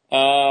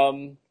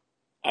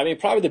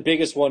 Probably the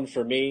biggest one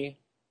for me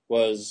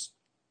was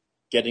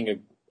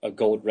getting a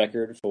gold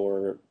record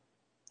for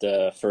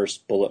the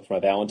first Bullet for My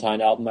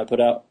Valentine album I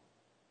put out.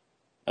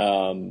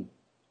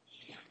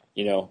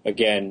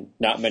 Again,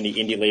 not many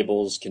indie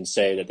labels can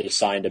say that they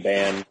signed a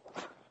band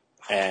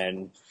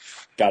and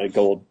got a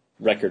gold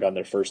record on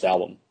their first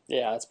album.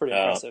 Yeah, that's pretty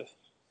impressive.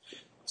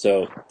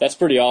 So that's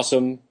pretty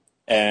awesome.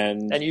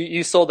 And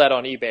you sold that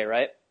on eBay,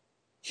 right?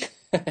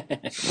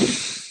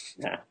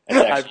 Nah,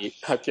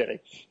 I'm kidding.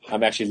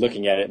 I'm actually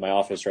looking at it in my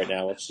office right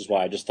now, which is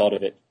why I just thought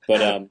of it.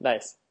 But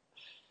nice.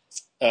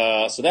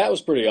 So that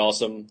was pretty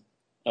awesome.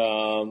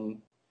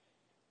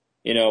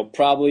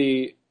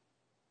 Probably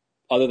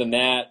other than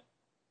that,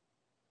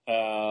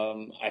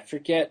 I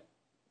forget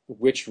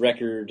which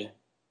record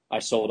I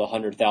sold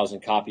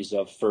 100,000 copies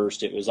of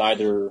first. It was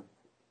either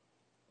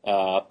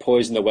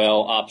Poison the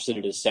Well, Opposite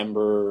of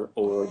December,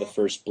 or the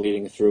first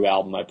Bleeding Through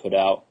album I put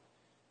out.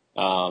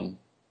 But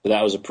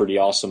that was a pretty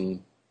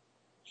awesome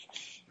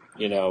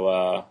thing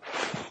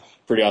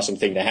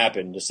to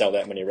happen, to sell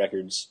that many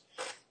records.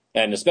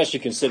 And especially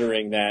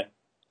considering that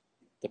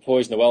the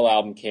Poison the Well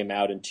album came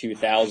out in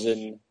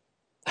 2000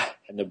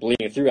 and the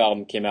Bleeding Through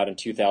album came out in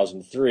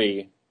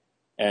 2003,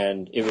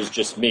 and it was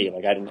just me.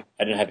 I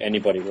didn't have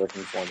anybody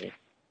working for me.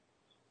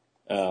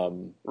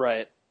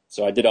 Right.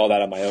 So I did all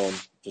that on my own,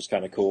 which is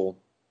kind of cool.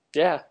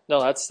 Yeah.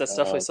 No, that's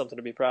definitely something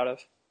to be proud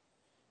of.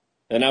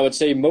 And I would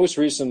say most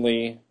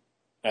recently,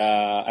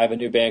 I have a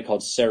new band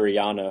called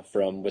Seriana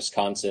from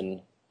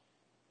Wisconsin.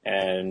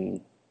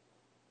 and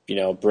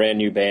brand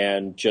new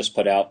band, just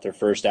put out their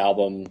first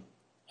album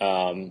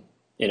in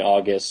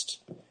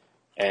August,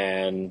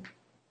 and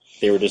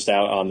they were just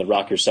out on the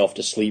Rock Yourself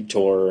to Sleep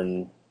tour,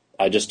 and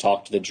I just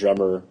talked to the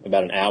drummer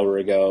about an hour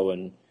ago,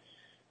 and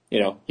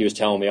he was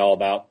telling me all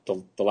about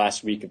the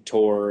last week of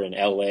tour in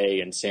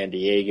LA and San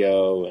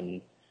Diego,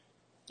 and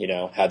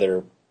how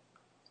they're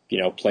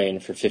playing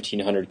for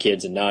 1,500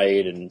 kids a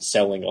night and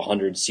selling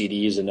 100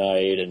 CDs a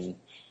night, and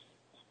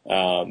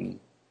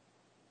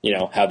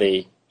how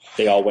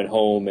they all went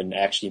home and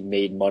actually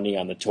made money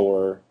on the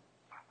tour.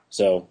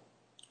 So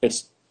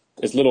it's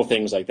little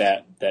things like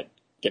that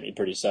get me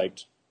pretty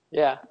psyched.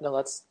 Yeah, no,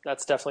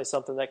 that's definitely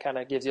something that kind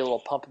of gives you a little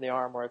pump in the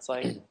arm where it's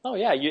like, oh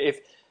yeah,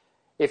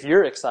 if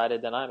you're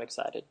excited, then I'm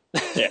excited.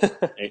 Yeah,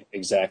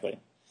 exactly.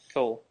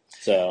 Cool.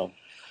 So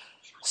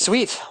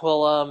sweet.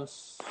 Well,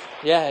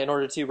 in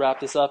order to wrap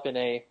this up in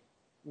a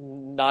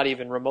not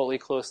even remotely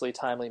closely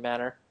timely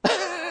manner,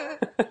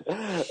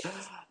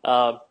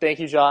 thank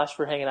you, Josh,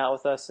 for hanging out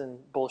with us and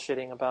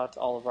bullshitting about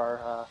all of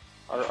our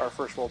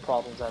first world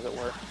problems, as it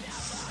were.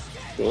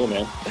 Cool,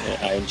 man.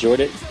 I enjoyed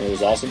it. It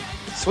was awesome.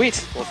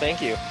 Sweet. Well, thank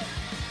you. My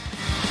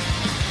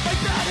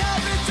bad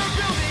habits are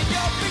building